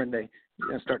when they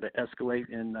start to escalate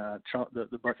in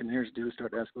the Buccaneers do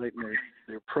start to escalate in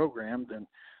their program, then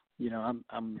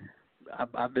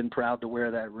I've been proud to wear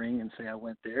that ring and say I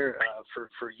went there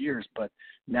for years. But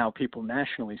now people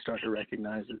nationally start to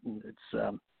recognize it, and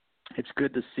it's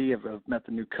good to see. I've met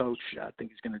the new coach. I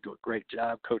think he's going to do a great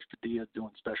job. Coach Padilla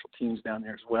doing special teams down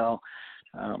there as well.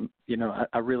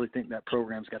 I really think that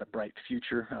program's got a bright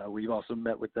future. We've also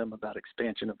met with them about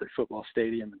expansion of their football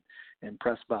stadium and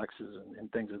press boxes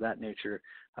and things of that nature.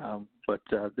 But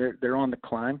they're on the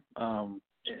climb, and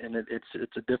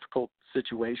it's a difficult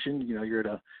situation. You're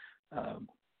at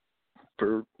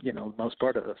for the most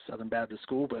part a Southern Baptist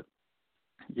school, but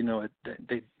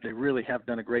they really have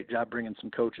done a great job bringing some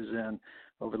coaches in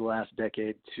over the last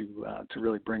decade to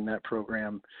really bring that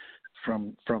program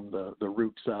from the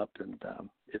roots up, and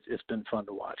it's been fun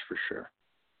to watch for sure.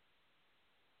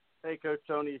 Hey, Coach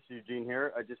Tony, it's Eugene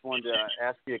here. I just wanted to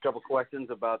ask you a couple questions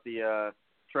about the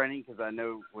training, because I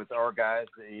know with our guys,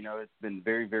 it's been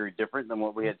very, very different than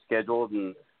what we had scheduled,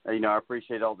 and I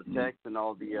appreciate all the texts and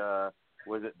all the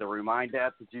the Remind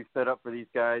app that you set up for these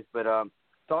guys. But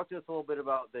talk to us a little bit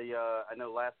about I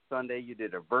know last Sunday you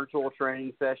did a virtual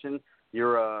training session.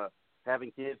 You're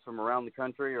having kids from around the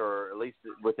country, or at least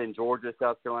within Georgia,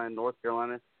 South Carolina, North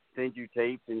Carolina, send you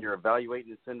tapes and you're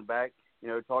evaluating and sending back.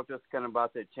 Talk to us kind of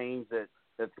about the change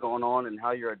that's going on and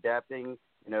how you're adapting,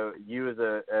 you as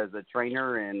a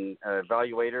trainer and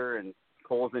evaluator and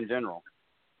Coles in general.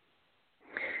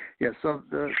 Yeah, so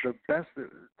the best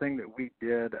thing that we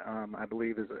did, I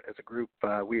believe, as a group,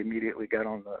 we immediately got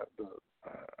on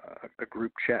a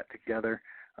group chat together.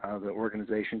 The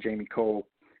organization, Jamie Cole,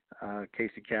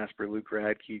 Casey Casper, Luke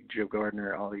Radke, Joe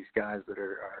Gardner, all these guys that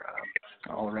are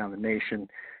all around the nation,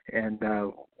 and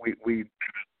we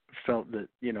felt that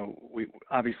we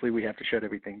obviously we have to shut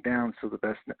everything down. So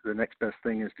the next best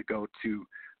thing is to go to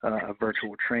a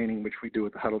virtual training, which we do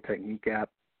with the Huddle Technique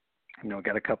app.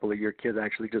 Got a couple of your kids. I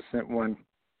actually just sent one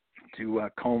to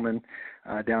Coleman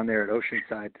down there at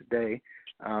Oceanside today.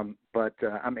 But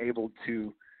I'm able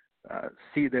to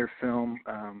see their film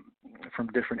from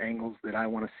different angles that I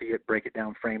want to see it, break it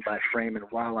down frame by frame. And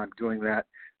while I'm doing that,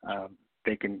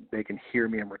 they can hear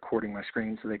me. I'm recording my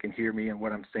screen so they can hear me and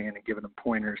what I'm saying and giving them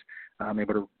pointers. I'm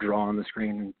able to draw on the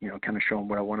screen and kind of show them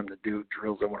what I want them to do,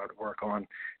 drills I want them to work on,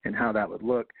 and how that would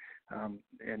look.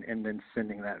 And then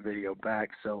sending that video back.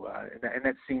 So, and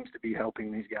that seems to be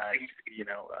helping these guys,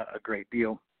 a great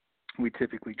deal. We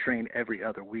typically train every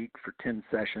other week for 10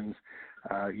 sessions.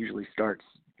 Usually starts,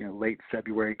 late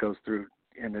February, goes through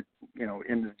into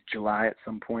July at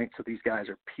some point. So these guys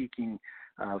are peaking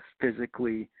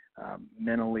physically,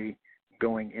 mentally,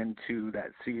 going into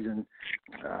that season.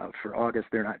 For August,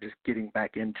 they're not just getting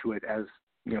back into it as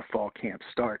fall camp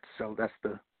starts. So that's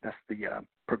the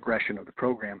progression of the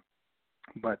program.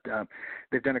 But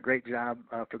they've done a great job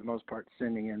for the most part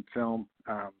sending in film,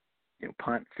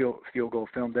 punt, field goal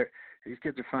film. These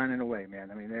kids are finding a way,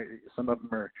 man. I mean, some of them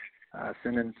are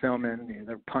sending film in.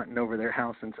 They're punting over their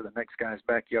house into the next guy's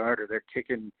backyard, or they're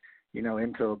kicking,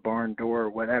 into a barn door or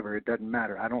whatever. It doesn't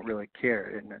matter. I don't really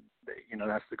care. And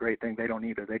that's the great thing. They don't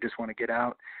either. They just want to get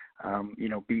out,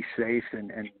 be safe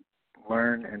and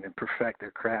learn and perfect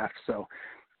their craft. So.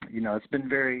 It's been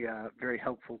very, very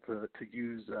helpful to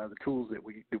use the tools that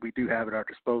we do have at our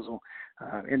disposal.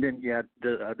 And then,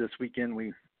 this weekend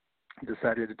we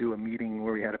decided to do a meeting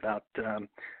where we had about,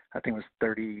 I think it was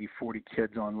 30, 40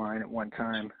 kids online at one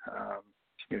time,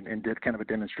 and did kind of a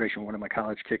demonstration. One of my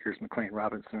college kickers, McLean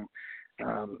Robinson,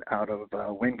 out of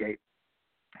Wingate.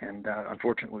 And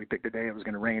unfortunately, we picked a day it was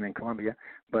going to rain in Columbia,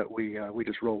 but we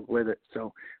just rolled with it.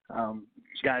 So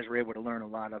guys were able to learn a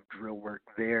lot of drill work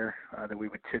there that we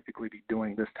would typically be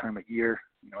doing this time of year.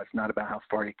 It's not about how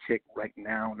far you kick right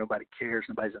now. Nobody cares.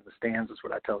 Nobody's in the stands. That's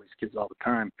what I tell these kids all the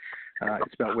time.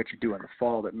 It's about what you do in the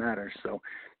fall that matters. So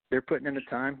they're putting in the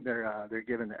time. They're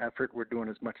giving the effort. We're doing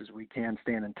as much as we can,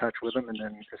 staying in touch with them. And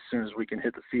then as soon as we can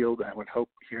hit the field, I would hope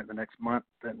here in the next month,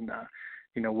 then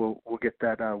we'll get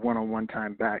that one-on-one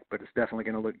time back, but it's definitely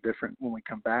going to look different when we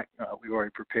come back. We've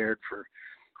already prepared for,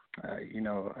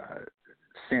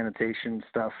 sanitation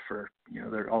stuff for,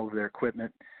 all of their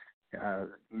equipment,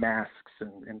 masks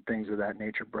and things of that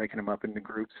nature, breaking them up into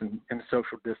groups and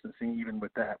social distancing. Even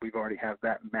with that, we've already have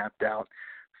that mapped out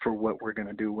for what we're going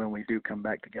to do when we do come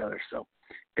back together. So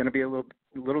going to be a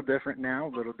little different now,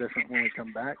 a little different when we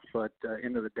come back, but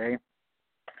end of the day,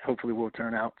 hopefully we'll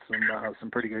turn out some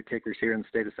pretty good kickers here in the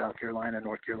state of South Carolina,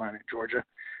 North Carolina, and Georgia,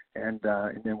 and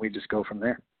then we just go from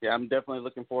there. Yeah, I'm definitely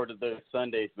looking forward to those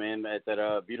Sundays, man, at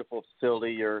that beautiful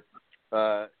facility you're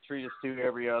treat us to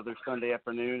every other Sunday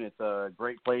afternoon. It's a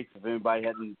great place. If anybody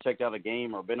hadn't checked out a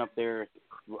game or been up there,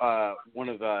 one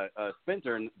of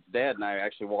Spencer and Dad and I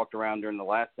actually walked around during the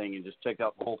last thing and just checked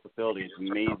out the whole facility. It's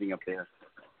amazing up there.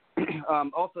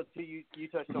 Also, too, you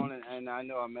touched on it, and I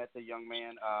know I met the young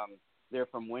man there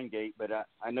from Wingate, but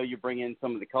I know you bring in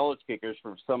some of the college kickers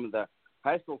from some of the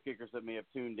high school kickers that may have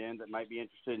tuned in that might be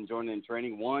interested in joining in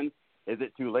training. One, is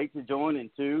it too late to join? And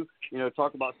two,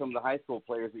 talk about some of the high school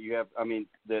players that you have. I mean,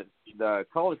 the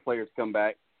college players come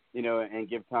back, and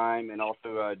give time and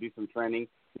also do some training.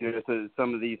 So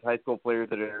some of these high school players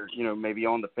that are, maybe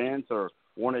on the fence or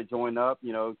want to join up,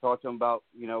 talk to them about,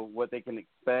 what they can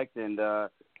expect and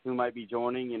who might be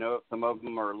joining. Some of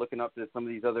them are looking up to some of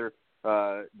these other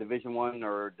Division I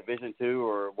or Division II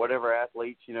or whatever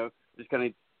athletes, just kind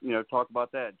of, talk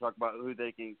about that, talk about who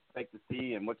they can expect to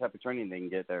see and what type of training they can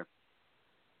get there.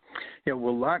 Yeah,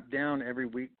 we'll lock down every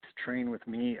week to train with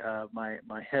me.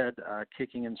 My head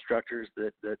kicking instructors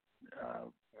that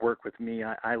work with me,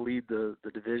 I lead the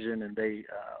division, and they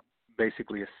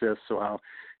basically assist. So I'll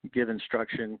give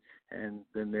instruction, and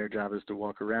then their job is to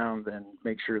walk around and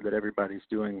make sure that everybody's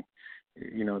doing,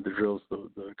 the drills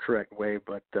the correct way.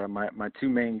 But my two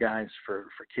main guys for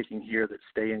kicking here that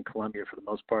stay in Columbia for the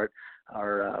most part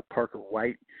are Parker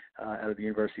White out of the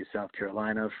University of South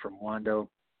Carolina from Wando,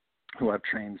 who I've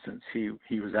trained since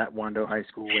he was at Wando High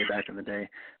School way back in the day.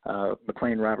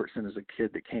 McLean Robertson is a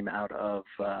kid that came out of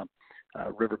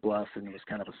River Bluff and was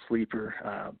kind of a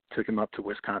sleeper. Took him up to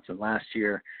Wisconsin last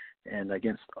year, and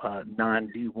against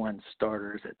non-D1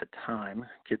 starters at the time,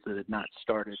 kids that had not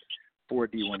started for a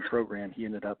D1 program, he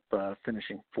ended up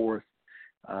finishing fourth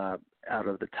out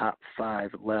of the top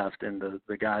 5 left, and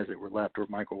the guys that were left were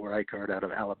Michael Reichard out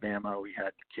of Alabama. We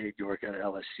had Cade York out of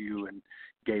LSU and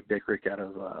Gabe Bickrick out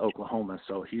of Oklahoma.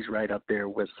 So he's right up there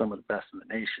with some of the best in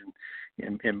the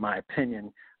nation, in my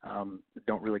opinion.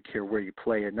 Don't really care where you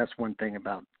play, and that's one thing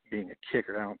about being a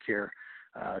kicker. I don't care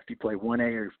if you play 1A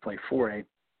or if you play 4A.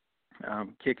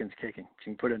 Kicking's kicking. You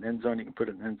can put it in end zone, you can put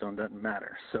it in end zone, doesn't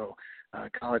matter. So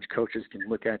college coaches can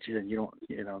look at you, and you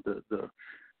don't,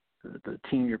 the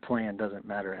team you're playing doesn't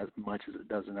matter as much as it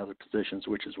does in other positions,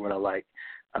 which is what I like.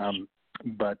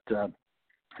 But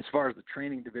as far as the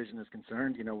training division is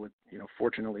concerned,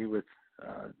 fortunately with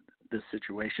this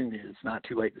situation, it's not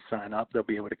too late to sign up. They'll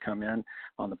be able to come in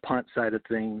on the punt side of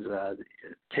things.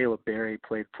 Caleb Berry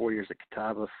played 4 years at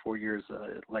Catawba, 4 years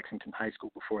at Lexington High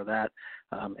School before that,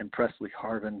 and Presley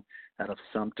Harvin out of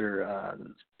Sumter,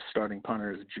 starting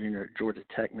punter as a junior at Georgia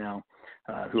Tech now,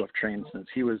 who I've trained since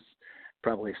he was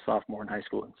probably a sophomore in high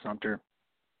school in Sumter.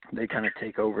 They kind of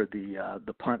take over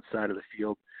the punt side of the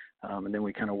field. And then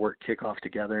we kind of work kickoff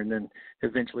together, and then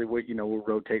eventually we'll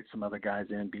rotate some other guys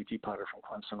in. BT Potter from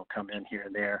Clemson will come in here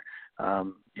and there.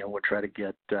 We'll try to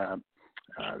get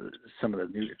some of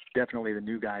definitely the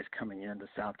new guys coming into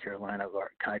South Carolina.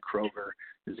 Kai Kroger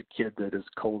is a kid that is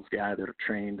Cole's guy that I've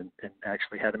trained and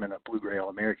actually had him in a Blue-Gray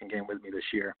All-American game with me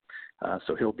this year.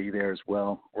 So he'll be there as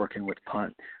well, working with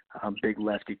punt. Big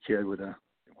lefty kid with a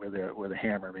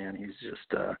hammer, man. He's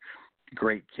just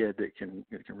great kid that can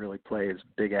really play as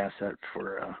a big asset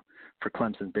for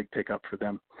Clemson, big pickup for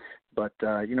them. But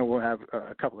we'll have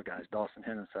a couple of guys, Dawson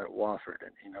Hennis out at Wofford,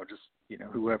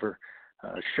 and whoever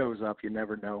shows up, you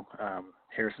never know.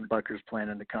 Harrison Butker's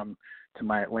planning to come to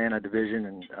my Atlanta division,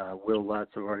 and Will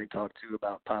Lutz I've already talked to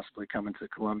about possibly coming to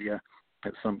Columbia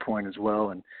at some point as well.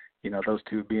 And those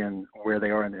two being where they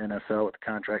are in the NFL with the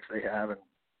contracts they have and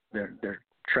their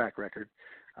track record.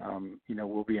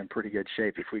 We'll be in pretty good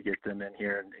shape if we get them in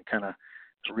here and kind of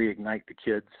reignite the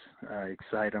kids,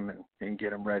 excite them, and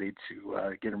get them ready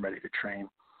to train.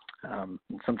 And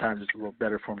sometimes it's a little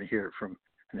better for me to hear it from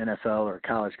an NFL or a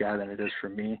college guy than it is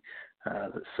from me.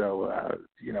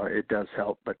 It does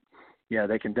help. But yeah,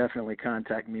 they can definitely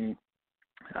contact me,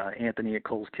 Anthony at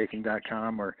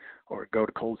coleskicking.com, or go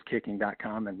to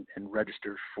coleskicking.com and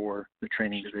register for the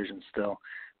training division still.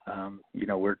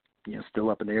 We're still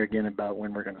up in the air again about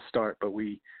when we're going to start, but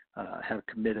we have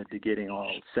committed to getting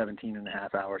all 17 and a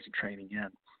half hours of training in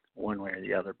one way or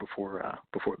the other before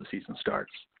the season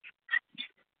starts.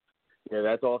 Yeah,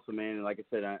 that's awesome, man. And like I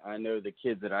said, I know the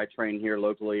kids that I train here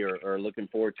locally are looking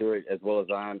forward to it as well as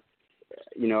I'm.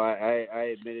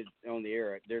 I admitted on the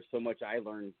air, there's so much I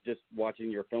learned just watching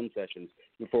your film sessions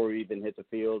before we even hit the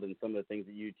field and some of the things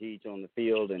that you teach on the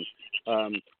field. And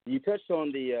you touched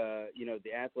on the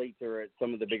athletes are at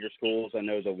some of the bigger schools. I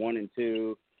know the 1 and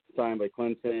 2 signed with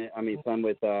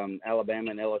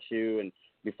Alabama and LSU. And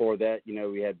before that,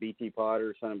 we had BT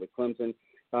Potter signed with Clemson.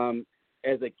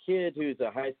 As a kid who's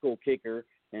a high school kicker,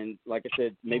 And like I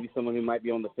said, maybe someone who might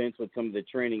be on the fence with some of the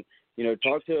training,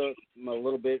 talk to them a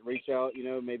little bit, reach out,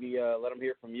 maybe let them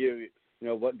hear from you,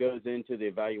 what goes into the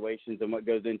evaluations and what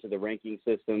goes into the ranking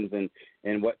systems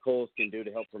and what Kohl's can do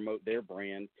to help promote their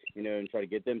brand, and try to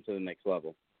get them to the next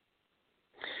level.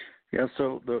 Yeah,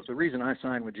 so the reason I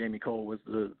signed with Jamie Kohl was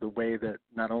the way that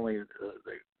not only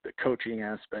the coaching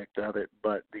aspect of it,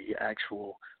 but the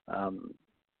actual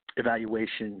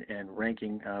evaluation and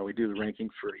ranking. We do the ranking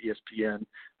for ESPN.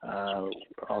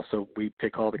 Also, we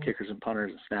pick all the kickers and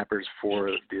punters and snappers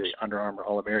for the Under Armour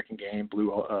All-American Game,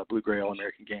 Blue-Gray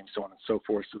All-American Game, so on and so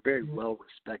forth. So very well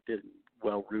respected and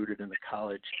well rooted in the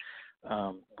college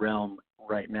realm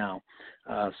right now.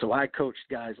 So I coached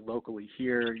guys locally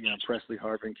here, Presley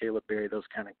Harvin, Caleb Berry, those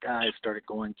kind of guys, started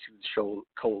going to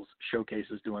Kohl's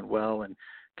showcases doing well, and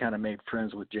kind of made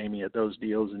friends with Jamie at those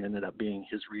deals and ended up being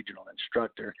his regional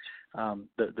instructor.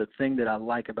 The thing that I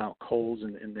like about Kohl's,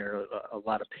 and there are a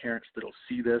lot of parents that will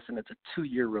see this, and it's a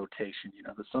 2-year rotation.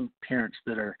 There's some parents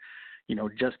that are,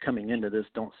 just coming into this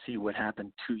don't see what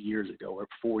happened 2 years ago or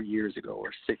 4 years ago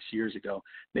or 6 years ago.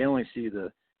 They only see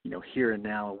the, here and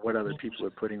now, what other people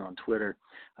are putting on Twitter.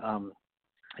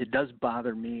 It does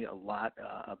bother me a lot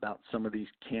about some of these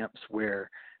camps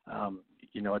where,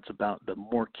 it's about the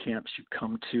more camps you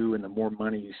come to and the more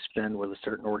money you spend with a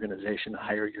certain organization, the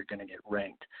higher you're going to get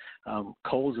ranked.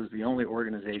 Kohl's is the only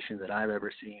organization that I've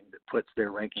ever seen that puts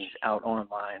their rankings out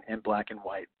online in black and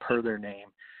white per their name.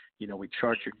 We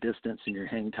chart your distance and your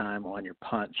hang time on your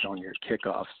punts, on your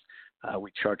kickoffs.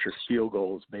 We chart your field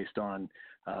goals based on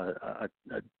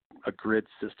a grid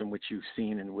system, which you've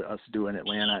seen and us do in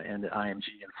Atlanta and at IMG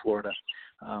in Florida.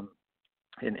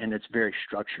 And it's very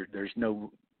structured. There's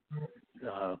no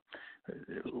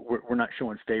we're not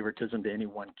showing favoritism to any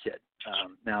one kid.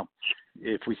 Now,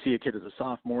 if we see a kid as a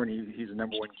sophomore and he's the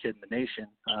number one kid in the nation,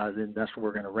 then that's where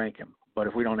we're going to rank him. But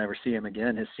if we don't ever see him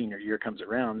again, his senior year comes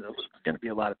around, there's going to be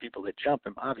a lot of people that jump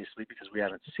him, obviously, because we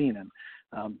haven't seen him.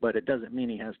 But it doesn't mean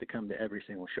he has to come to every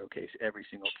single showcase, every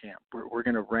single camp. We're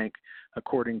going to rank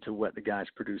according to what the guys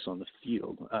produce on the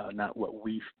field, not what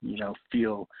we,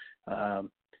 feel.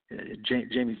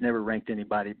 Jamie's never ranked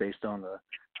anybody based on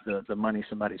the money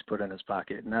somebody's put in his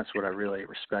pocket, and that's what I really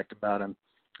respect about him,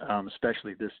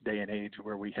 especially this day and age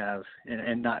where we have,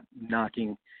 and not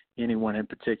knocking anyone in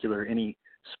particular, any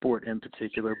sport in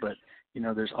particular, but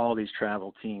there's all these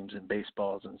travel teams and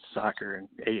baseballs and soccer and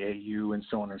AAU and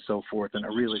so on and so forth, and I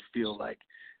really feel like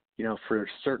for a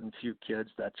certain few kids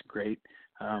that's great,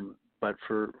 but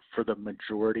for the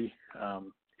majority,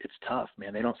 it's tough,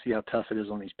 man. They don't see how tough it is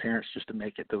on these parents just to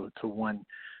make it to one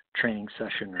training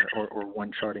session or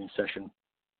one charting session.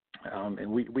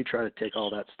 And we try to take all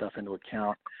that stuff into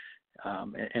account.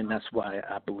 And that's why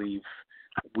I believe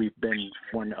we've been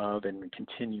one of and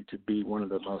continue to be one of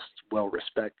the most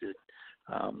well-respected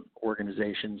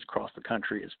organizations across the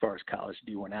country as far as college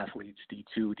D1 athletes,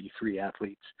 D2, D3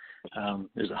 athletes.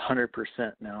 There's 100%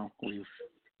 now. We've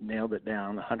nailed it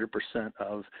down. 100%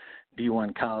 of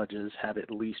D1 colleges have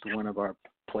at least one of our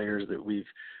players that we've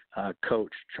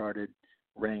coached, charted,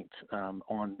 ranked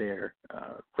on their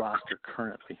roster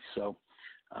currently. So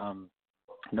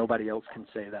nobody else can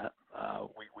say that.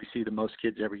 We see the most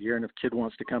kids every year, and if a kid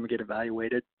wants to come and get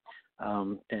evaluated,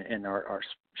 and our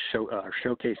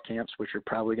showcase camps, which are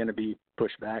probably going to be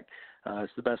pushed back,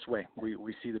 it's the best way.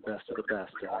 We see the best of the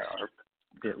best.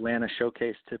 The Atlanta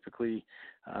showcase typically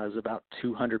is about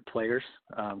 200 players,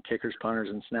 kickers, punters,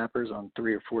 and snappers on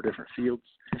 3 or 4 different fields.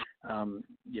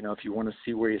 If you want to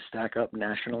see where you stack up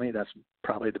nationally, that's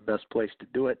probably the best place to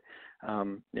do it.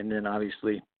 And then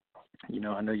obviously,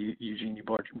 I know Eugene, you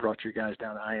brought your guys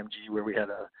down to IMG where we had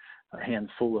a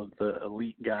handful of the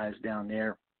elite guys down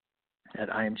there at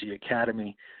IMG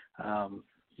Academy,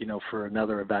 for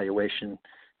another evaluation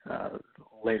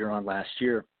later on last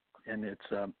year. And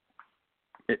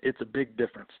it's a big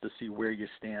difference to see where you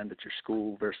stand at your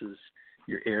school versus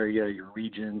your area, your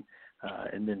region,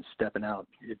 and then stepping out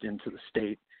into the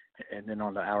state and then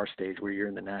onto our stage where you're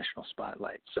in the national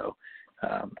spotlight. So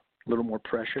a little more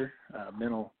pressure,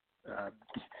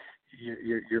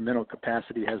 your mental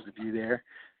capacity has to be there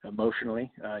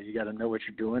emotionally. You got to know what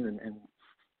you're doing,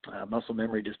 and muscle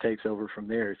memory just takes over from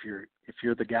there. If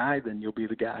you're the guy, then you'll be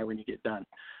the guy when you get done.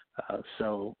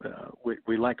 So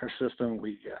we like our system.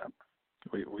 We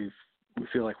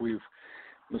feel like we've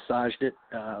massaged it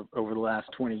over the last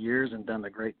 20 years and done a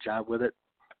great job with it,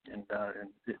 and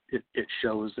it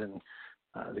shows in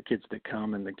the kids that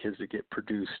come and the kids that get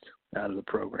produced out of the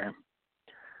program.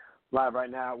 Live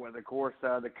right now with, of course,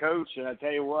 the coach, and I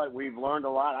tell you what, we've learned a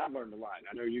lot. I've learned a lot.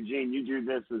 I know, Eugene, you do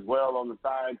this as well on the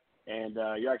side. and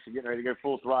you're actually getting ready to go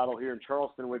full throttle here in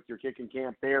Charleston with your kicking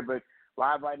camp there. But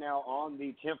live right now on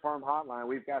the Kemp Farm Hotline,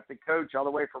 we've got the coach all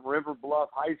the way from River Bluff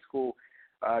High School,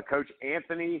 Coach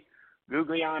Anthony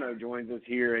Gugliano joins us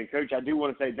here. And, Coach, I do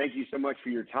want to say thank you so much for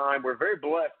your time. We're very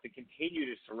blessed to continue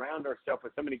to surround ourselves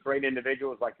with so many great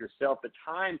individuals like yourself. The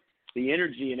time, the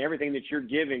energy, and everything that you're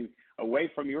giving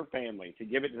away from your family to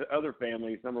give it to other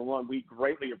families, number one, we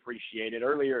greatly appreciate it.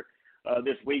 Earlier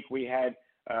this week we had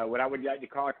what I would like to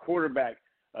call a quarterback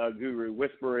guru,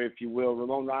 whisperer, if you will.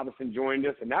 Ramon Robinson joined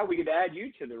us, and now we get to add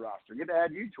you to the roster, get to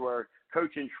add you to our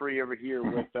coaching tree over here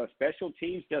with special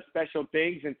teams, does special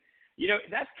things. And, you know,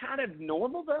 that's kind of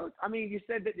normal, though. I mean, you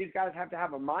said that these guys have to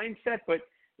have a mindset, but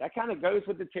that kind of goes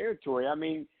with the territory. I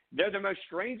mean, they're the most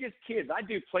strangest kids. I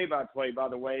do play-by-play, by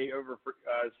the way, over for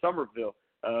Somerville,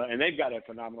 and they've got a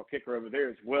phenomenal kicker over there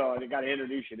as well, and I got to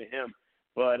introduce you to him.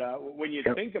 But when you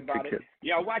think about it,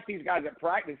 I watch these guys at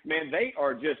practice, man,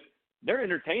 they're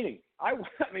entertaining. I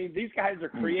mean, these guys are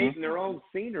creating their own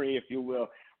scenery, if you will.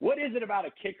 What is it about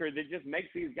a kicker that just makes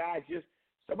these guys just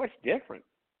so much different?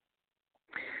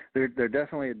 They're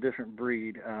definitely a different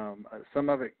breed. Some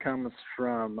of it comes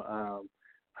from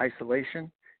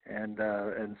isolation, and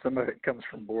some of it comes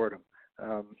from boredom.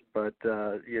 But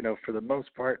you know, for the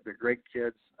most part, they're great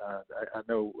kids. I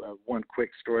know one quick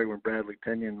story when Bradley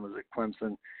Pinion was at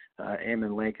Clemson.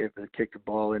 Eamon Lankett kicked the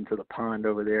ball into the pond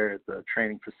over there at the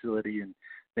training facility, and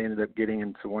they ended up getting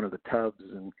into one of the tubs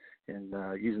and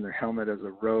using their helmet as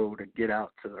a row to get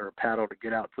out to, or a paddle to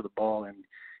get out to the ball, and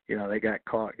you know, they got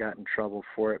caught, got in trouble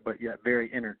for it, but yet very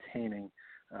entertaining,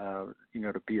 you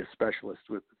know, to be a specialist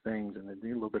with the things and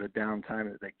the little bit of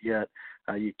downtime that they get.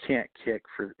 You can't kick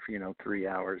for 3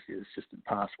 hours. It's just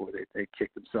impossible. They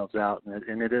kick themselves out,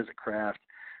 and it is a craft.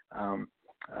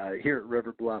 Here at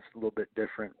River Bluff, it's a little bit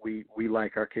different. We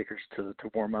like our kickers to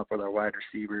warm up with our wide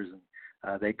receivers,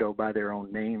 and they go by their own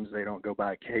names. They don't go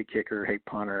by, hey, kicker, hey,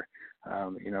 punter.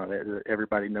 You know,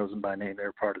 everybody knows them by name.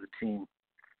 They're part of the team.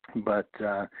 But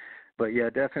yeah,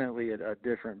 definitely a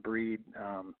different breed.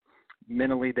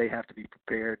 Mentally, they have to be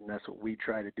prepared, and that's what we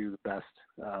try to do the best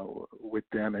with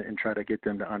them and try to get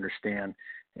them to understand.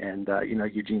 And, you know,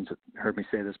 Eugene's heard me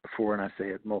say this before, and I say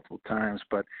it multiple times,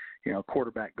 but, you know, a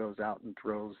quarterback goes out and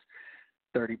throws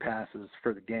 30 passes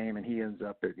for the game, and he ends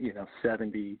up at,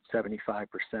 70,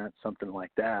 75%, something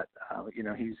like that. You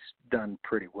know, he's done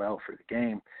pretty well for the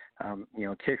game. You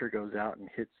know, kicker goes out and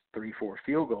hits 3-4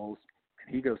 field goals,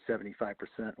 and he goes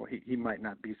 75%. Well, he might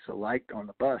not be so liked on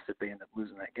the bus if they end up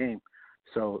losing that game.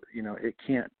 So, you know, it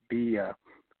can't be a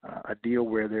deal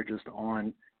where they're just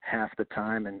on half the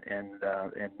time and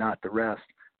not the rest.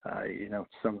 You know,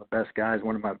 some of the best guys,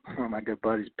 one of my good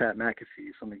buddies, Pat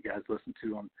McAfee, some of you guys listen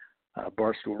to on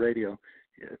Barstool Radio.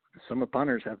 Some of the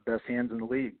punters have best hands in the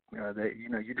league.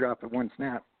 You drop it one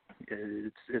snap,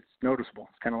 it's noticeable.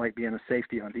 It's kind of like being a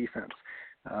safety on defense.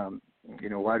 You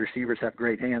know, wide receivers have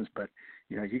great hands, but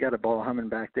you know, you got a ball humming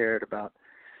back there at about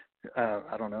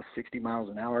 60 miles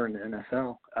an hour in the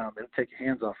NFL. It'll take your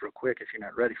hands off real quick if you're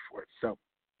not ready for it. So,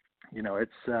 you know,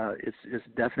 it's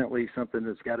definitely something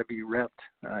that's got to be repped.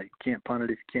 You can't punt it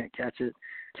if you can't catch it.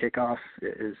 Kickoff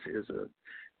is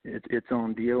its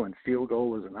own deal, and field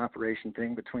goal is an operation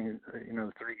thing between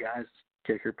the three guys: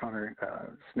 kicker, punter,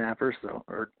 snapper. So,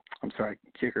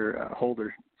 kicker,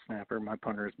 holder, snapper. My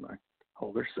punter is my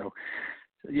holder. So,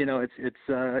 you know, it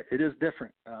is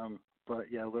different.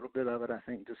 But yeah, a little bit of it I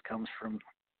think just comes from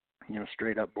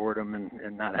straight up boredom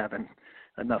and not having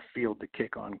enough field to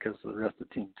kick on because the rest of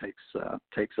the team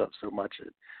takes up so much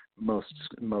at most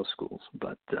schools.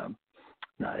 But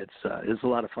no, it's a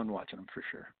lot of fun watching them for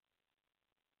sure.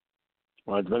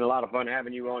 Well, it's been a lot of fun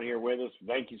having you on here with us.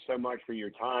 Thank you so much for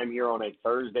your time here on a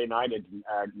Thursday night. It's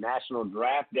National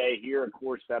Draft Day here. Of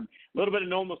course, a little bit of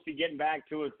normalcy getting back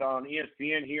to us on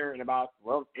ESPN here in about,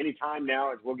 any time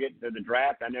now as we'll get to the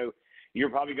draft. I know you're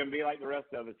probably going to be like the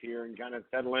rest of us here and kind of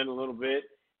settle in a little bit.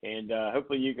 And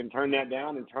hopefully you can turn that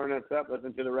down and turn us up,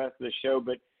 listen to the rest of the show.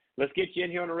 But let's get you in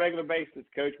here on a regular basis,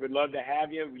 Coach. We'd love to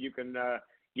have you. You can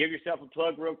give yourself a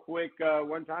plug real quick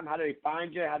one time. How do they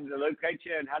find you? How do they locate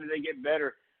you? And how do they get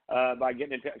better by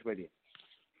getting in touch with you?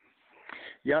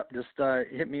 Yep, just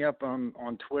hit me up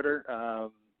on Twitter. I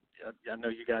know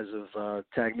you guys have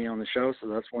tagged me on the show, so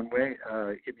that's one way.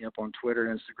 Hit me up on Twitter,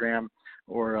 Instagram,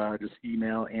 or just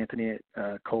email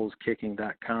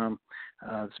Anthony@coleskicking.com.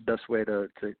 It's the best way to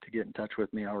get in touch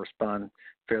with me. I'll respond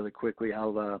fairly quickly.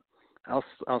 I'll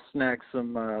snag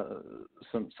some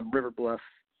River Bluff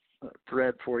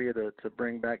thread for you to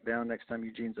bring back down next time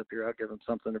Eugene's up here. I'll give him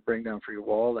something to bring down for your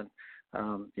wall. And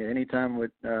anytime we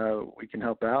can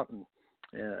help out, and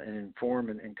and inform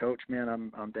and coach, man,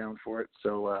 I'm down for it.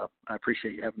 So I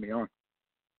appreciate you having me on.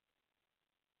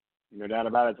 No doubt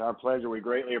about it. It's our pleasure. We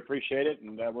greatly appreciate it,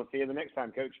 and we'll see you the next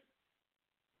time, Coach.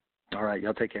 All right,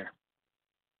 y'all take care.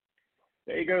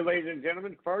 There you go, ladies and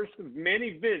gentlemen. First of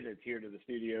many visits here to the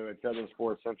studio at Southern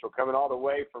Sports Central, coming all the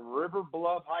way from River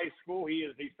Bluff High School. He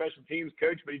is the special teams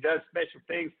coach, but he does special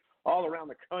things all around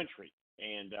the country.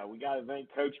 And we got to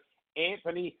thank Coach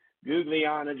Anthony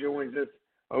Gugliana joins us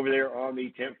over there on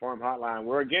the Tent Farm Hotline.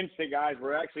 We're against it, guys.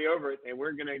 We're actually over it, and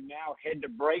we're going to now head to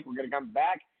break. We're going to come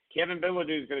back. Kevin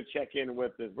Bilodeau is going to check in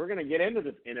with us. We're going to get into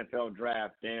this NFL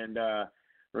draft. And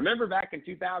remember back in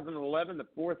 2011, the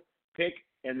fourth pick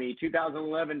in the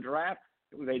 2011 draft,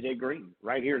 it was A.J. Green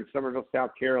right here in Summerville,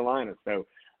 South Carolina. So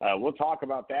we'll talk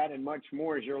about that and much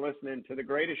more as you're listening to the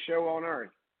greatest show on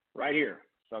earth right here,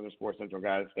 Southern Sports Central,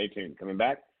 guys. Stay tuned. Coming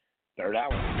back, third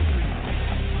hour.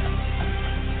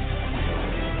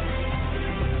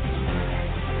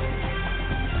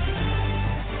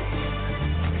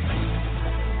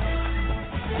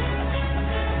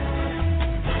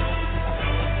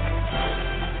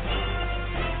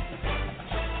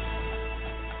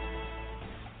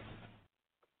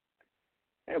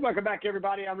 Hey, welcome back,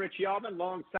 everybody. I'm Richie Allman,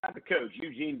 alongside the coach,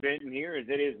 Eugene Benton here, as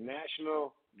it is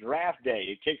National Draft Day.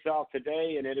 It kicks off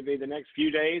today, and it'll be the next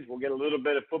few days. We'll get a little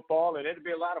bit of football, and it'll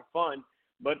be a lot of fun.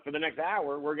 But for the next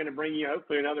hour, we're going to bring you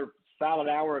hopefully another solid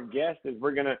hour of guests as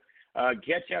we're going to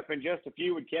catch up in just a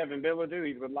few with Kevin Bilodeau.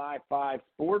 He's with Live 5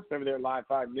 Sports over there at Live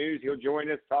 5 News. He'll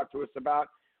join us, talk to us about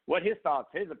what his thoughts,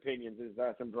 his opinions is.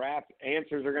 Some draft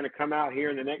answers are going to come out here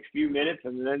in the next few minutes,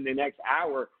 and then the next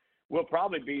hour we'll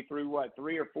probably be through,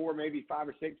 3 or 4, maybe 5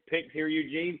 or 6 picks here,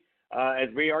 Eugene, as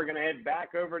we are going to head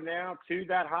back over now to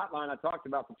that hotline I talked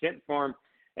about, the Tent Farm,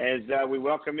 as we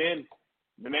welcome in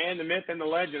the man, the myth, and the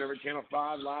legend over Channel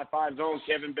 5, Live 5 Zone,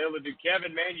 Kevin Bilodeau.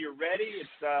 Kevin, man, you're ready.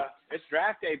 It's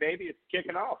draft day, baby. It's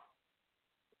kicking off.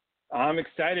 I'm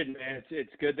excited, man.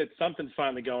 It's good that something's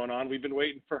finally going on. We've been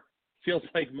waiting for, feels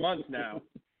like months now.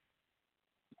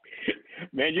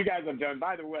 Man, you guys have done,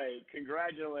 by the way,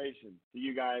 congratulations to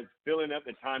you guys filling up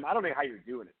the time. I don't know how you're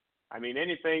doing it. I mean,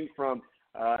 anything from,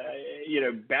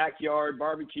 backyard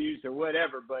barbecues or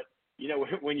whatever, but,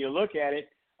 when you look at it,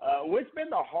 what's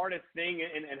been the hardest thing,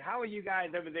 and how are you guys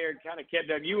over there kind of kept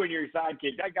up? You and your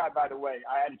sidekick, that guy, by the way,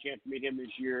 I had a chance to meet him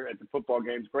this year at the football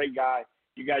games. Great guy.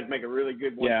 You guys make a really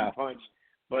good one-two punch.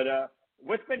 But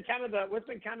what's been kind of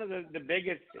the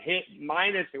biggest hit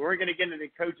minus, and we're going to get into the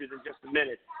coaches in just a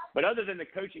minute, but other than the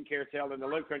coaching carousel in the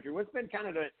Low Country, what's been kind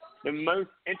of the most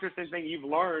interesting thing you've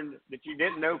learned that you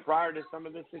didn't know prior to some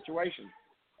of this situation?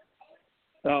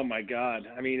 Oh my God.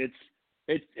 I mean,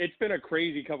 it's been a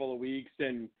crazy couple of weeks,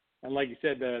 and like you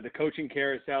said, the coaching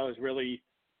carousel has really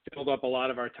filled up a lot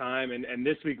of our time, and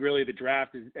this week really the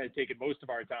draft has taken most of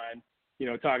our time.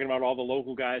 Talking about all the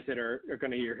local guys that are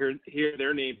going to hear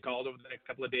their name called over the next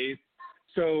couple of days.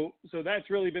 So that's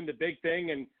really been the big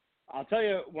thing. And I'll tell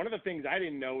you, one of the things I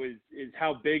didn't know is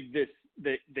how big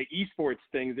the esports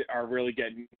things are really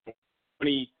getting.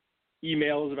 Many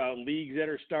emails about leagues that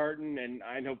are starting, and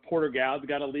I know Porter Gal's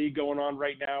got a league going on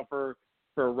right now for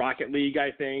Rocket League,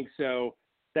 I think. So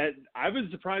that I was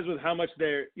surprised with how much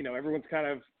they're, everyone's kind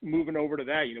of moving over to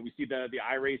that. We see the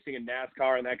iRacing and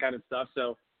NASCAR and that kind of stuff.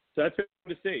 So that's good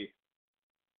to see.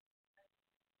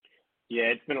 Yeah,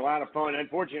 it's been a lot of fun.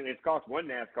 Unfortunately, it's cost one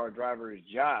NASCAR driver his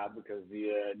job because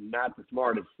not the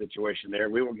smartest situation there.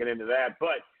 We won't get into that.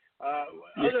 But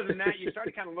other than that, you start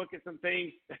to kind of look at some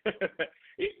things.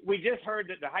 We just heard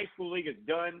that the high school league is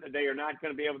done. They are not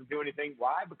going to be able to do anything.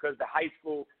 Why? Because the high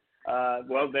school,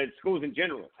 the schools in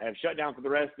general have shut down for the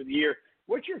rest of the year.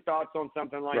 What's your thoughts on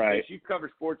something like this? You've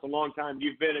covered sports a long time.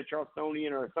 You've been a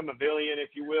Charlestonian or a Somervillian,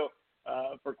 if you will,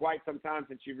 for quite some time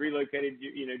since you've relocated,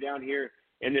 down here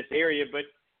in this area. But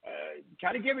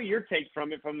kind of give me your take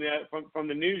from it, from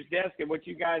the news desk, and what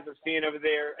you guys are seeing over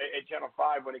there at Channel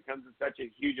 5 when it comes to such a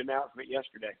huge announcement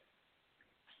yesterday.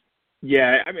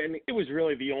 Yeah, I mean, it was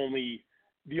really the only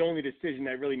decision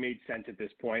that really made sense at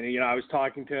this point. And, I was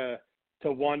talking to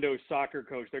Wando's soccer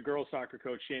coach, their girls soccer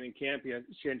coach, Shannon Champ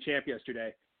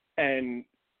yesterday, and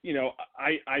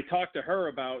I talked to her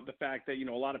about the fact that,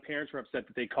 a lot of parents were upset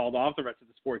that they called off the rest of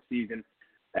the sports season.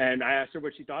 And I asked her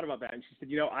what she thought about that. And she said,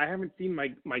 I haven't seen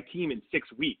my team in 6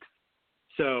 weeks.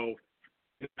 So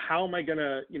how am I going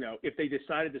to, if they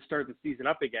decided to start the season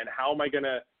up again, how am I going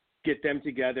to get them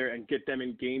together and get them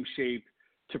in game shape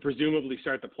to presumably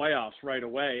start the playoffs right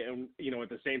away? And, at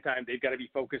the same time, they've got to be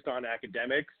focused on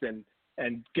academics and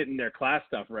getting their class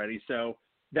stuff ready. So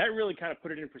that really kind of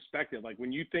put it in perspective. Like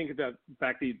when you think about the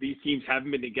fact that these teams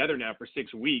haven't been together now for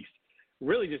 6 weeks,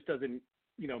 really just doesn't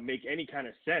make any kind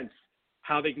of sense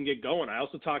how they can get going. I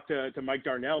also talked to Mike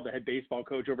Darnell, the head baseball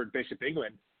coach over at Bishop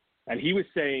England, and he was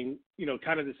saying,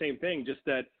 kind of the same thing, just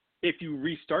that if you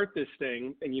restart this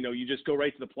thing and, you just go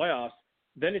right to the playoffs,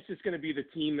 then it's just going to be the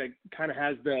team that kind of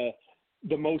has the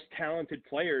most talented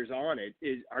players on it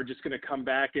are just going to come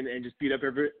back and just beat up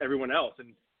everyone else.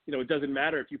 And, it doesn't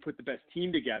matter if you put the best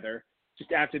team together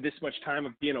just after this much time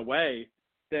of being away,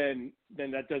 then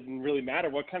that doesn't really matter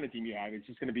what kind of team you have. It's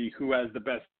just going to be who has the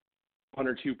best one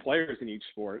or two players in each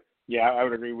sport. Yeah, I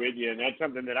would agree with you. And that's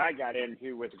something that I got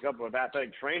into with a couple of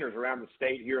athletic trainers around the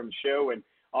state here on the show and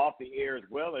off the air as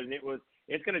well. And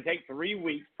it's going to take 3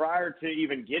 weeks prior to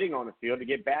even getting on the field to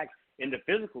get back into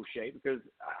physical shape, because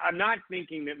I'm not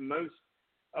thinking that most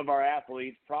of our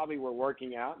athletes probably were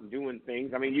working out and doing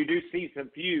things. I mean, you do see some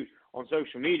few on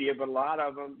social media, but a lot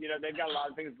of them, they've got a lot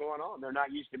of things going on. They're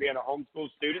not used to being a homeschool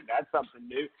student. That's something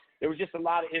new. There was just a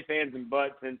lot of ifs, ands, and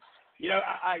buts. And,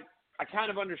 I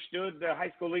kind of understood the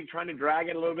high school league trying to drag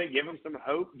it a little bit, give them some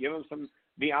hope,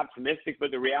 be optimistic. But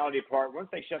the reality part, once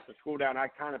they shut the school down, I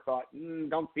kind of thought,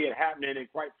 don't see it happening.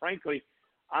 And quite frankly,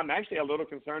 I'm actually a little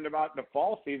concerned about the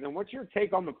fall season. What's your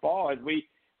take on the fall as we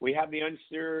have the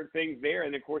unsure things there?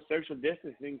 And, of course, social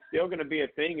distancing still going to be a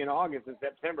thing in August and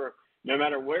September, no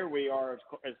matter where we are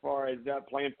as far as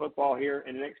playing football here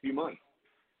in the next few months.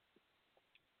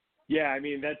 Yeah, I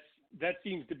mean, that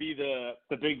seems to be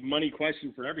the big money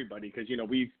question for everybody, because,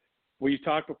 we've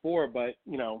talked before, but,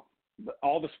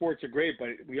 all the sports are great, but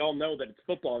we all know that it's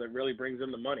football that really brings in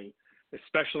the money,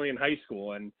 especially in high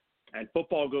school. And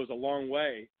football goes a long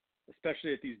way,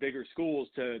 especially at these bigger schools,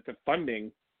 to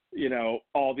funding,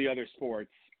 all the other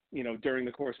sports, during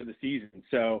the course of the season.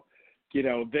 So,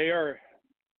 they are,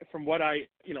 from what I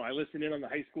listened in on the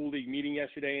high school league meeting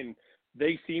yesterday, and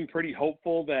they seem pretty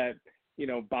hopeful that,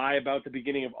 by about the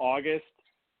beginning of August,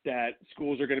 that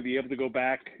schools are going to be able to go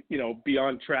back, be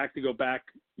on track to go back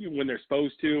when they're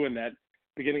supposed to, and that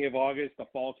beginning of August, the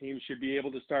fall team should be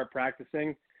able to start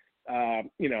practicing, and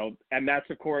that's,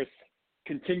 of course,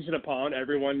 contingent upon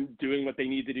everyone doing what they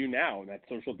need to do now, and that's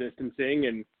social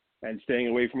distancing and staying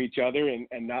away from each other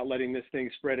and not letting this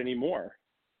thing spread anymore.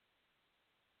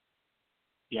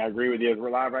 Yeah, I agree with you.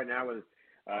 We're live right now with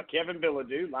Kevin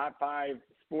Bilodeau, Live 5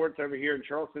 Sports over here in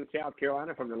Charleston, South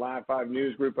Carolina, from the Live 5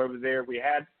 News Group over there. We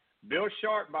had Bill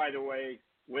Sharp, by the way,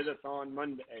 with us on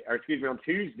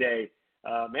Tuesday.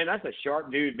 Man, that's a sharp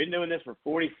dude. Been doing this for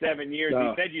 47 years.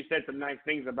 Wow. He said you said some nice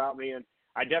things about me, and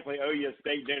I definitely owe you a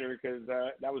steak dinner because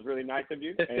that was really nice of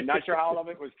you. And not sure how all of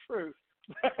it was true,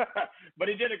 but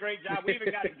he did a great job. We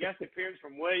even got a guest appearance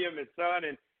from William, his son,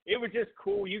 and it was just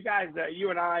cool. You guys, you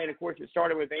and I, and of course it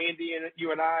started with Andy and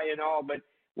you and I and all, but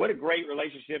what a great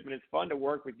relationship, and it's fun to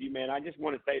work with you, man. I just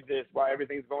want to say this while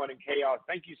everything's going in chaos.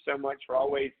 Thank you so much for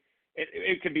always –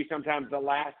 it could be sometimes the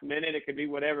last minute. It could be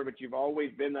whatever, but you've always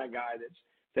been that guy that's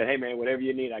said, hey, man, whatever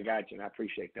you need, I got you, and I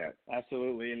appreciate that.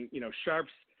 Absolutely. And,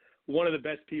 Sharp's one of the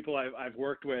best people I've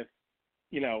worked with,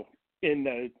 in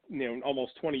the,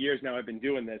 almost 20 years now I've been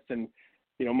doing this. And,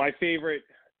 my favorite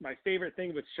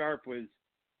thing with Sharp was,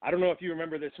 I don't know if you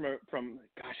remember this from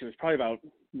gosh, it was probably about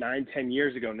 9-10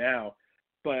 years ago now.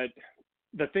 But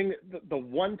the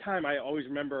one time I always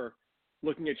remember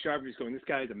looking at Sharp and just going, this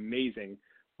guy is amazing,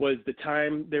 was the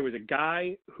time there was a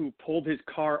guy who pulled his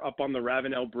car up on the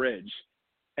Ravenel Bridge,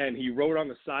 and he wrote on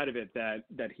the side of it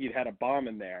that he'd had a bomb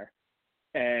in there.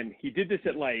 And he did this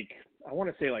at I want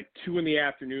to say 2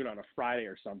 p.m. on a Friday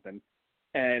or something.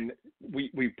 And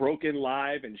we broke in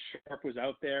live, and Sharp was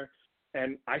out there.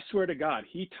 And I swear to God,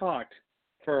 he talked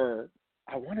for,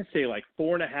 I want to say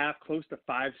 4.5, close to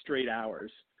 5 straight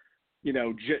hours.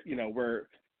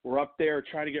 We're up there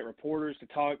trying to get reporters to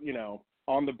talk,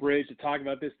 on the bridge to talk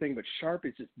about this thing, but Sharp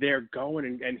is just there going,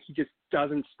 and he just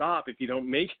doesn't stop if you don't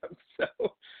make him.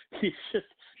 So he's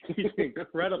an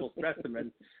incredible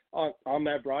specimen on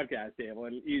that broadcast table,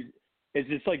 and it's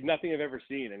just like nothing I've ever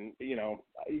seen.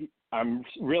 And I'm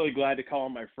really glad to call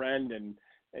him my friend, and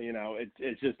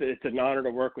it's an honor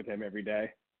to work with him every day.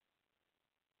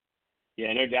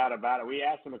 Yeah, no doubt about it. We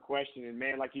asked him a question, and,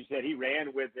 man, like you said, he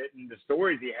ran with it, and the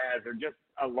stories he has are just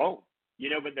alone.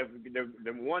 But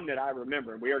the one that I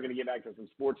remember, and we are going to get back to some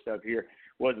sports stuff here,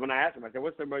 was when I asked him, I said,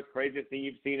 what's the most craziest thing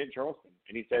you've seen at Charleston?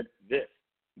 And he said,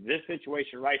 this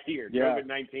situation right here, yeah.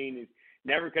 COVID-19,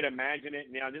 never could imagine it.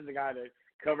 Now, this is a guy that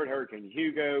covered Hurricane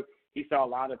Hugo. He saw a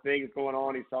lot of things going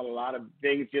on. He saw a lot of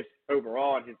things just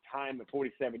overall in his time of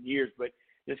 47 years. But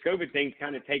this COVID thing's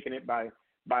kind of taken it by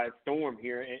a storm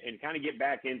here, and kind of get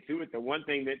back into it. The one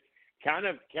thing that kind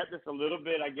of kept us a little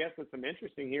bit, I guess, with some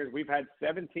interesting here is we've had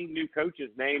 17 new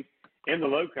coaches named in the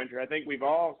Low Country. I think we've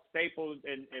all stapled,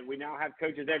 and we now have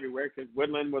coaches everywhere, because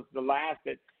Woodland was the last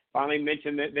that finally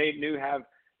mentioned that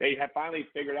they have finally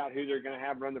figured out who they're going to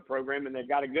have run the program, and they've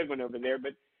got a good one over there.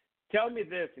 But tell me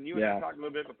this, and you and I talked a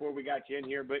little bit before we got you in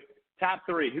here, but top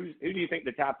three, who do you think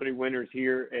the top three winners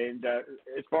here, and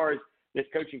as far as this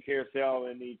coaching carousel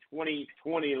in the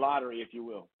 2020 lottery, if you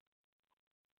will?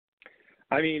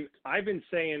 I mean, I've been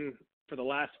saying for the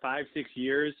last 5-6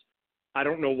 years, I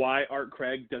don't know why Art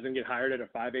Craig doesn't get hired at a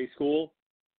 5A school.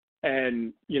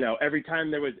 And, every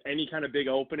time there was any kind of big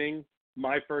opening,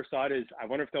 my first thought is, I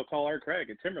wonder if they'll call Art Craig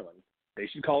at Timberland. They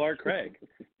should call Art Craig.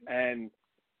 And,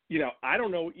 I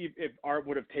don't know if Art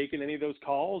would have taken any of those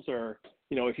calls, or,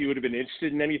 if he would have been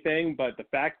interested in anything. But the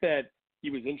fact that he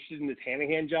was interested in this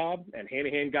Hanahan job, and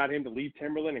Hanahan got him to leave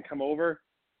Timberland and come over,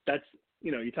 that's,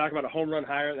 you talk about a home run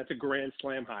hire, that's a grand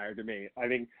slam hire to me.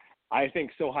 I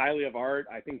think so highly of Art.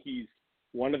 I think he's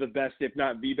one of the best, if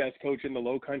not the best coach in the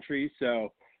Low Country.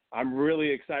 So I'm really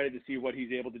excited to see what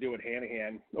he's able to do at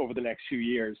Hanahan over the next few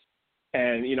years.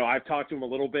 And, I've talked to him a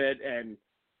little bit, and,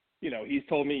 he's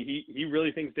told me he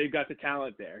really thinks they've got the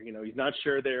talent there. He's not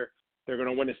sure they're going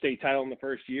to win a state title in the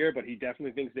first year, but he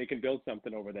definitely thinks they can build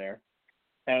something over there.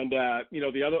 And,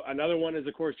 another one is,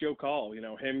 of course, Joe Call.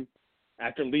 Him,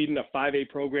 after leading a 5A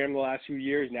program the last few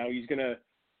years, now he's going to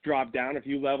drop down a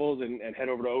few levels and head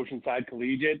over to Oceanside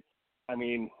Collegiate. I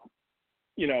mean,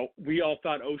 we all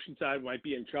thought Oceanside might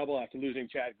be in trouble after losing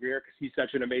Chad Greer, because he's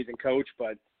such an amazing coach,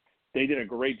 but they did a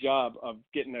great job of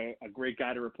getting a great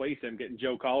guy to replace him, getting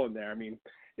Joe Call in there. I mean,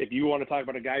 if you want to talk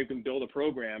about a guy who can build a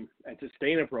program and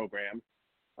sustain a program,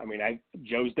 I mean,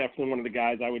 Joe's definitely one of the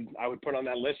guys I would put on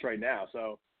that list right now.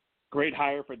 So great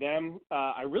hire for them.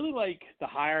 I really like the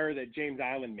hire that James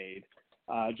Island made.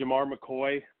 Jamar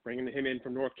McCoy, bringing him in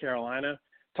from North Carolina.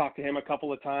 Talked to him a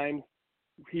couple of times.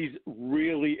 He's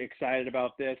really excited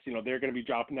about this. They're going to be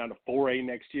dropping down to 4A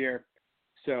next year.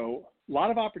 So a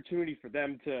lot of opportunity for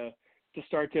them to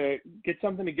start to get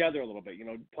something together a little bit.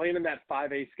 Playing in that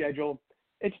 5A schedule,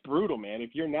 it's brutal, man.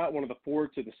 If you're not one of the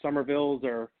Forts or the Somervilles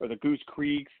or the Goose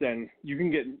Creeks, then you can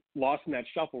get lost in that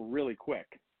shuffle really quick.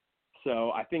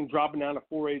 So I think dropping down to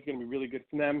 4A is going to be really good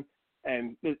for them.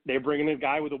 And they're bringing in a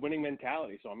guy with a winning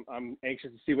mentality. So I'm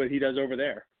anxious to see what he does over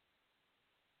there.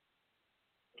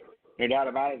 No doubt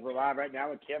about it. We're live right now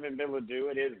with Kevin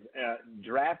Bilodeau. It is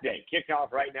draft day.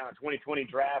 Kickoff right now. 2020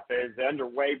 draft is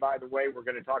underway, by the way. We're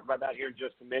going to talk about that here in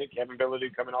just a minute. Kevin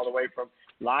Bilodeau coming all the way from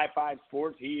Live 5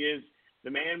 Sports. He is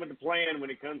the man with the plan when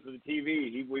it comes to the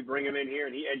TV. We bring him in here,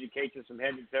 and he educates us from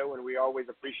head to toe, and we always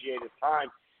appreciate his time.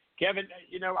 Kevin,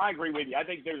 I agree with you. I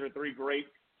think those are three great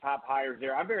top hires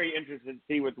there. I'm very interested to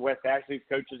see what West Ashley's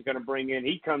coach is going to bring in.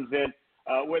 He comes in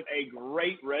with a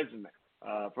great resume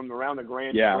from around the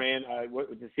Grand Strand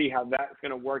to see how that's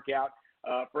going to work out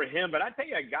for him. But I tell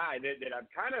you a guy that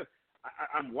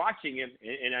I'm watching him,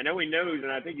 and I know he knows,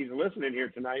 and I think he's listening here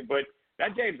tonight, but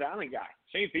that James Island guy,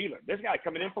 Shane Fiedler, this guy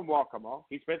coming in from Waccamaw.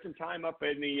 He spent some time up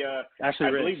in the,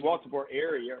 I believe, Walterboro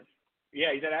area. Yeah,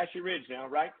 he's at Ashley Ridge now,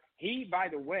 right? He, by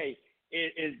the way,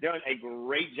 is done a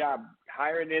great job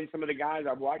hiring in some of the guys.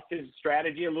 I've watched his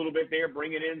strategy a little bit there,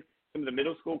 bringing in some of the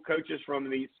middle school coaches from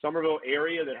the Somerville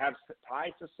area that have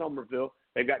ties to Somerville.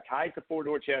 They've got ties to Fort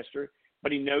Dorchester,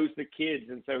 but he knows the kids.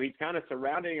 And so he's kind of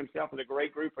surrounding himself with a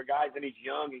great group of guys, and he's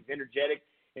young, he's energetic,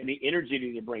 and the energy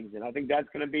that he brings in. I think that's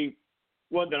going to be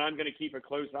one that I'm going to keep a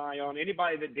close eye on.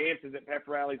 Anybody that dances at pep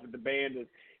rallies with the band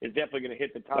is definitely going to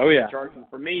hit the top of the charts. And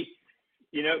for me,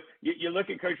 you look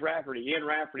at Coach Rafferty, Ian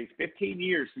Rafferty, 15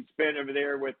 years he spent over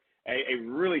there with a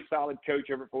really solid coach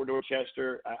over at Fort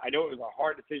Dorchester. I know it was a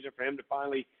hard decision for him to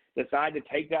finally decide to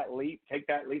take that leap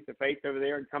of faith over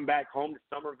there and come back home to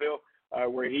Somerville,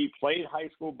 where he played high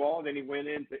school ball. Then he went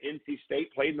into NC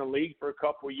State, played in the league for a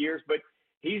couple of years. But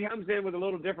he comes in with a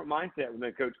little different mindset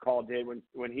than Coach Call did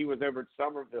when he was over at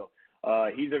Somerville.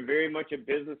 He's a very much a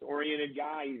business-oriented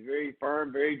guy. He's very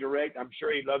firm, very direct. I'm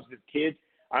sure he loves his kids.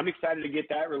 I'm excited to get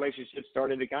that relationship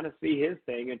started, to kind of see his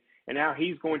thing and how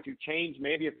he's going to change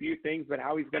maybe a few things, but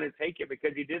how he's going to take it,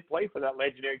 because he did play for that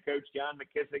legendary coach, John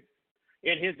McKissick,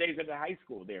 in his days at the high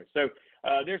school there. So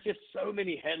there's just so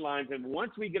many headlines. And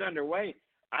once we get underway,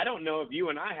 I don't know if you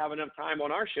and I have enough time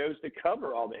on our shows to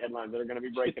cover all the headlines that are going to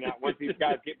be breaking out once these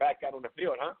guys get back out on the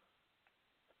field, huh?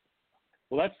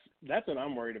 Well, that's what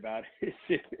I'm worried about.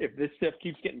 If this stuff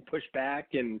keeps getting pushed back,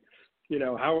 and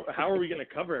how are we going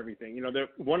to cover everything?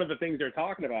 One of the things they're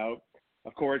talking about,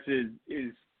 of course,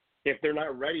 is if they're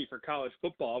not ready for college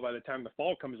football by the time the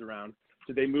fall comes around,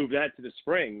 do they move that to the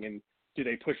spring? And do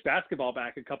they push basketball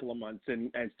back a couple of months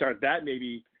and start that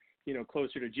maybe,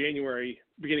 closer to January,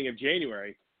 beginning of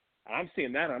January? And I'm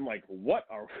seeing that, and I'm like, what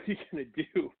are we going to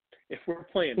do if we're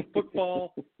playing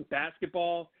football,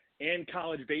 basketball, and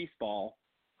college baseball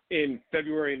in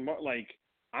February and March? Like,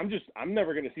 I'm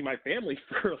never going to see my family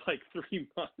for like 3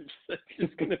 months. It's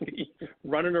just going to be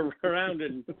running around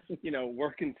and,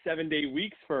 working 7-day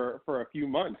weeks for a few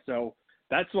months. So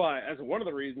that's one of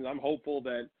the reasons I'm hopeful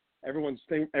that everyone's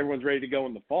ready to go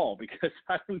in the fall, because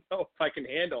I don't know if I can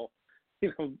handle,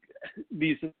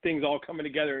 these things all coming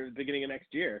together at the beginning of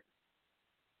next year.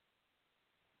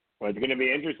 Well, it's going to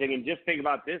be interesting. And just think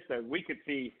about this, though. We could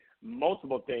see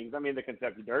multiple things. I mean, the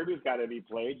Kentucky Derby's got to be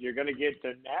played. You're going to get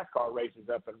the NASCAR races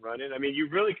up and running. I mean, you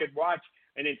really could watch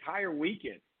an entire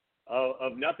weekend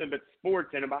of nothing but sports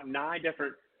and about 9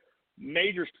 different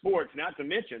major sports, not to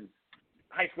mention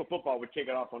high school football would kick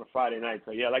it off on a Friday night.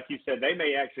 So, yeah, like you said, they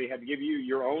may actually have to give you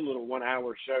your own little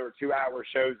 1-hour show or 2-hour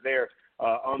shows there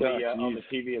on the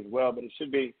TV as well. But it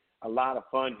should be a lot of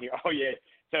fun here. Oh, yeah.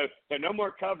 So no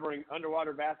more covering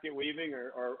underwater basket weaving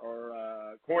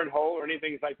or cornhole or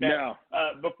anything like that. No.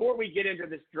 Before we get into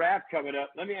this draft coming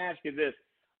up, let me ask you this.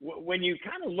 When you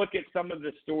kind of look at some of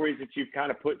the stories that you've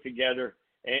kind of put together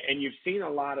and you've seen a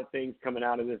lot of things coming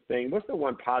out of this thing, what's the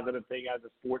one positive thing out of the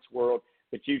sports world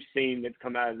that you've seen that's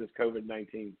come out of this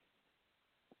COVID-19?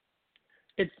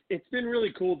 It's been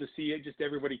really cool to see it, just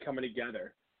everybody coming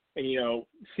together and,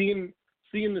 seeing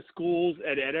the schools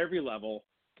at every level,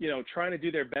 trying to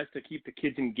do their best to keep the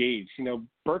kids engaged.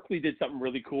 Berkeley did something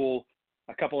really cool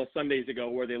a couple of Sundays ago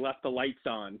where they left the lights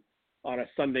on a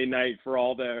Sunday night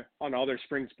on all their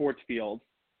spring sports fields.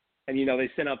 And, they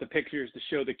sent out the pictures to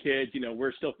show the kids,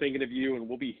 we're still thinking of you and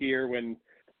we'll be here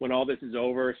when all this is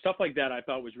over. Stuff like that I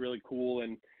thought was really cool.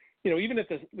 And, even if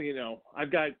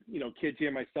I've got, kids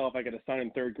here myself, I got a son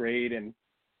in 3rd grade and,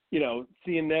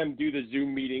 seeing them do the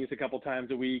Zoom meetings a couple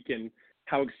times a week and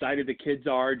how excited the kids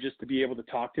are just to be able to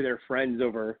talk to their friends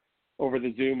over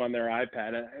the Zoom on their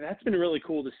iPad. And that's been really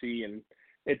cool to see. And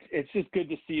it's just good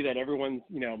to see that everyone's,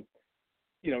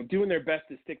 doing their best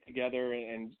to stick together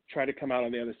and try to come out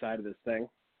on the other side of this thing.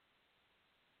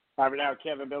 All right, now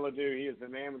Kevin Bilodeau, he is the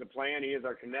man with the plan. He is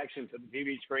our connection to the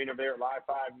TV screen over there at Live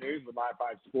 5 News with Live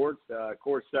 5 Sports. Of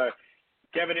course,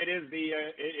 Kevin, it is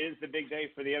the big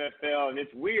day for the NFL, and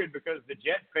it's weird because the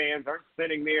Jet fans aren't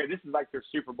sitting there. This is like their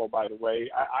Super Bowl, by the way.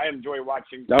 I enjoy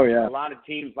watching a lot of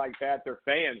teams like that. They're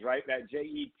fans, right? That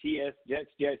Jets,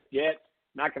 Jets.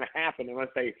 Not going to happen unless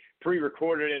they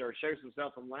pre-recorded it or show some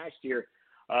stuff from last year.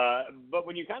 But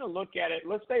when you kind of look at it,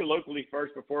 let's stay locally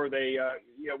first before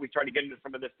we try to get into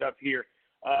some of this stuff here.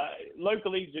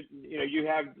 Locally, you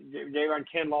have Javon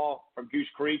Kinlaw from Goose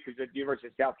Creek, who's at the University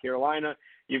of South Carolina.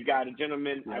 You've got a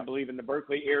gentleman, I believe, in the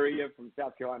Berkeley area from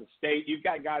South Carolina State. You've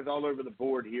got guys all over the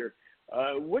board here.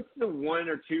 What's the 1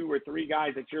 or 2 or 3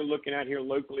 guys that you're looking at here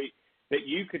locally that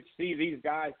you could see these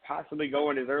guys possibly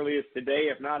going as early as today,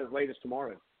 if not as late as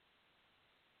tomorrow?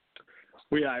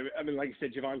 Well, yeah, I mean, like you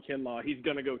said, Javon Kinlaw, he's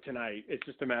going to go tonight. It's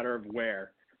just a matter of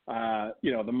where.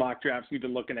 The mock drafts we've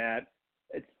been looking at,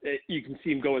 you can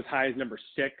see him go as high as number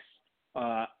 6.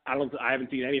 I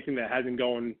haven't seen anything that hasn't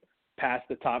gone past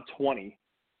the top 20.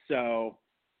 So,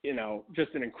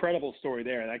 just an incredible story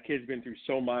there. That kid's been through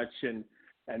so much, and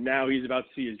now he's about to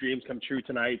see his dreams come true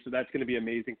tonight. So that's going to be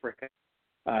amazing for him.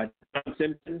 John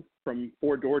Simpson from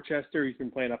Fort Dorchester, he's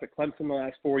been playing up at Clemson the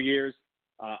last 4 years.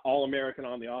 All-American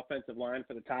on the offensive line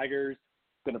for the Tigers.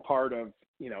 Been a part of,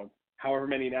 however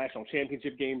many national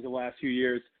championship games in the last few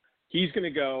years. He's going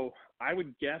to go, I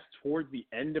would guess, towards the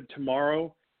end of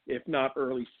tomorrow, if not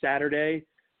early Saturday.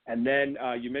 And then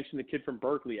you mentioned the kid from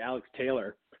Berkeley, Alex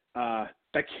Taylor.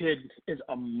 That kid is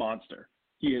a monster.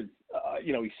 He is,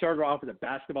 he started off as a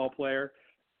basketball player,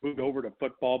 moved over to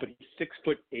football, but he's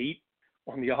 6'8"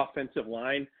 on the offensive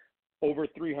line, over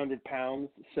 300 pounds.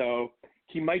 So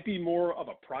he might be more of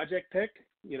a project pick.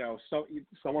 So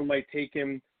someone might take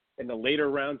him in the later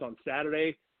rounds on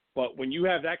Saturday. But when you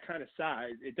have that kind of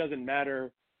size, it doesn't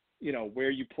matter, where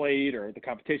you played or the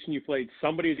competition you played.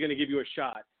 Somebody's going to give you a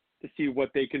shot to see what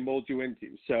they can mold you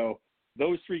into. So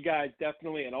those 3 guys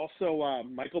definitely, and also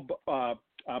Michael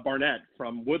Barnett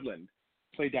from Woodland,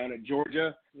 played down at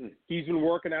Georgia. He's been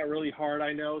working out really hard,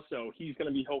 I know, so he's going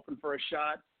to be hoping for a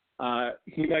shot.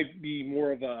 He might be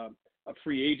more of a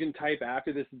free agent type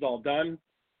after this is all done.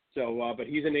 So, but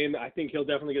he's a name that I think he'll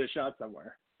definitely get a shot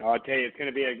somewhere. I'll tell you, it's going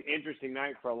to be an interesting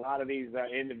night for a lot of these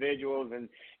individuals. And,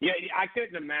 I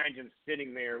couldn't imagine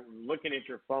sitting there looking at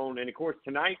your phone. And, of course,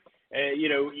 tonight,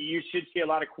 you should see a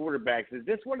lot of quarterbacks. Is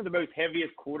this one of the most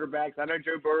heaviest quarterbacks? I know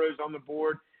Joe Burrow's on the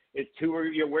board. It's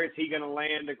where is he going to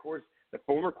land? Of course, the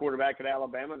former quarterback at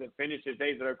Alabama that finished his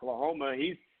days at Oklahoma,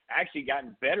 he's actually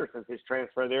gotten better since his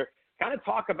transfer there. kind of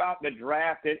talk about the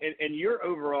draft and your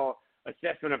overall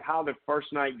assessment of how the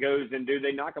first night goes, and do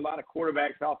they knock a lot of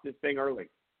quarterbacks off this thing early?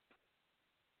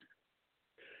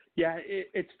 Yeah,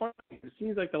 it's funny. It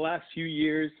seems like the last few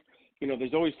years,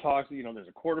 there's always talks, there's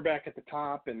a quarterback at the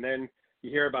top, and then you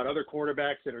hear about other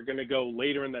quarterbacks that are going to go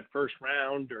later in that first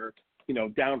round or,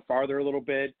 down farther a little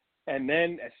bit. And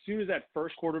then as soon as that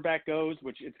first quarterback goes,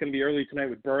 which it's going to be early tonight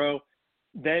with Burrow,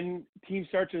 then teams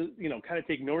start to, kind of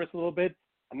take notice a little bit.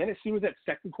 And then as soon as that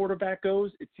second quarterback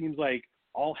goes, it seems like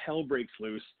all hell breaks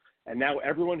loose. And now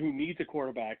everyone who needs a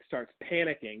quarterback starts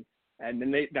panicking. And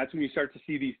then that's when you start to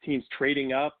see these teams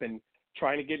trading up and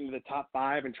trying to get into the top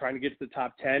 5 and trying to get to the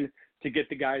top 10 to get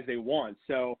the guys they want.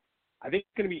 So I think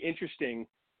it's going to be interesting.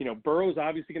 Burrow's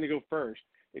obviously going to go first.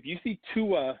 If you see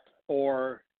Tua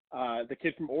or the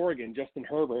kid from Oregon, Justin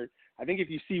Herbert, I think if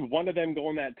you see one of them go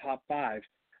in that top 5,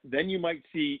 then you might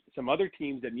see some other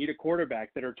teams that need a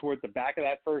quarterback that are towards the back of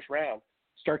that first round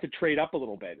start to trade up a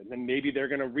little bit. And then maybe they're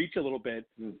going to reach a little bit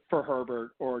for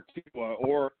Herbert or Tua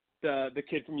or the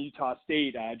kid from Utah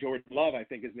State, Jordan Love, I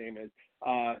think his name is.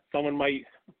 Someone might,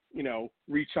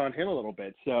 reach on him a little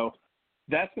bit. So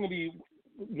that's going to be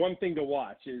one thing to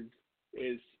watch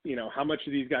is how much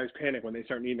do these guys panic when they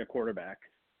start needing a quarterback.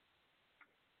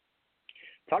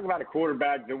 Talk about a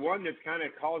quarterback, the one that's kind of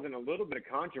causing a little bit of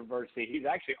controversy. He's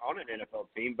actually on an NFL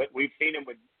team, but we've seen him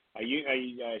with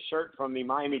a shirt from the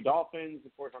Miami Dolphins.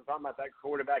 Of course, I'm talking about that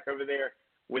quarterback over there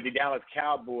with the Dallas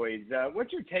Cowboys.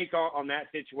 What's your take on that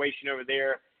situation over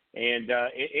there? And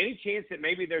any chance that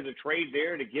maybe there's a trade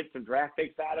there to get some draft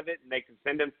picks out of it and they can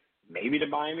send them maybe to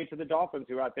Miami to the Dolphins,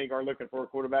 who I think are looking for a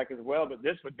quarterback as well, but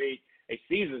this would be a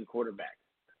seasoned quarterback.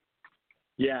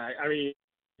 Yeah, I mean,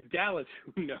 Dallas,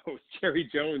 who knows? Jerry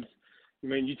Jones, I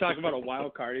mean, you talk about a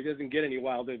wild card. It doesn't get any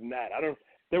wilder than that.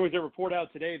 There was a report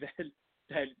out today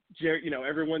that Jerry,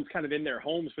 everyone's kind of in their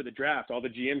homes for the draft, all the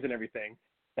GMs and everything.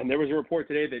 And there was a report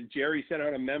today that Jerry sent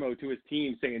out a memo to his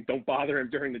team saying, don't bother him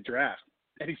during the draft.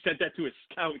 And he sent that to his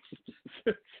scouts.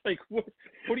 It's like, what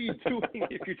are you doing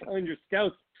if you're telling your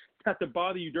scouts not to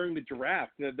bother you during the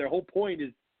draft? Their whole point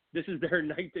is this is their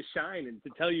night to shine and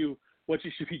to tell you what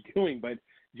you should be doing. But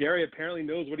Jerry apparently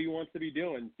knows what he wants to be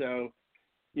doing. So,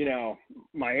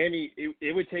 Miami,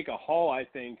 it would take a haul, I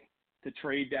think, to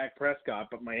trade Dak Prescott.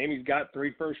 But Miami's got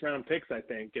 3 first-round picks, I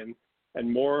think,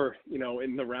 and more,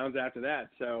 in the rounds after that.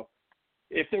 So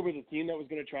if there was a team that was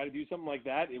going to try to do something like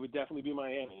that, it would definitely be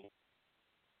Miami.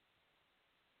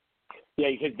 Yeah,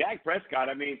 because Dak Prescott,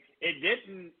 I mean, it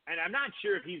didn't – and I'm not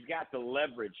sure if he's got the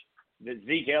leverage that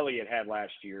Zeke Elliott had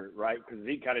last year, right? Because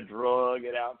Zeke kind of drug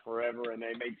it out forever, and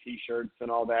they made T-shirts and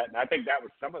all that. And I think that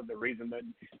was some of the reason that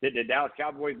the Dallas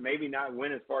Cowboys maybe not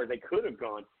win as far as they could have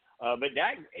gone. But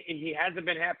Dak, he hasn't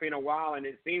been happy in a while, and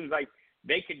it seems like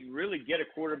they could really get a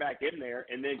quarterback in there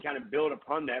and then kind of build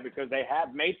upon that, because they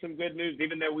have made some good moves,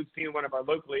 even though we've seen one of our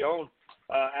locally owned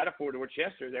out of Fort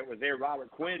Worcester that was there, Robert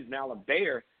Quinn's now a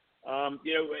Bear.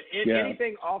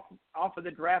 Anything off of the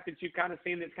draft that you've kind of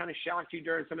seen that's kind of shocked you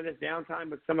during some of this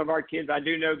downtime with some of our kids? I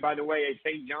do know, by the way, a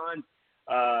St. John's,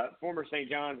 former St.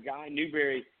 John's guy,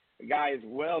 Newberry guy as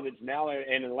well, that's now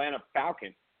an Atlanta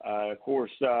Falcon. Of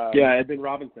course. Edmund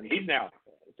Robinson. He's now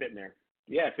sitting there.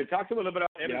 Yeah, so talk to me a little bit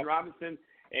about Edmund Robinson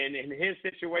and his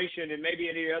situation, and maybe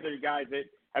any other guys that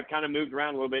have kind of moved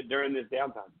around a little bit during this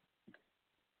downtime.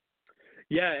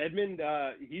 Yeah, Edmund,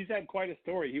 he's had quite a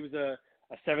story. He was a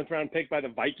 7th-round pick by the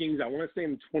Vikings, I want to say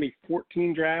in the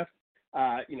 2014 draft.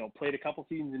 Played a couple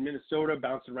seasons in Minnesota,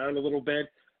 bounced around a little bit.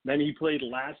 Then he played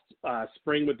last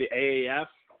spring with the AAF,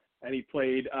 and he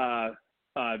played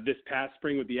this past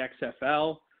spring with the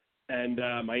XFL. And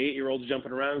my 8-year-old's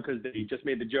jumping around because they just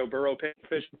made the Joe Burrow pick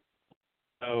official.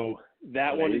 So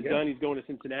that one is done. He's going to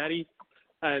Cincinnati.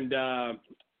 And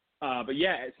but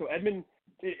yeah, so Edmund,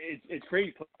 it's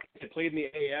great. He played in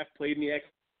the AAF, played in the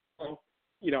XFL.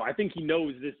 I think he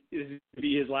knows this is going to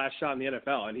be his last shot in the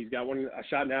NFL, and he's got a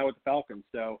shot now with the Falcons.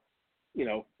 So,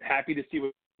 happy to see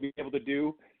what he'll be able to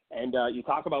do. And you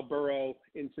talk about Burrow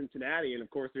in Cincinnati, and, of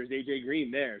course, there's A.J.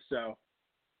 Green there. So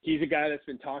he's a guy that's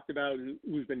been talked about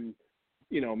who's been,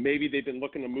 maybe they've been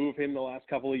looking to move him the last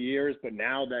couple of years. But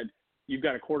now that you've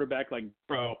got a quarterback like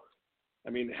Burrow, I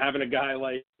mean, having a guy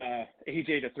like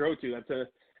A.J. to throw to,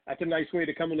 that's a nice way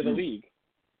to come into the league.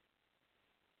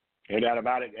 No doubt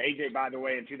about it. AJ, by the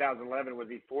way, in 2011 was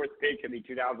the 4th pick in the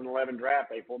 2011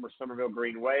 draft, a former Somerville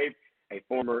Green Wave, a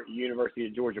former University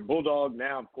of Georgia Bulldog.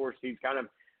 Now, of course, he's kind of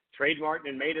trademarked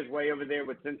and made his way over there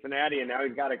with Cincinnati, and now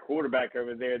he's got a quarterback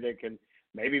over there that can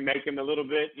maybe make him a little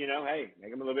bit,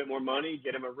 make him a little bit more money,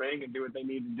 get him a ring, and do what they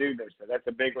need to do there. So that's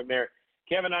a big one there.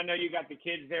 Kevin, I know you got the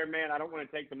kids there, man. I don't want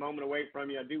to take the moment away from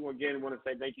you. I do, again, want to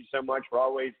say thank you so much for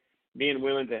always being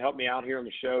willing to help me out here on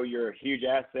the show. You're a huge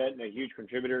asset and a huge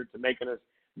contributor to making us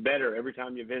better every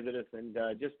time you visit us. And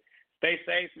just stay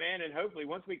safe, man. And hopefully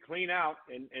once we clean out,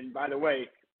 and by the way,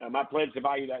 my pledge to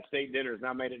buy you that steak dinner has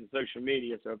now made it in social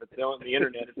media. So if it's on the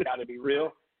internet, it's got to be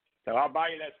real. So I'll buy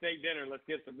you that steak dinner. Let's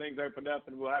get some things opened up,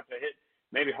 and we'll have to hit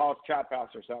maybe Hall's Chop House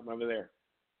or something over there.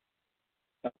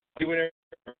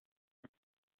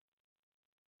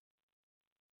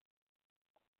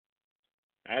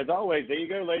 As always, there you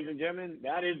go, ladies and gentlemen.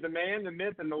 That is the man, the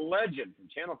myth, and the legend from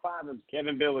Channel 5's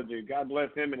Kevin Bilodeau. God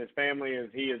bless him and his family, as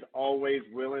he is always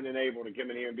willing and able to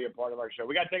come in here and be a part of our show.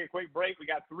 We got to take a quick break. We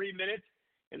got 3 minutes,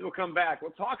 and we'll come back.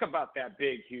 We'll talk about that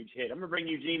big, huge hit. I'm going to bring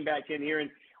Eugene back in here, and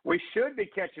we should be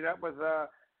catching up with a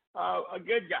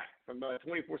good guy from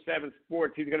 24/7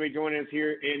 Sports. He's going to be joining us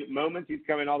here in moments. He's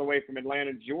coming all the way from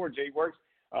Atlanta, Georgia. He works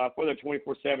for the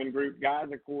 24/7 group.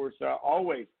 Guys, of course,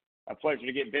 always a pleasure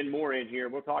to get Ben Moore in here.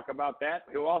 We'll talk about that.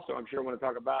 He'll also, I'm sure, want to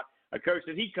talk about a coach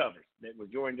that he covers that was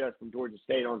joined us from Georgia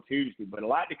State on Tuesday. But a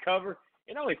lot to cover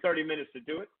in only 30 minutes to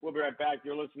do it. We'll be right back.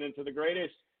 You're listening to the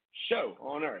greatest show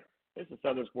on earth. This is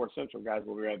Southern Sports Central, guys.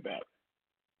 We'll be right back.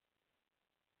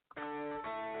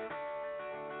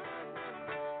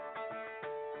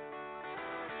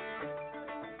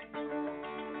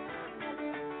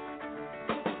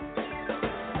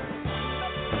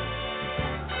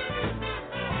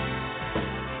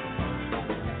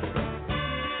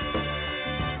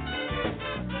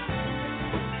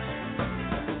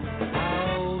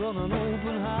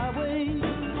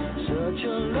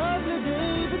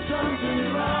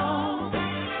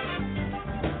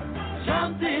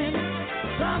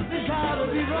 Something's gotta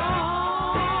be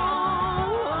wrong.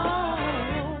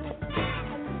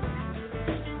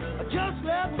 I just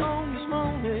left home this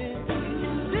morning.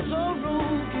 This old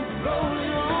road keeps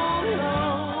rolling on and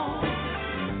on.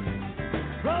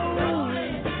 Rolling on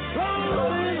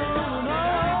and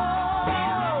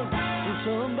on. Will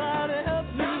somebody help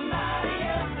me?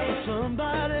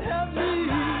 Somebody help me.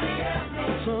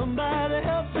 Somebody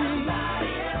help me.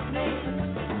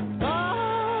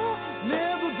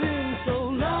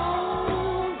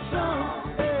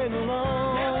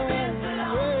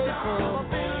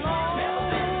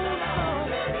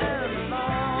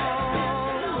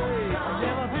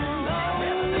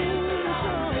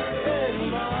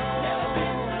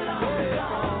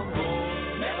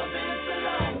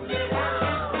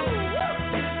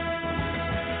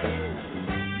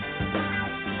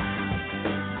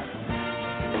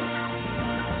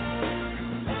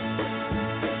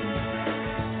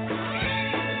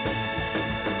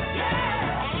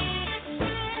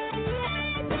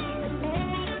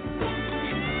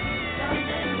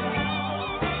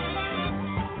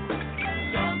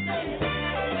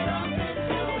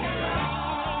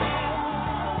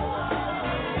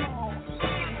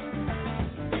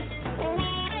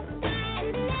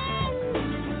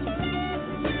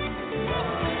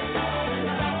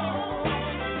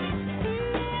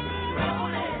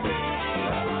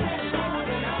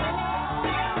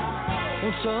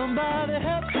 Somebody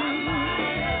help me.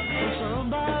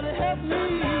 Somebody help me.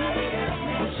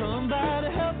 Somebody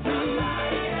help me.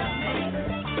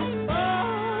 Oh,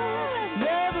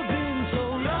 never been so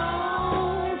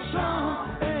lonesome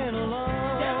and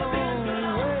alone. Never been so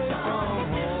away from home.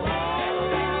 Never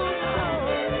been so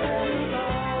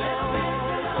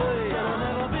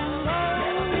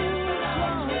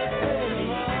never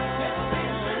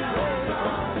been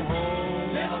lonesome and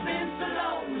alone. Never been so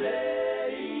lonely.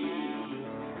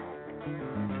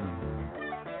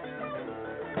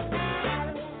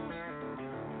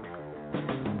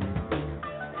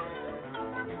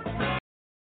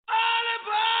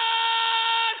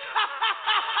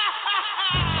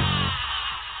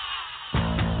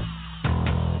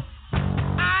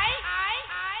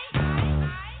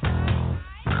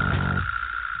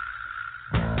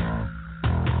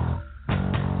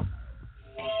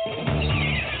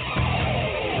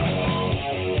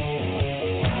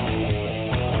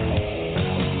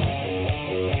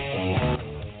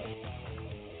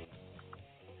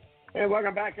 Hey,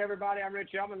 welcome back, everybody. I'm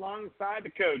Rich Elman alongside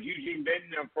the coach, Eugene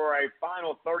Benton, for a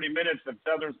final 30 minutes of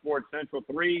Southern Sports Central,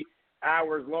 3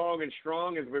 hours long and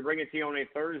strong as we bring it to you on a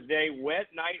Thursday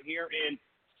wet night here in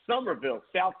Summerville,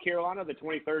 South Carolina, the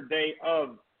 23rd day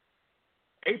of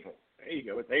April. There you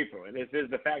go. It's April. And this is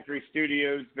the Factory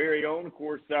Studios' very own. Of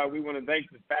course, we want to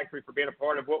thank the Factory for being a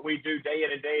part of what we do day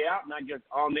in and day out, not just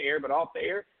on the air, but off the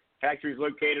air. Factory is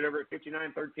located over at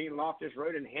 5913 Loftus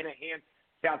Road in Hanahan,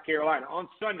 South Carolina. On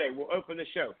Sunday, we'll open the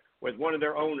show with one of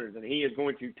their owners, and he is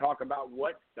going to talk about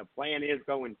what the plan is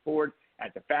going forward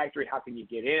at the factory? How can you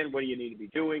get in? What do you need to be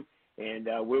doing? And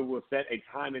we will set a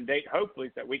time and date, hopefully,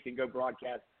 so that we can go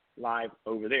broadcast live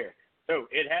over there. So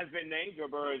it has been named. Joe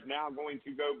Burrow is now going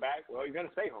to go back. Well, he's going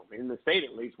to stay home, in the state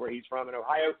at least, where he's from in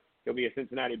Ohio. He'll be a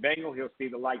Cincinnati Bengal. He'll see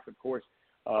the likes, of course,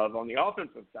 of on the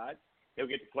offensive side. He'll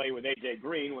get to play with A.J.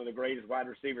 Green, one of the greatest wide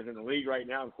receivers in the league right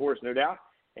now, of course, no doubt.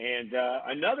 And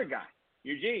another guy,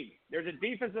 Eugene. There's a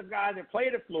defensive guy that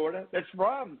played at Florida that's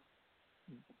from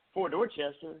Fort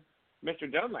Dorchester, Mr.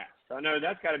 Dunlap. So I know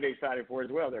that's got to be exciting for you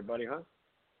as well there, buddy, huh?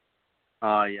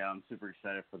 Yeah, I'm super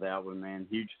excited for that one, man.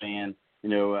 Huge fan. You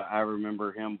know, I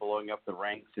remember him blowing up the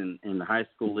ranks in the high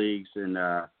school leagues and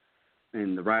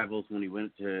in the Rivals when he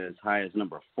went to as high as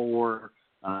number 4.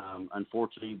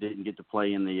 Unfortunately, didn't get to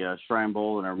play in the Shrine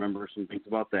Bowl, and I remember some things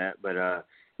about that. But,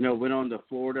 you know, went on to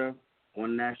Florida,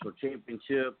 won national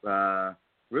championship.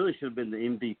 Really should have been the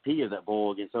MVP of that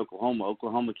bowl against Oklahoma.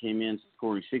 Oklahoma came in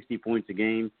scoring 60 points a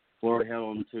game. Florida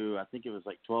held them to, I think it was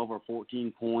like 12 or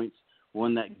 14 points,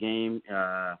 won that game.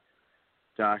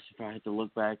 Gosh, if I had to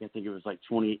look back, I think it was like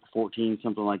 20-14,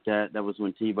 something like that. That was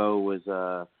when Tebow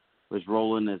was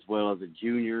rolling as well as a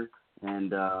junior.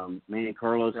 And, man,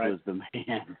 Carlos was the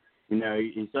man. You know,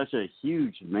 he's such a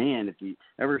huge man. If you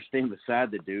ever stand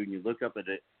beside the dude and you look up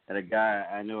at a guy,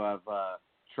 I know I've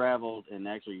traveled and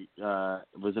actually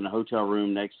was in a hotel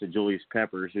room next to Julius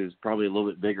Peppers, who's probably a little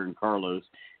bit bigger than Carlos.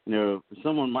 You know,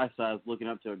 someone my size looking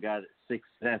up to a guy that's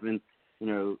 6'7", you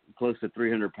know, close to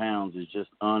 300 pounds is just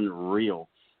unreal.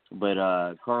 But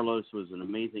Carlos was an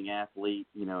amazing athlete,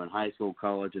 you know, in high school,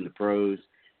 college, and the pros.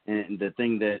 And the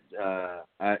thing that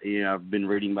I've been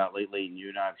reading about lately, and you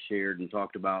and I have shared and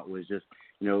talked about, was just,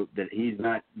 you know, that he's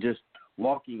not just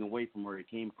walking away from where he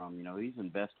came from. You know, he's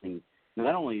investing.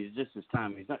 Not only is just his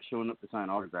time, he's not showing up to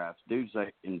sign autographs. Dude's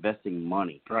like investing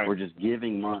money. Right. Or just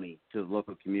giving money to the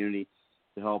local community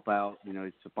to help out. You know,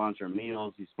 he's sponsoring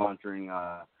meals. He's sponsoring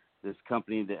this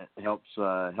company that helps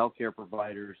healthcare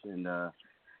providers. And,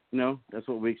 you know, that's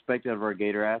what we expect out of our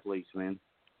Gator athletes, man.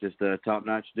 Just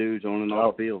top-notch dudes on and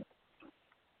off the field.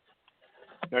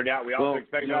 No doubt. We also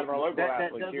expect out of our local that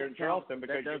athletes here in Charleston,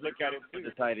 because you look at it too. The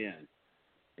tight end.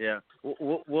 Yeah.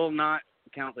 We'll not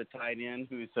count the tight end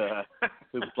who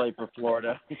played for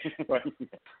Florida.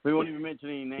 We won't even mention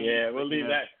any names. Yeah, we'll leave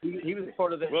that. He was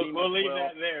part of that team. We'll leave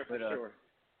that there for sure.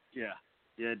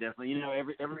 Yeah, definitely. You know,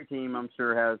 every team, I'm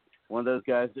sure, has one of those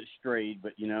guys that strayed,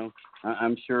 but, you know,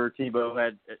 I'm sure Tebow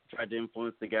had tried to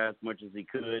influence the guy as much as he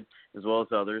could, as well as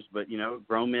others. But, you know,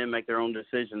 grown men make their own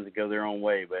decisions and go their own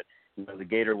way. But, you know, the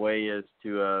Gator way is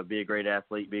to be a great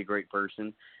athlete, be a great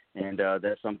person, and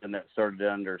that's something that started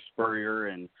under Spurrier,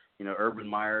 and, you know, Urban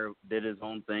Meyer did his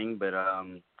own thing. But,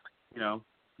 you know,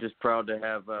 just proud to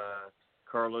have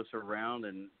Carlos around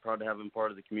and proud to have him part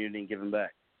of the community and give him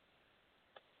back.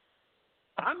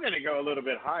 I'm going to go a little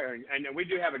bit higher, and we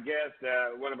do have a guest,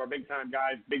 one of our big-time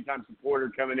guys, big-time supporter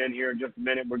coming in here in just a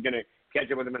minute. We're going to catch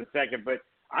up with him in a second, but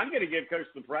I'm going to give Coach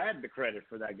LaPrade the credit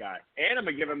for that guy, and I'm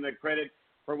going to give him the credit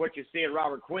for what you see in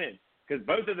Robert Quinn, because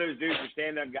both of those dudes are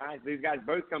stand-up guys. These guys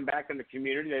both come back in the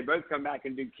community. They both come back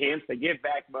and do camps. They give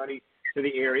back money to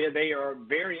the area. They are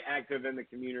very active in the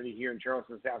community here in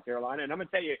Charleston, South Carolina, and I'm going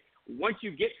to tell you, once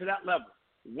you get to that level,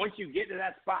 once you get to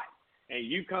that spot, and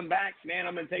you come back, man,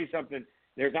 I'm going to tell you something.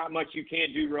 There's not much you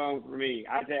can't do wrong for me.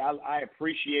 I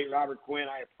appreciate Robert Quinn.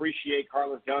 I appreciate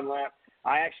Carlos Dunlap.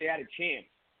 I actually had a chance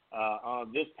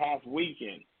this past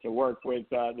weekend to work with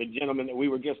the gentleman that we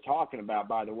were just talking about,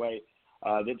 by the way,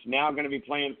 that's now going to be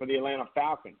playing for the Atlanta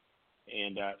Falcons.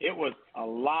 And it was a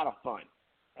lot of fun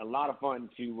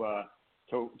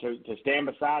to stand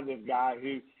beside this guy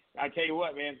who, I tell you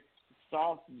what, man,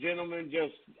 soft gentleman,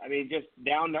 just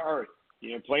down to earth.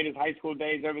 You know, played his high school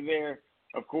days over there.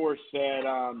 Of course,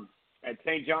 at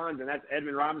St. John's, and that's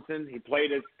Edmond Robinson. He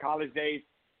played his college days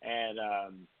at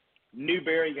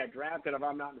Newberry. He got drafted, if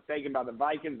I'm not mistaken, by the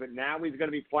Vikings, but now he's going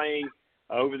to be playing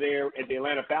over there at the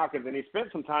Atlanta Falcons, and he spent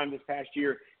some time this past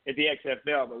year at the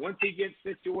XFL. But once he gets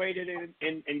situated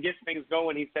and gets things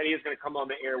going, he said he is going to come on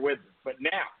the air with us. But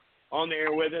now, on the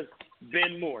air with us,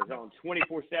 Ben Moore is on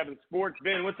 24/7 Sports.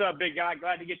 Ben, what's up, big guy?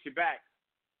 Glad to get you back.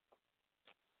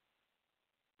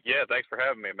 Yeah, thanks for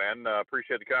having me, man.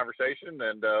 Appreciate the conversation,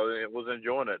 and it was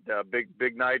enjoying it.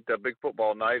 Big night, big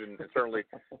football night, and certainly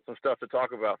some stuff to talk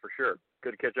about for sure.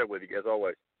 Good to catch up with you, as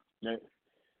always. Yeah.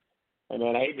 And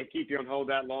then I hate to keep you on hold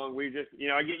that long. We just,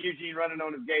 I get Eugene running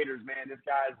on his Gators, man. This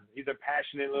he's a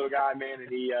passionate little guy, man, and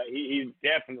he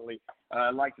definitely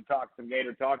likes to talk some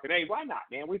Gator talk. And hey, why not,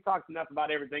 man? We've talked enough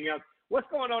about everything else. What's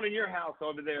going on in your house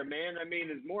over there, man? I mean,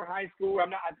 is more high school?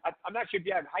 I'm not sure if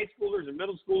you have high schoolers or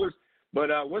middle schoolers. But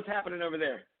what's happening over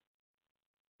there?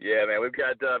 Yeah, man,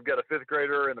 I've got a fifth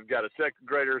grader and I've got a second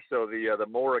grader. So the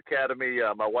Moore Academy,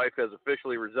 my wife has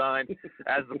officially resigned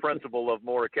as the principal of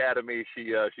Moore Academy. She's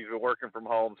been working from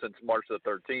home since March the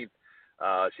 13th.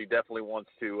 She definitely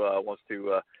wants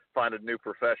to find a new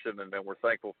profession, and we're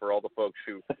thankful for all the folks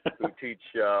who teach,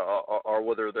 or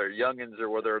whether they're youngins or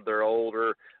whether they're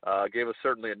older. Gave us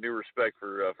certainly a new respect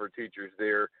for teachers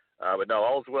there. But no,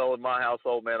 all's well in my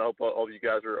household, man. I hope all of you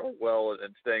guys are well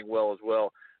and staying well as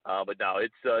well. But no,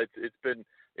 it's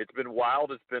been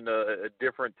wild. It's been a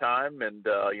different time, and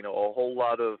a whole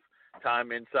lot of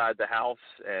time inside the house,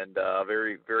 and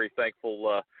very, very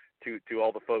thankful to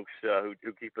all the folks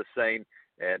who keep us sane,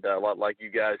 and a lot like you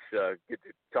guys get to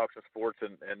talk some sports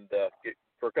and get,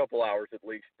 for a couple hours at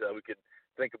least, we can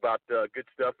think about good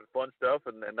stuff and fun stuff,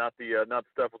 and not the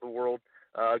stuff of the world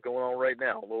going on right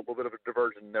now. A little bit of a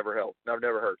diversion never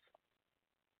hurts.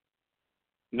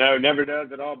 No, never does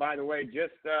at all. By the way,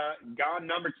 just gone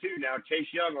number 2 now. Chase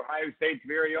Young, Ohio State's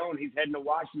very own. He's heading to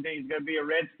Washington. He's going to be a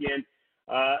Redskin.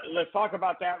 Let's talk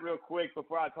about that real quick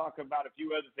before I talk about a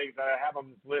few other things that I have on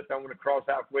this list I want to cross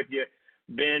out with you.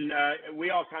 Ben, we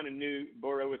all kind of knew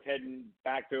Burrow was heading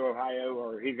back to Ohio,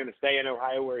 or he's going to stay in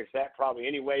Ohio where he's at probably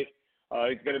anyways.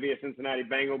 He's going to be a Cincinnati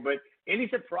Bengal. But any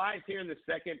surprise here in the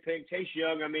second pick? Chase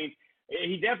Young, I mean,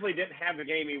 he definitely didn't have the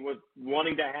game he was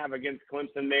wanting to have against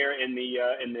Clemson there in the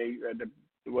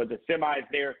semis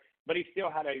there, but he still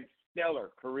had a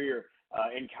stellar career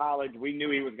in college. We knew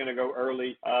he was going to go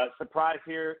early. Surprise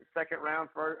here,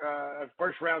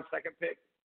 first round, second pick.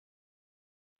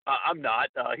 I'm not.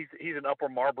 He's an Upper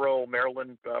Marlboro,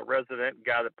 Maryland resident,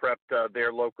 guy that prepped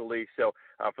there locally. So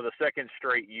for the second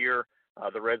straight year,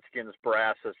 the Redskins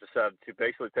brass has decided to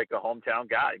basically take a hometown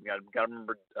guy. You got to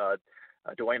remember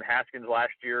Dwayne Haskins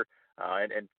last year,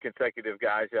 and consecutive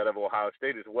guys out of Ohio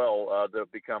State as well that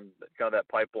have become kind of that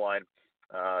pipeline.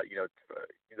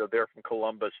 They're from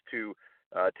Columbus to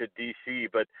DC,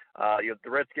 but the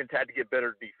Redskins had to get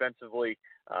better defensively.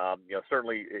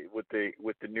 Certainly with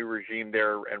the new regime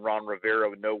there, and Ron Rivera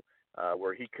would know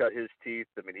where he cut his teeth.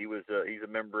 I mean, he's a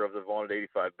member of the vaunted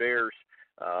 '85 Bears.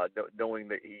 Knowing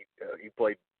that he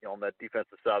played on that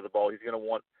defensive side of the ball, he's going to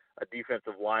want a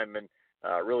defensive lineman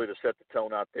really to set the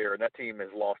tone out there, and that team has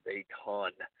lost a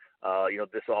ton.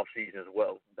 This offseason as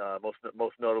well.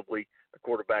 Most notably, the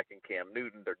quarterback in Cam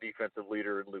Newton, their defensive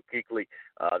leader in Luke Kuechly.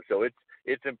 So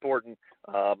it's important.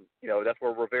 That's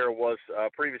where Rivera was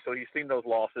previously. He's seen those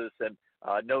losses and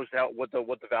knows what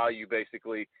the value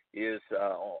basically is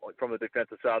from the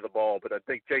defensive side of the ball. But I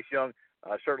think Chase Young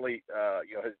certainly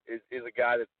is a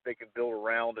guy that they can build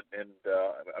around, and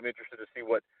I'm interested to see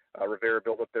what Rivera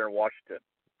built up there in Washington.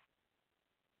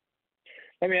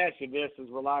 Let me ask you this, as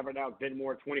we're live right now,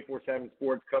 Benmore 24/7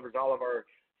 Sports covers all of our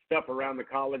stuff around the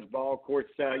college ball. Of course,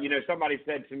 somebody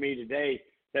said to me today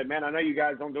that, man, I know you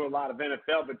guys don't do a lot of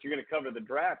NFL, but you're going to cover the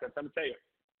draft. I'm going to tell you,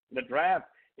 the draft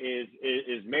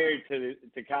is married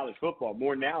to college football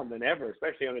more now than ever,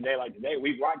 especially on a day like today.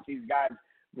 We've watched these guys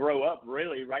grow up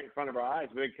really right in front of our eyes.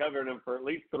 We've been covering them for at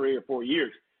least 3 or 4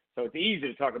 years. So it's easy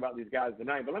to talk about these guys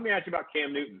tonight. But let me ask you about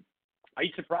Cam Newton. Are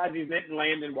you surprised he didn't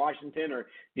land in Washington, or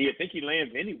do you think he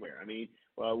lands anywhere? I mean,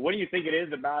 what do you think it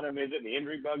is about him? Is it the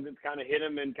injury bug that's kind of hit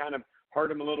him and kind of hurt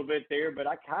him a little bit there? But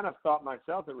I kind of thought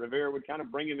myself that Rivera would kind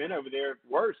of bring him in over there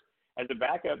worse as a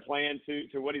backup plan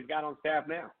to what he's got on staff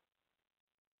now.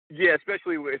 Yeah,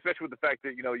 especially with the fact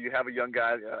that, you have a young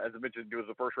guy, as I mentioned, he was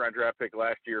a first-round draft pick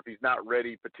last year. If he's not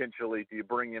ready, potentially, do you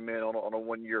bring him in on a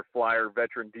one-year flyer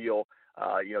veteran deal?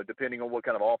 Depending on what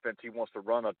kind of offense he wants to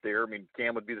run up there. I mean,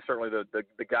 Cam would be certainly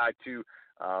the guy to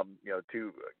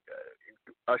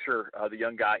usher the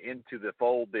young guy into the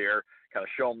fold there, kind of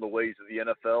show him the ways of the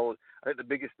NFL. I think the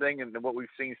biggest thing, and what we've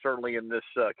seen certainly in this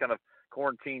kind of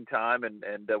quarantine time and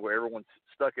where everyone's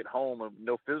stuck at home and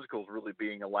no physicals really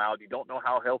being allowed, you don't know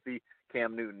how healthy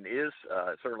Cam Newton is.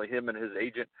 Certainly him and his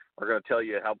agent are going to tell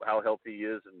you how healthy he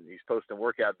is, and he's posting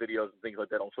workout videos and things like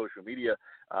that on social media.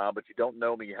 But you don't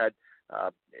know. I mean,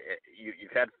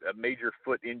 you've had a major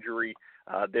foot injury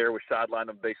there, which sidelined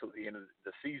him basically at the end of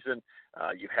the season.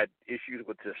 You've had issues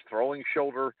with his throwing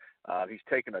shoulder. He's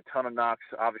taken a ton of knocks,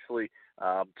 obviously.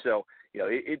 So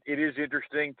it is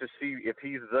interesting to see if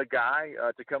he's the guy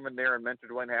to come in there and mentor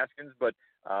Dwayne Haskins. But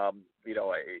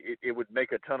it would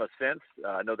make a ton of sense.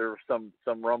 I know there were some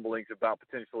rumblings about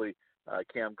potentially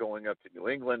Cam going up to New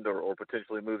England or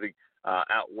potentially moving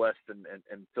out west and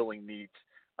filling needs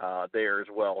there as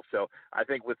well. So I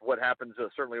think with what happens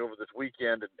certainly over this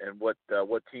weekend and what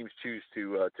teams choose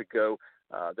to go,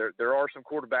 there are some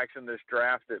quarterbacks in this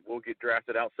draft that will get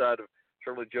drafted outside of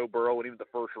certainly Joe Burrow and even the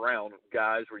first round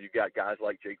guys, where you got guys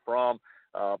like Jake Fromm,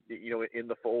 in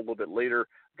the fold a little bit later.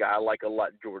 Guy I like a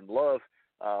lot, Jordan Love,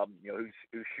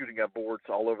 who's shooting up boards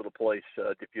all over the place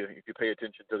if you pay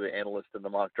attention to the analysts and the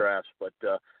mock drafts. But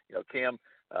Cam,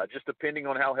 just depending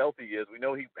on how healthy he is, we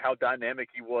know how dynamic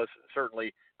he was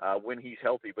certainly when he's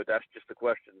healthy. But that's just the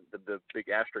question. The big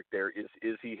asterisk there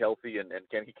is he healthy and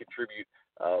can he contribute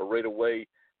right away?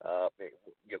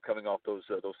 Coming off those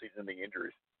season-ending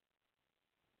injuries.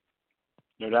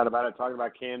 No doubt about it. Talking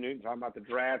about Cam Newton, talking about the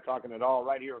draft, talking it all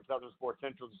right here on Southern Sports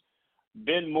Central's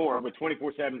Ben Moore with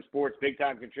 24/7 Sports,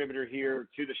 big-time contributor here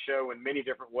to the show in many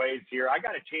different ways here. I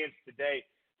got a chance today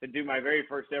to do my very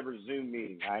first ever Zoom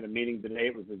meeting. I had a meeting today.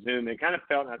 It was a Zoom. And it kind of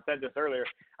felt, and I said this earlier,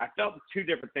 I felt two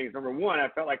different things. Number one, I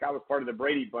felt like I was part of the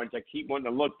Brady bunch. I keep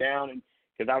wanting to look down and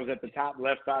because I was at the top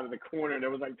left side of the corner, and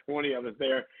there was like 20 of us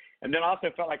there. And then I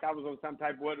also felt like I was on some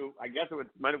type of, I guess it would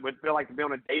feel like to be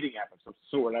on a dating app of some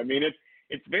sort. I mean,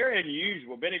 it's very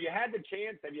unusual. Ben, have you had the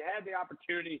chance? Have you had the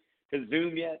opportunity to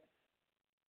Zoom yet?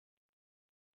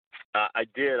 I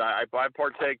did. I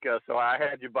partake. So I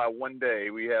had you by one day.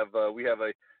 We have a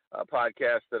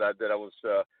podcast that I was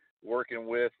working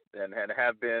with and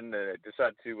have been.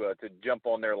 Decided to jump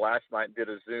on there last night and did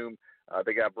a Zoom.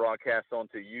 They got broadcast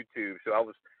onto YouTube.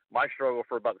 So my struggle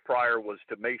for about the prior was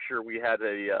to make sure we had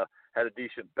a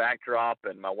decent backdrop,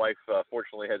 and my wife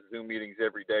fortunately has Zoom meetings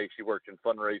every day. She works in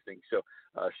fundraising, so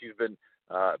she's been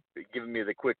giving me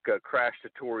the quick crash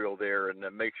tutorial there and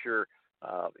make sure.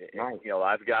 Nice.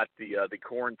 I've got the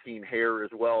quarantine hair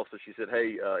as well. So she said,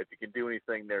 hey, if you can do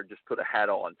anything there, just put a hat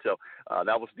on. So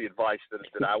that was the advice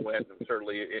that I went and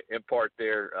certainly in part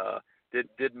there.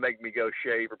 Didn't make me go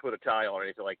shave or put a tie on or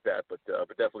anything like that, but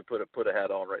definitely put a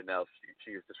hat on right now.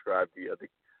 She has described the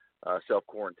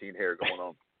self-quarantine hair going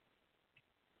on.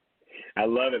 I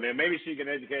love it, man. Maybe she can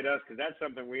educate us because that's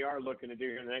something we are looking to do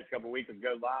here in the next couple of weeks is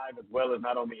go live as well as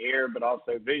not on the air but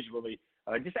also visually.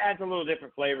 Just adds a little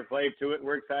different flavor to it.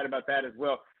 We're excited about that as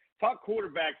well. Talk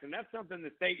quarterbacks, and that's something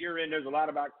the state you're in knows a lot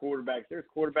about quarterbacks. There's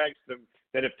quarterbacks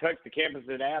that have touched the campus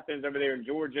at Athens over there in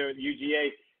Georgia at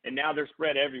UGA, and now they're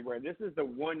spread everywhere. This is the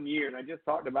 1 year, and I just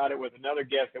talked about it with another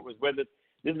guest that was with us.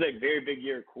 This is a very big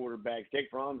year of quarterbacks. Jake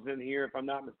Fromm's in here, if I'm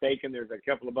not mistaken. There's a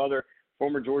couple of other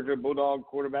former Georgia Bulldog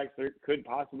quarterbacks that could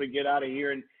possibly get out of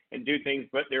here and do things,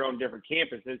 but they're on different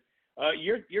campuses.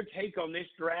 Your take on this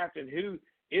draft and who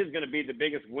is going to be the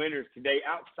biggest winners today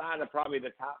outside of probably the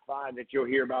top five that you'll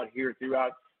hear about here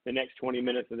throughout the next 20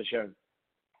 minutes of the show?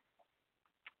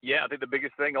 Yeah, I think the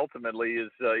biggest thing ultimately is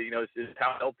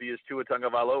how healthy is Tua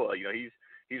Tagovailoa.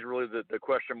 He's really the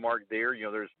question mark there.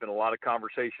 There's been a lot of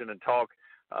conversation and talk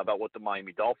about what the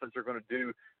Miami Dolphins are going to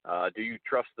do. Do you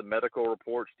trust the medical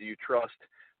reports? Do you trust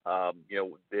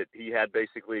that he had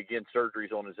basically, again,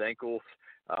 surgeries on his ankles,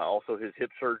 also his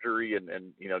hip surgery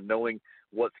and knowing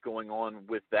what's going on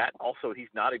with that. Also, he's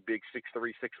not a big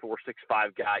 6'3", 6'4",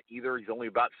 6'5" guy either. He's only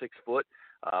about 6 foot.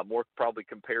 More probably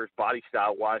compares body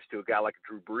style-wise to a guy like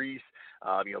Drew Brees,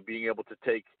 being able to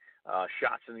take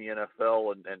shots in the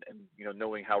NFL and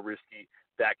knowing how risky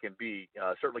that can be.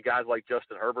 Certainly guys like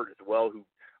Justin Herbert as well, who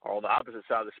are on the opposite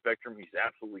side of the spectrum. He's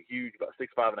absolutely huge, about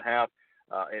 6'5.5",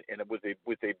 and with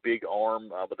a big arm.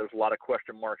 But there's a lot of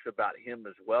question marks about him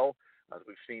as well. As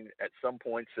we've seen at some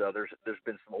points, there's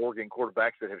been some Oregon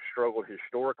quarterbacks that have struggled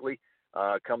historically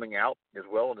coming out as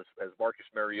well. And as Marcus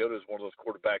Mariota is one of those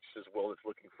quarterbacks as well that's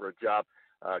looking for a job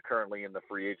currently in the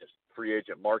free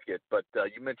agent market. But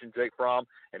you mentioned Jake Fromm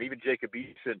and even Jacob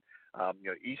Eason.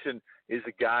 Eason is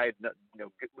a guy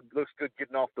looks good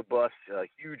getting off the bus,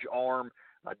 huge arm.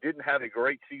 Didn't have a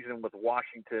great season with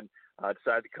Washington.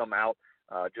 Decided to come out,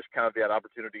 just kind of that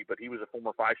opportunity. But he was a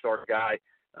former 5-star guy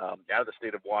out of the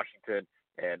state of Washington,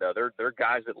 and they're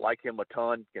guys that like him a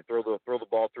ton. Can throw the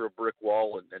ball through a brick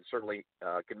wall, and certainly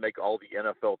can make all the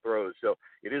NFL throws. So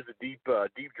it is a deep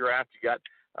draft. You got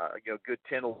good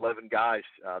 10, 11 guys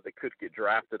that could get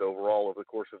drafted overall over the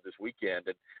course of this weekend.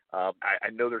 And I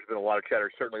know there's been a lot of chatter,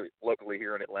 certainly locally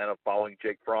here in Atlanta, following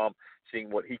Jake Fromm,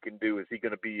 seeing what he can do. Is he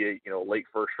going to be a late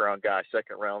first-round guy,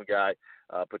 second-round guy?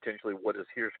 Potentially, what does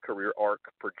his career arc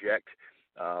project?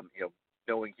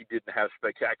 Knowing he didn't have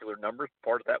spectacular numbers,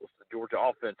 part of that was the Georgia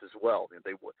offense as well.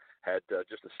 They had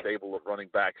just a stable of running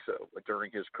backs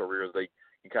during his career. They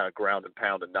can kind of ground and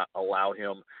pound and not allow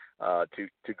him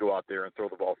to go out there and throw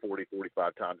the ball 40,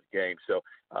 45 times a game. So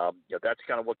that's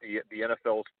kind of what the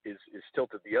NFL is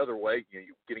tilted the other way. You're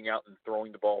getting out and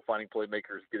throwing the ball, finding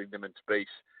playmakers, getting them in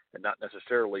space, and not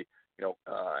necessarily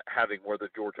having where the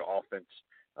Georgia offense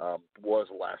was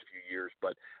the last few years.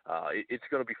 But it's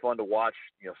going to be fun to watch,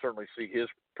 certainly see his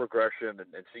progression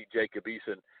and see Jacob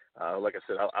Eason. Like I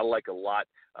said, I like a lot.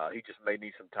 He just may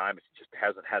need some time. He just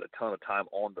hasn't had a ton of time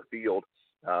on the field.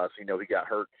 So he got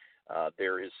hurt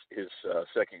there his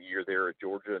second year there at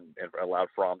Georgia, and allowed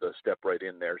Fromm to step right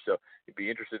in there. So it'd be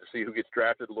interested to see who gets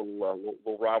drafted. A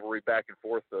little rivalry back and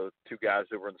forth. The two guys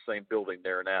that were in the same building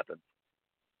there in Athens.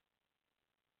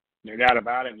 No doubt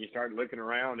about it. And you start looking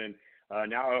around, and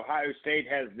now Ohio State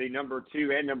has the number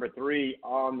 2 and number 3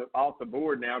 off the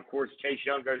board now. Of course, Chase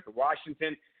Young goes to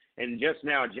Washington, and just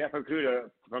now Jeff Okudah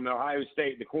from Ohio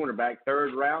State, the cornerback,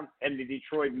 3rd round, heading to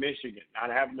Detroit, Michigan. Not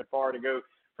having the far to go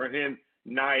for him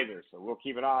neither. So we'll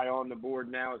keep an eye on the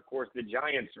board now. Of course, the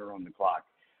Giants are on the clock.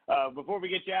 Before we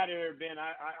get you out of here, Ben,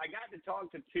 I got to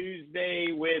talk to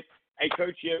Tuesday with a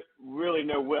coach you really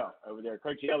know well over there.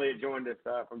 Coach Elliott joined us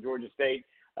from Georgia State.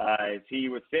 As he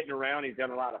was sitting around, he's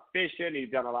done a lot of fishing, he's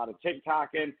done a lot of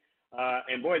TikToking,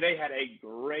 and boy, they had a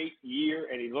great year,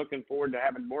 and he's looking forward to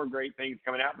having more great things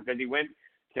coming out, because he went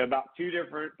to about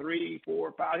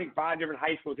 5 different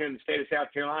high schools here in the state of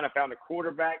South Carolina, found a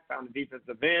quarterback, found a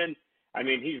defensive end. I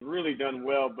mean, he's really done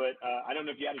well, but I don't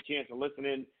know if you had a chance to listen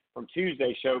in from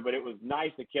Tuesday's show, but it was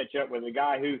nice to catch up with a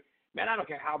guy who, man, I don't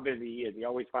care how busy he is, he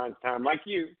always finds time, like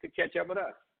you, to catch up with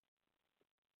us.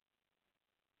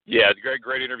 Yeah,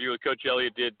 great interview with Coach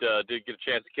Elliott. Did get a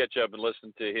chance to catch up and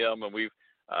listen to him, and we've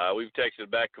texted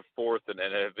back and forth and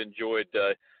have enjoyed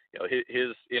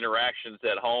his interactions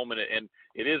at home, and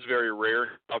it is very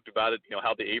rare. Talked about it,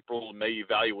 how the April and May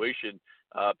evaluation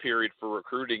period for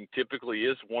recruiting typically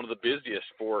is one of the busiest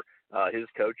for his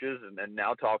coaches, and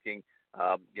now talking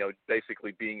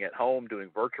basically being at home, doing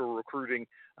virtual recruiting,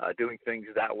 doing things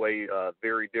that way,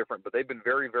 very different. But they've been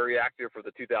very, very active for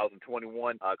the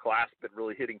 2021 class, been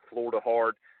really hitting Florida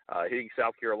hard, hitting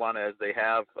South Carolina as they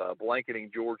have,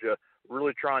 blanketing Georgia,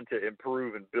 really trying to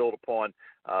improve and build upon,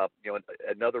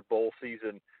 another bowl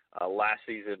season last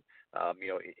season,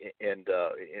 and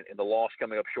the loss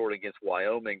coming up short against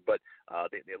Wyoming. But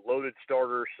the loaded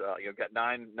starters, got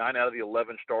nine out of the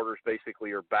 11 starters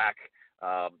basically are back,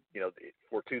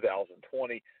 for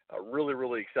 2020. Really,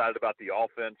 really excited about the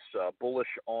offense, bullish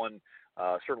on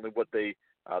certainly what they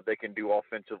can do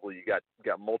offensively. You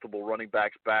got multiple running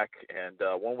backs back, and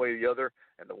one way or the other,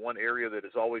 and the one area that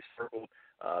is always circled,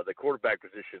 the quarterback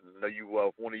position. I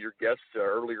know one of your guests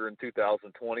earlier in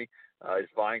 2020 is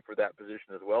vying for that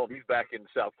position as well. He's back in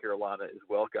South Carolina as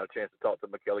well. Got a chance to talk to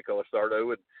Michele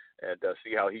Colasardo and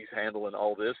see how he's handling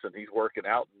all this, and he's working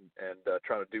out and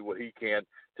trying to do what he can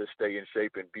to stay in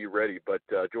shape and be ready. But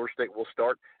Georgia State will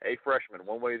start a freshman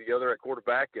one way or the other at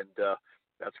quarterback, and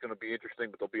that's going to be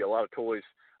interesting. But there'll be a lot of toys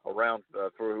around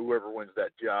for whoever wins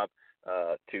that job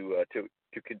to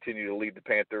continue to lead the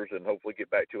Panthers and hopefully get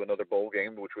back to another bowl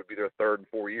game, which would be their 3rd in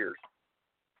 4 years.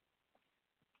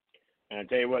 And I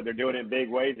tell you what, they're doing it in big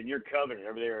ways, and you're covering it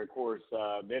over there, of course.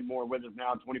 Ben Moore with us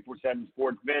now, 24/7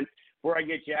 Sports. Ben, before I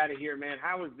get you out of here, man,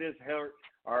 how has this helped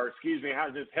or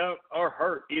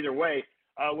hurt, either way,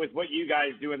 with what you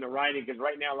guys do in the writing? Because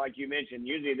right now, like you mentioned,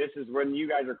 usually this is when you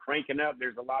guys are cranking up.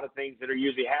 There's a lot of things that are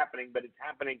usually happening, but it's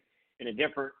happening in a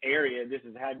different area. This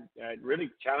has had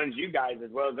really challenged you guys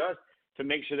as well as us to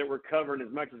make sure that we're covering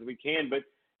as much as we can. But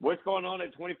what's going on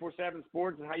at 24/7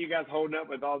 Sports, and how you guys holding up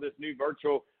with all this new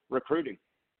virtual recruiting?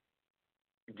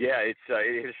 Yeah, it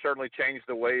has certainly changed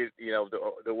the way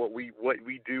what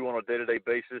we do on a day-to-day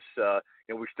basis.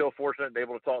 We're still fortunate to be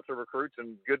able to talk to recruits,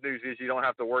 and good news is you don't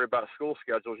have to worry about school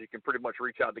schedules. You can pretty much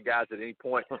reach out to guys at any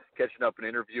point, catching up and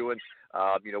interviewing.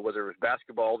 Whether it was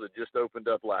basketball that just opened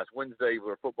up last Wednesday,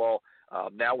 or football.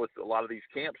 Now with a lot of these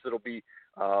camps that'll be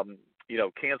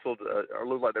canceled or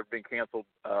look like they're being canceled,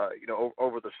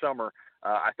 over the summer.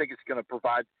 I think it's going to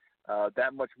provide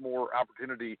that much more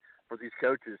opportunity for these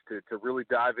coaches to really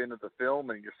dive into the film,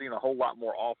 and you're seeing a whole lot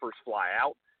more offers fly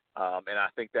out. And I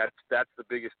think that's the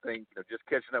biggest thing, just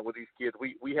catching up with these kids.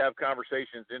 We have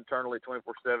conversations internally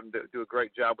 24/7, do a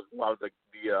great job with a lot of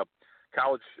the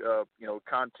college,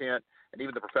 content, and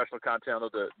even the professional content. I know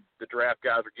the draft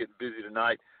guys are getting busy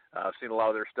tonight. I've seen a lot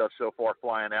of their stuff so far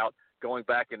flying out, going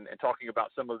back and talking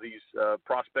about some of these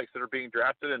prospects that are being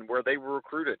drafted and where they were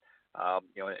recruited,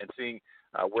 and seeing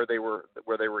where they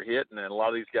were hit. And a lot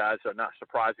of these guys, not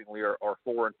surprisingly, are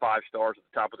 4 and 5 stars at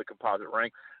the top of the composite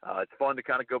rank. It's fun to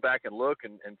kind of go back and look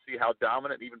and see how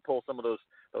dominant, and even pull some of those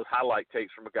highlight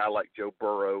tapes from a guy like Joe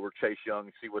Burrow or Chase Young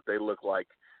and see what they look like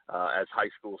as high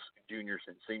school juniors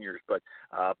and seniors. But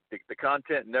the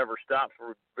content never stops.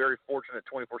 We're very fortunate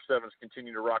 24/7's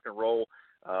continue to rock and roll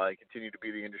and continue to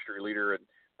be the industry leader. And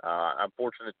I'm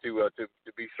fortunate to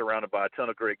be surrounded by a ton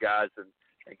of great guys and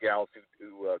gals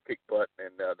who kick butt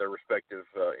in their respective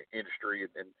industry,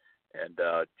 and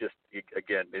just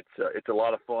again, it's a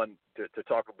lot of fun to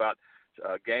talk about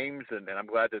games, and I'm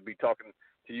glad to be talking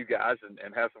to you guys and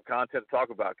have some content to talk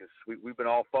about, because we've been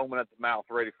all foaming at the mouth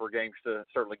ready for games to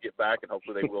certainly get back, and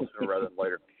hopefully they will sooner rather than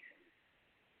later.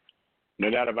 No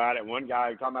doubt about it. One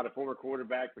guy talking about a former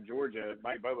quarterback for Georgia,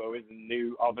 Mike Bobo, is the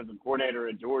new offensive coordinator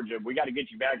at Georgia. We got to get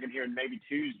you back in here, and maybe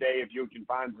Tuesday, if you can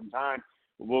find some time,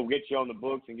 we'll get you on the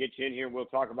books and get you in here. We'll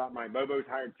talk about Mike Bobo's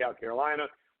hired South Carolina.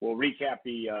 We'll recap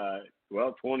the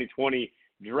 2020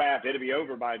 draft. It'll be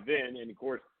over by then, and of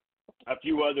course, a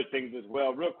few other things as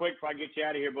well. Real quick, before I get you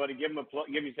out of here, buddy, give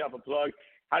yourself a plug.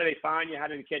 How do they find you? How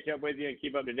do they catch up with you and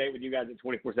keep up to date with you guys at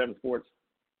 24/7 Sports?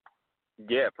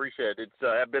 Yeah, appreciate it. It's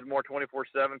at Bidmore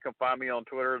 24/7. Come find me on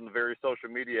Twitter and the various social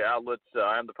media outlets.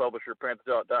 I am the publisher,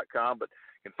 Panthers.com, but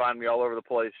you can find me all over the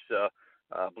place.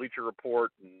 Bleacher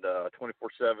Report and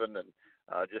 24/7, and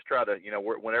just try to,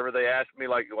 whenever they ask me,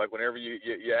 like whenever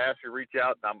you ask or reach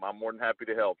out, I'm more than happy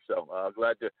to help. So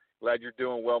glad you're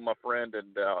doing well, my friend,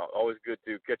 and always good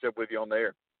to catch up with you on the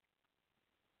air.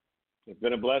 It's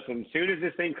been a blessing. As soon as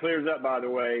this thing clears up, by the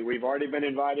way, we've already been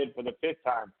invited for the 5th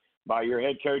time by your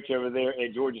head coach over there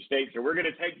at Georgia State. So we're going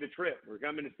to take the trip. We're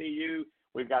coming to see you.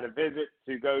 We've got a visit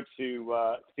to go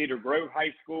to Cedar Grove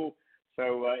High School.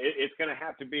 So it's going to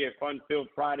have to be a fun-filled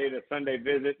Friday to Sunday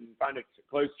visit and find a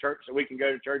close church so we can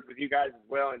go to church with you guys as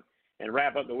well and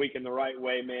wrap up the weekend the right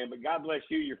way, man. But God bless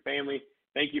you, your family.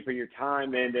 Thank you for your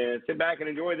time. And sit back and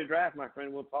enjoy the draft, my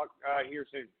friend. We'll talk here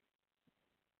soon.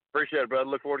 Appreciate it, brother.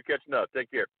 Look forward to catching up.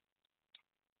 Take care.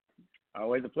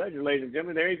 Always a pleasure, ladies and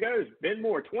gentlemen. There he goes. Ben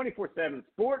Moore, 24/7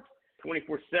 Sports.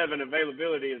 24/7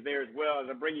 availability is there as well as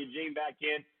I bring Eugene back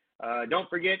in. Don't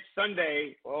forget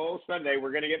Sunday,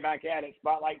 we're going to get back at it.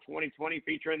 Spotlight 2020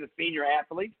 featuring the senior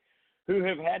athletes who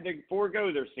have had to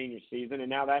forego their senior season. And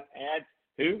now that adds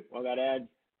who? Well, that adds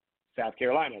South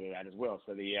Carolina to that as well.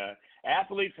 So the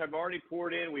athletes have already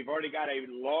poured in. We've already got a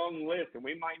long list, and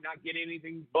we might not get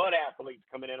anything but athletes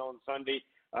coming in on Sunday.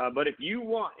 But if you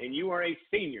want, and you are a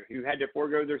senior who had to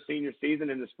forego their senior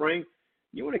season in the spring,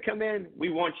 you want to come in, we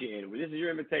want you in. This is your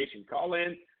invitation. Call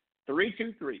in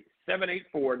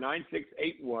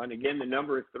 323-784-9681. Again, the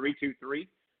number is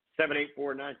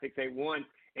 323-784-9681.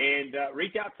 And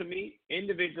reach out to me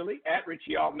individually at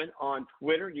Richie Altman on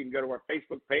Twitter. You can go to our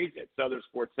Facebook page at Southern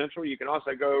Sports Central. You can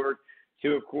also go over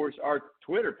to, of course, our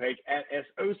Twitter page at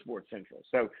SO Sports Central.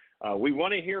 So we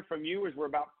want to hear from you as we're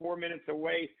about 4 minutes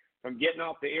away from getting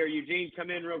off the air. Eugene, come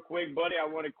in real quick, buddy. I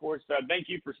want to, of course, thank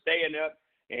you for staying up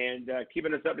and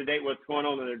keeping us up to date with what's going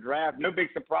on in the draft. No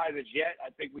big surprises yet. I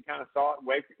think we kind of saw it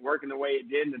working the way it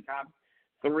did in the top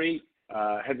 3.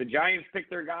 Has the Giants picked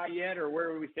their guy yet, or where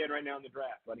are we standing right now in the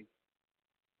draft, buddy?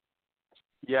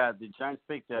 Yeah, the Giants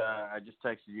picked, I just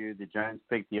texted you, the Giants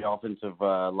picked the offensive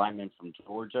lineman from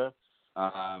Georgia,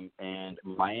 and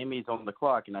Miami's on the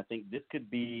clock, and I think this could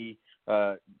be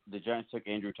the Giants took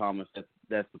Andrew Thomas,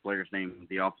 that's the player's name,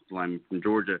 the offensive lineman from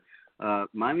Georgia.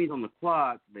 Miami's on the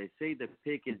clock. They say the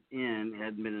pick is in, it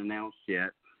hasn't been announced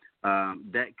yet.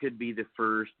 That could be the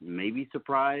first maybe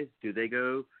surprise. Do they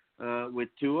go with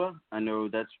Tua? I know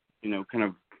that's, kind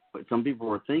of what some people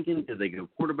were thinking. Do they go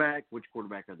quarterback? Which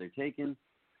quarterback are they taking?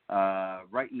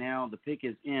 Right now, the pick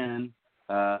is in.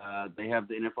 They have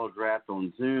the NFL draft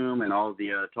on Zoom, and all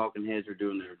the talking heads are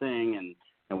doing their thing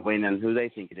and waiting on who they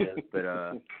think it is. But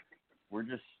we're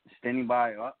just standing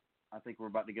by. I think we're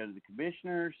about to go to the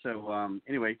commissioner. So,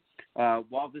 anyway,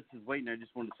 while this is waiting, I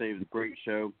just wanted to say it was a great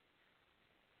show.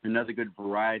 Another good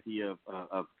variety of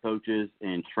coaches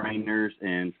and trainers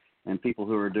and people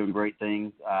who are doing great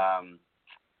things.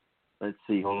 Let's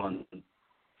see. Hold on.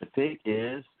 The pick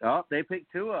is they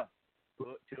picked Tua.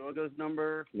 Tua goes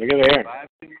number 5.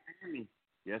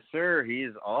 Yes, sir. He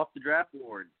is off the draft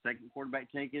board. Second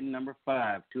quarterback taken, number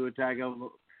 5, Tua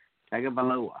Tagovailoa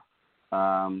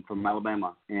from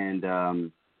Alabama. And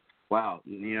wow,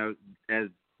 as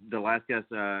the last guest,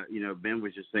 Ben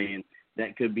was just saying,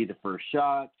 that could be the first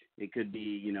shot. It could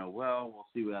be, we'll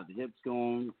see without the hips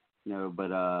going,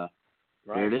 but right.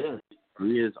 There it is.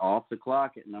 He is off the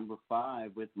clock at number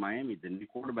 5 with Miami, the new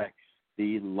quarterback.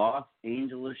 The Los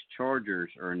Angeles Chargers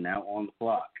are now on the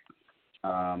clock.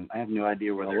 I have no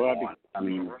idea where they're going.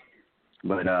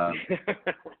 But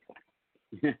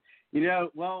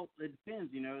well, it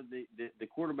depends. The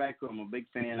quarterback who I'm a big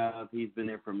fan of, he's been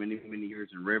there for many, many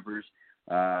years in Rivers.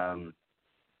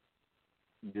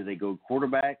 Do they go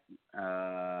quarterback?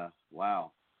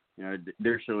 Wow.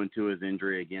 They're showing Tua's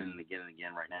injury again and again and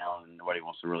again right now, and nobody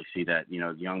wants to really see that.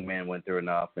 The young man went through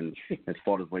enough and has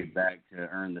fought his way back to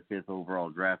earn the 5th overall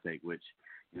draft pick, which,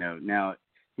 now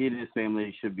he and his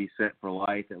family should be set for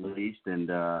life at least,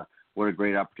 and what a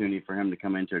great opportunity for him to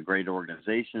come into a great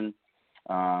organization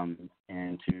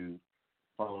and to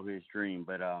follow his dream.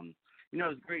 But,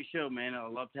 It's a great show, man. I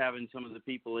loved having some of the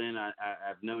people in.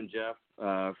 I've known Jeff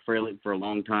Fralick for a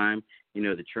long time.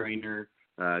 The trainer,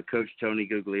 Coach Tony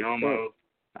Guglielmo,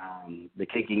 the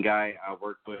kicking guy I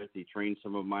worked with. He trained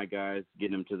some of my guys,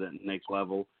 getting them to the next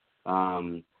level.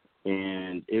 Ben,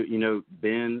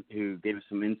 who gave us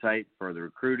some insight for the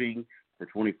recruiting for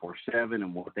 24/7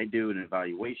 and what they do in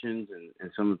evaluations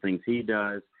and some of the things he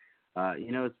does.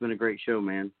 It's been a great show,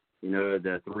 man.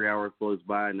 The 3 hours blows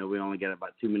by. I know we only got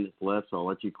about 2 minutes left, so I'll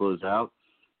let you close out.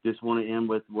 Just want to end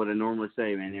with what I normally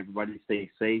say, man. Everybody stay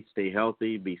safe, stay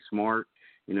healthy, be smart.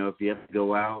 If you have to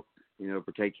go out,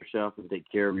 protect yourself and take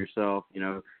care of yourself.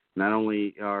 Not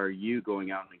only are you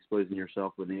going out and exposing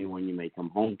yourself with anyone you may come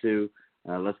home to,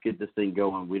 let's get this thing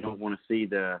going. We don't want to see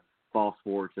the fall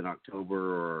sports in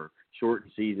October or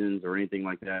shortened seasons or anything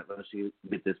like that. Let's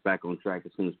get this back on track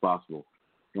as soon as possible.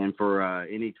 And for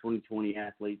any 2020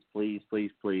 athletes, please,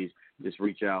 please, please just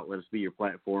reach out. Let us be your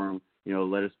platform.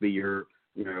 Let us be your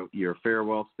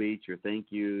farewell speech, your thank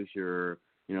yous, your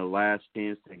last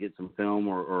chance to get some film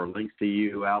or links to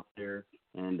you out there.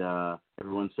 And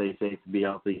everyone stay safe, be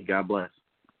healthy. God bless.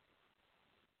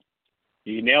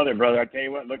 You nailed it, brother. I tell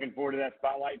you what, looking forward to that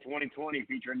Spotlight 2020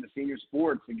 featuring the senior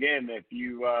sports. Again, if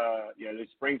you, the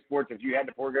spring sports, if you had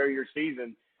to forego your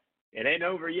season, it ain't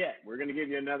over yet. We're going to give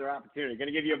you another opportunity. We're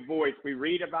going to give you a voice. We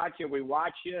read about you, we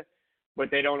watch you, but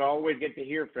they don't always get to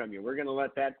hear from you. We're going to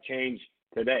let that change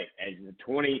today. As the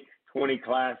 2020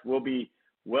 class will be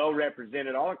well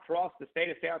represented all across the state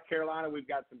of South Carolina. We've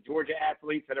got some Georgia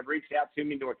athletes that have reached out to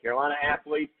me, North Carolina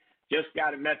athletes. Just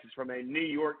got a message from a New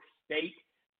York State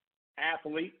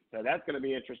athlete, so that's going to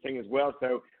be interesting as well.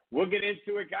 So we'll get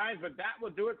into it, guys, but that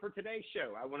will do it for today's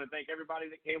show. I want to thank everybody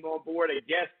that came on board. A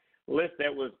guest list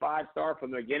that was 5-star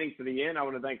from the beginning to the end. I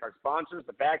want to thank our sponsors,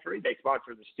 the Factory. They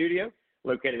sponsor the studio,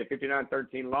 located at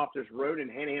 5913 Loftus Road in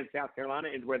Hanahan, South Carolina,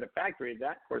 is where the Factory is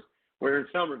at. Of course, we're in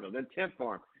Somerville. Then Tent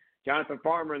Farm. Jonathan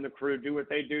Farmer and the crew do what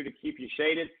they do to keep you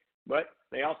shaded, but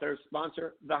they also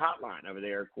sponsor the hotline over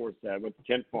there, of course, with the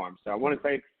Tent Farm. So I want to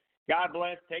say God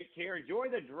bless, take care, enjoy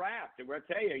the draft. And we'll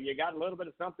tell you, you got a little bit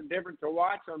of something different to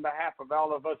watch on behalf of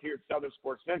all of us here at Southern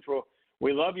Sports Central.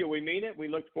 We love you. We mean it. We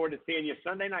look forward to seeing you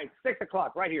Sunday night, 6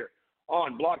 o'clock, right here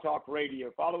on Blog Talk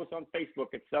Radio. Follow us on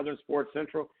Facebook at Southern Sports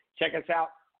Central. Check us out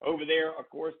over there, of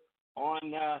course,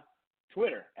 on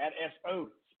Twitter at SO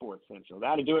Sports Central.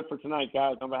 That'll do it for tonight,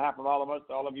 guys. On behalf of all of us,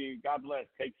 all of you, God bless.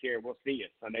 Take care. We'll see you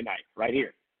Sunday night, right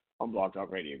here on Blog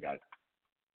Talk Radio, guys.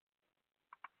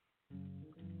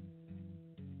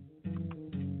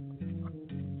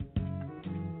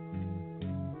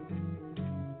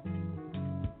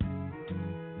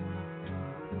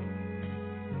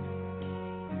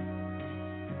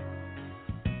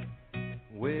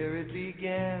 Where it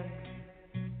began,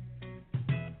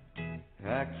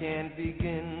 I can't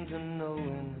begin to know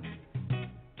it,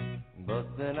 but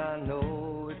then I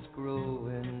know it's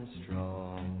growing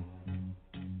strong.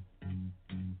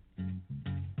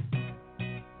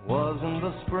 Wasn't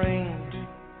the spring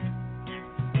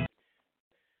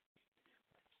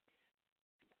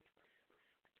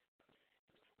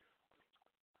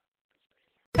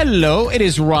Hello, it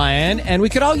is Ryan, and we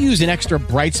could all use an extra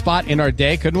bright spot in our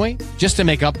day, couldn't we? Just to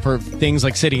make up for things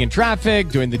like sitting in traffic,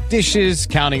 doing the dishes,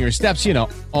 counting your steps,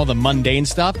 all the mundane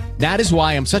stuff. That is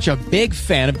why I'm such a big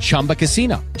fan of Chumba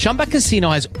Casino. Chumba Casino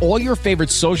has all your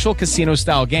favorite social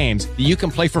casino-style games that you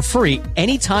can play for free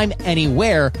anytime,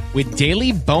 anywhere with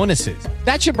daily bonuses.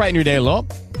 That should brighten your day a little.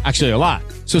 Actually, a lot.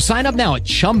 So sign up now at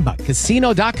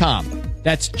ChumbaCasino.com.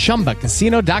 That's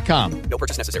ChumbaCasino.com. No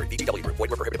purchase necessary. VGW Group.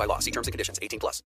 Void where prohibited by law. See terms and conditions. 18+.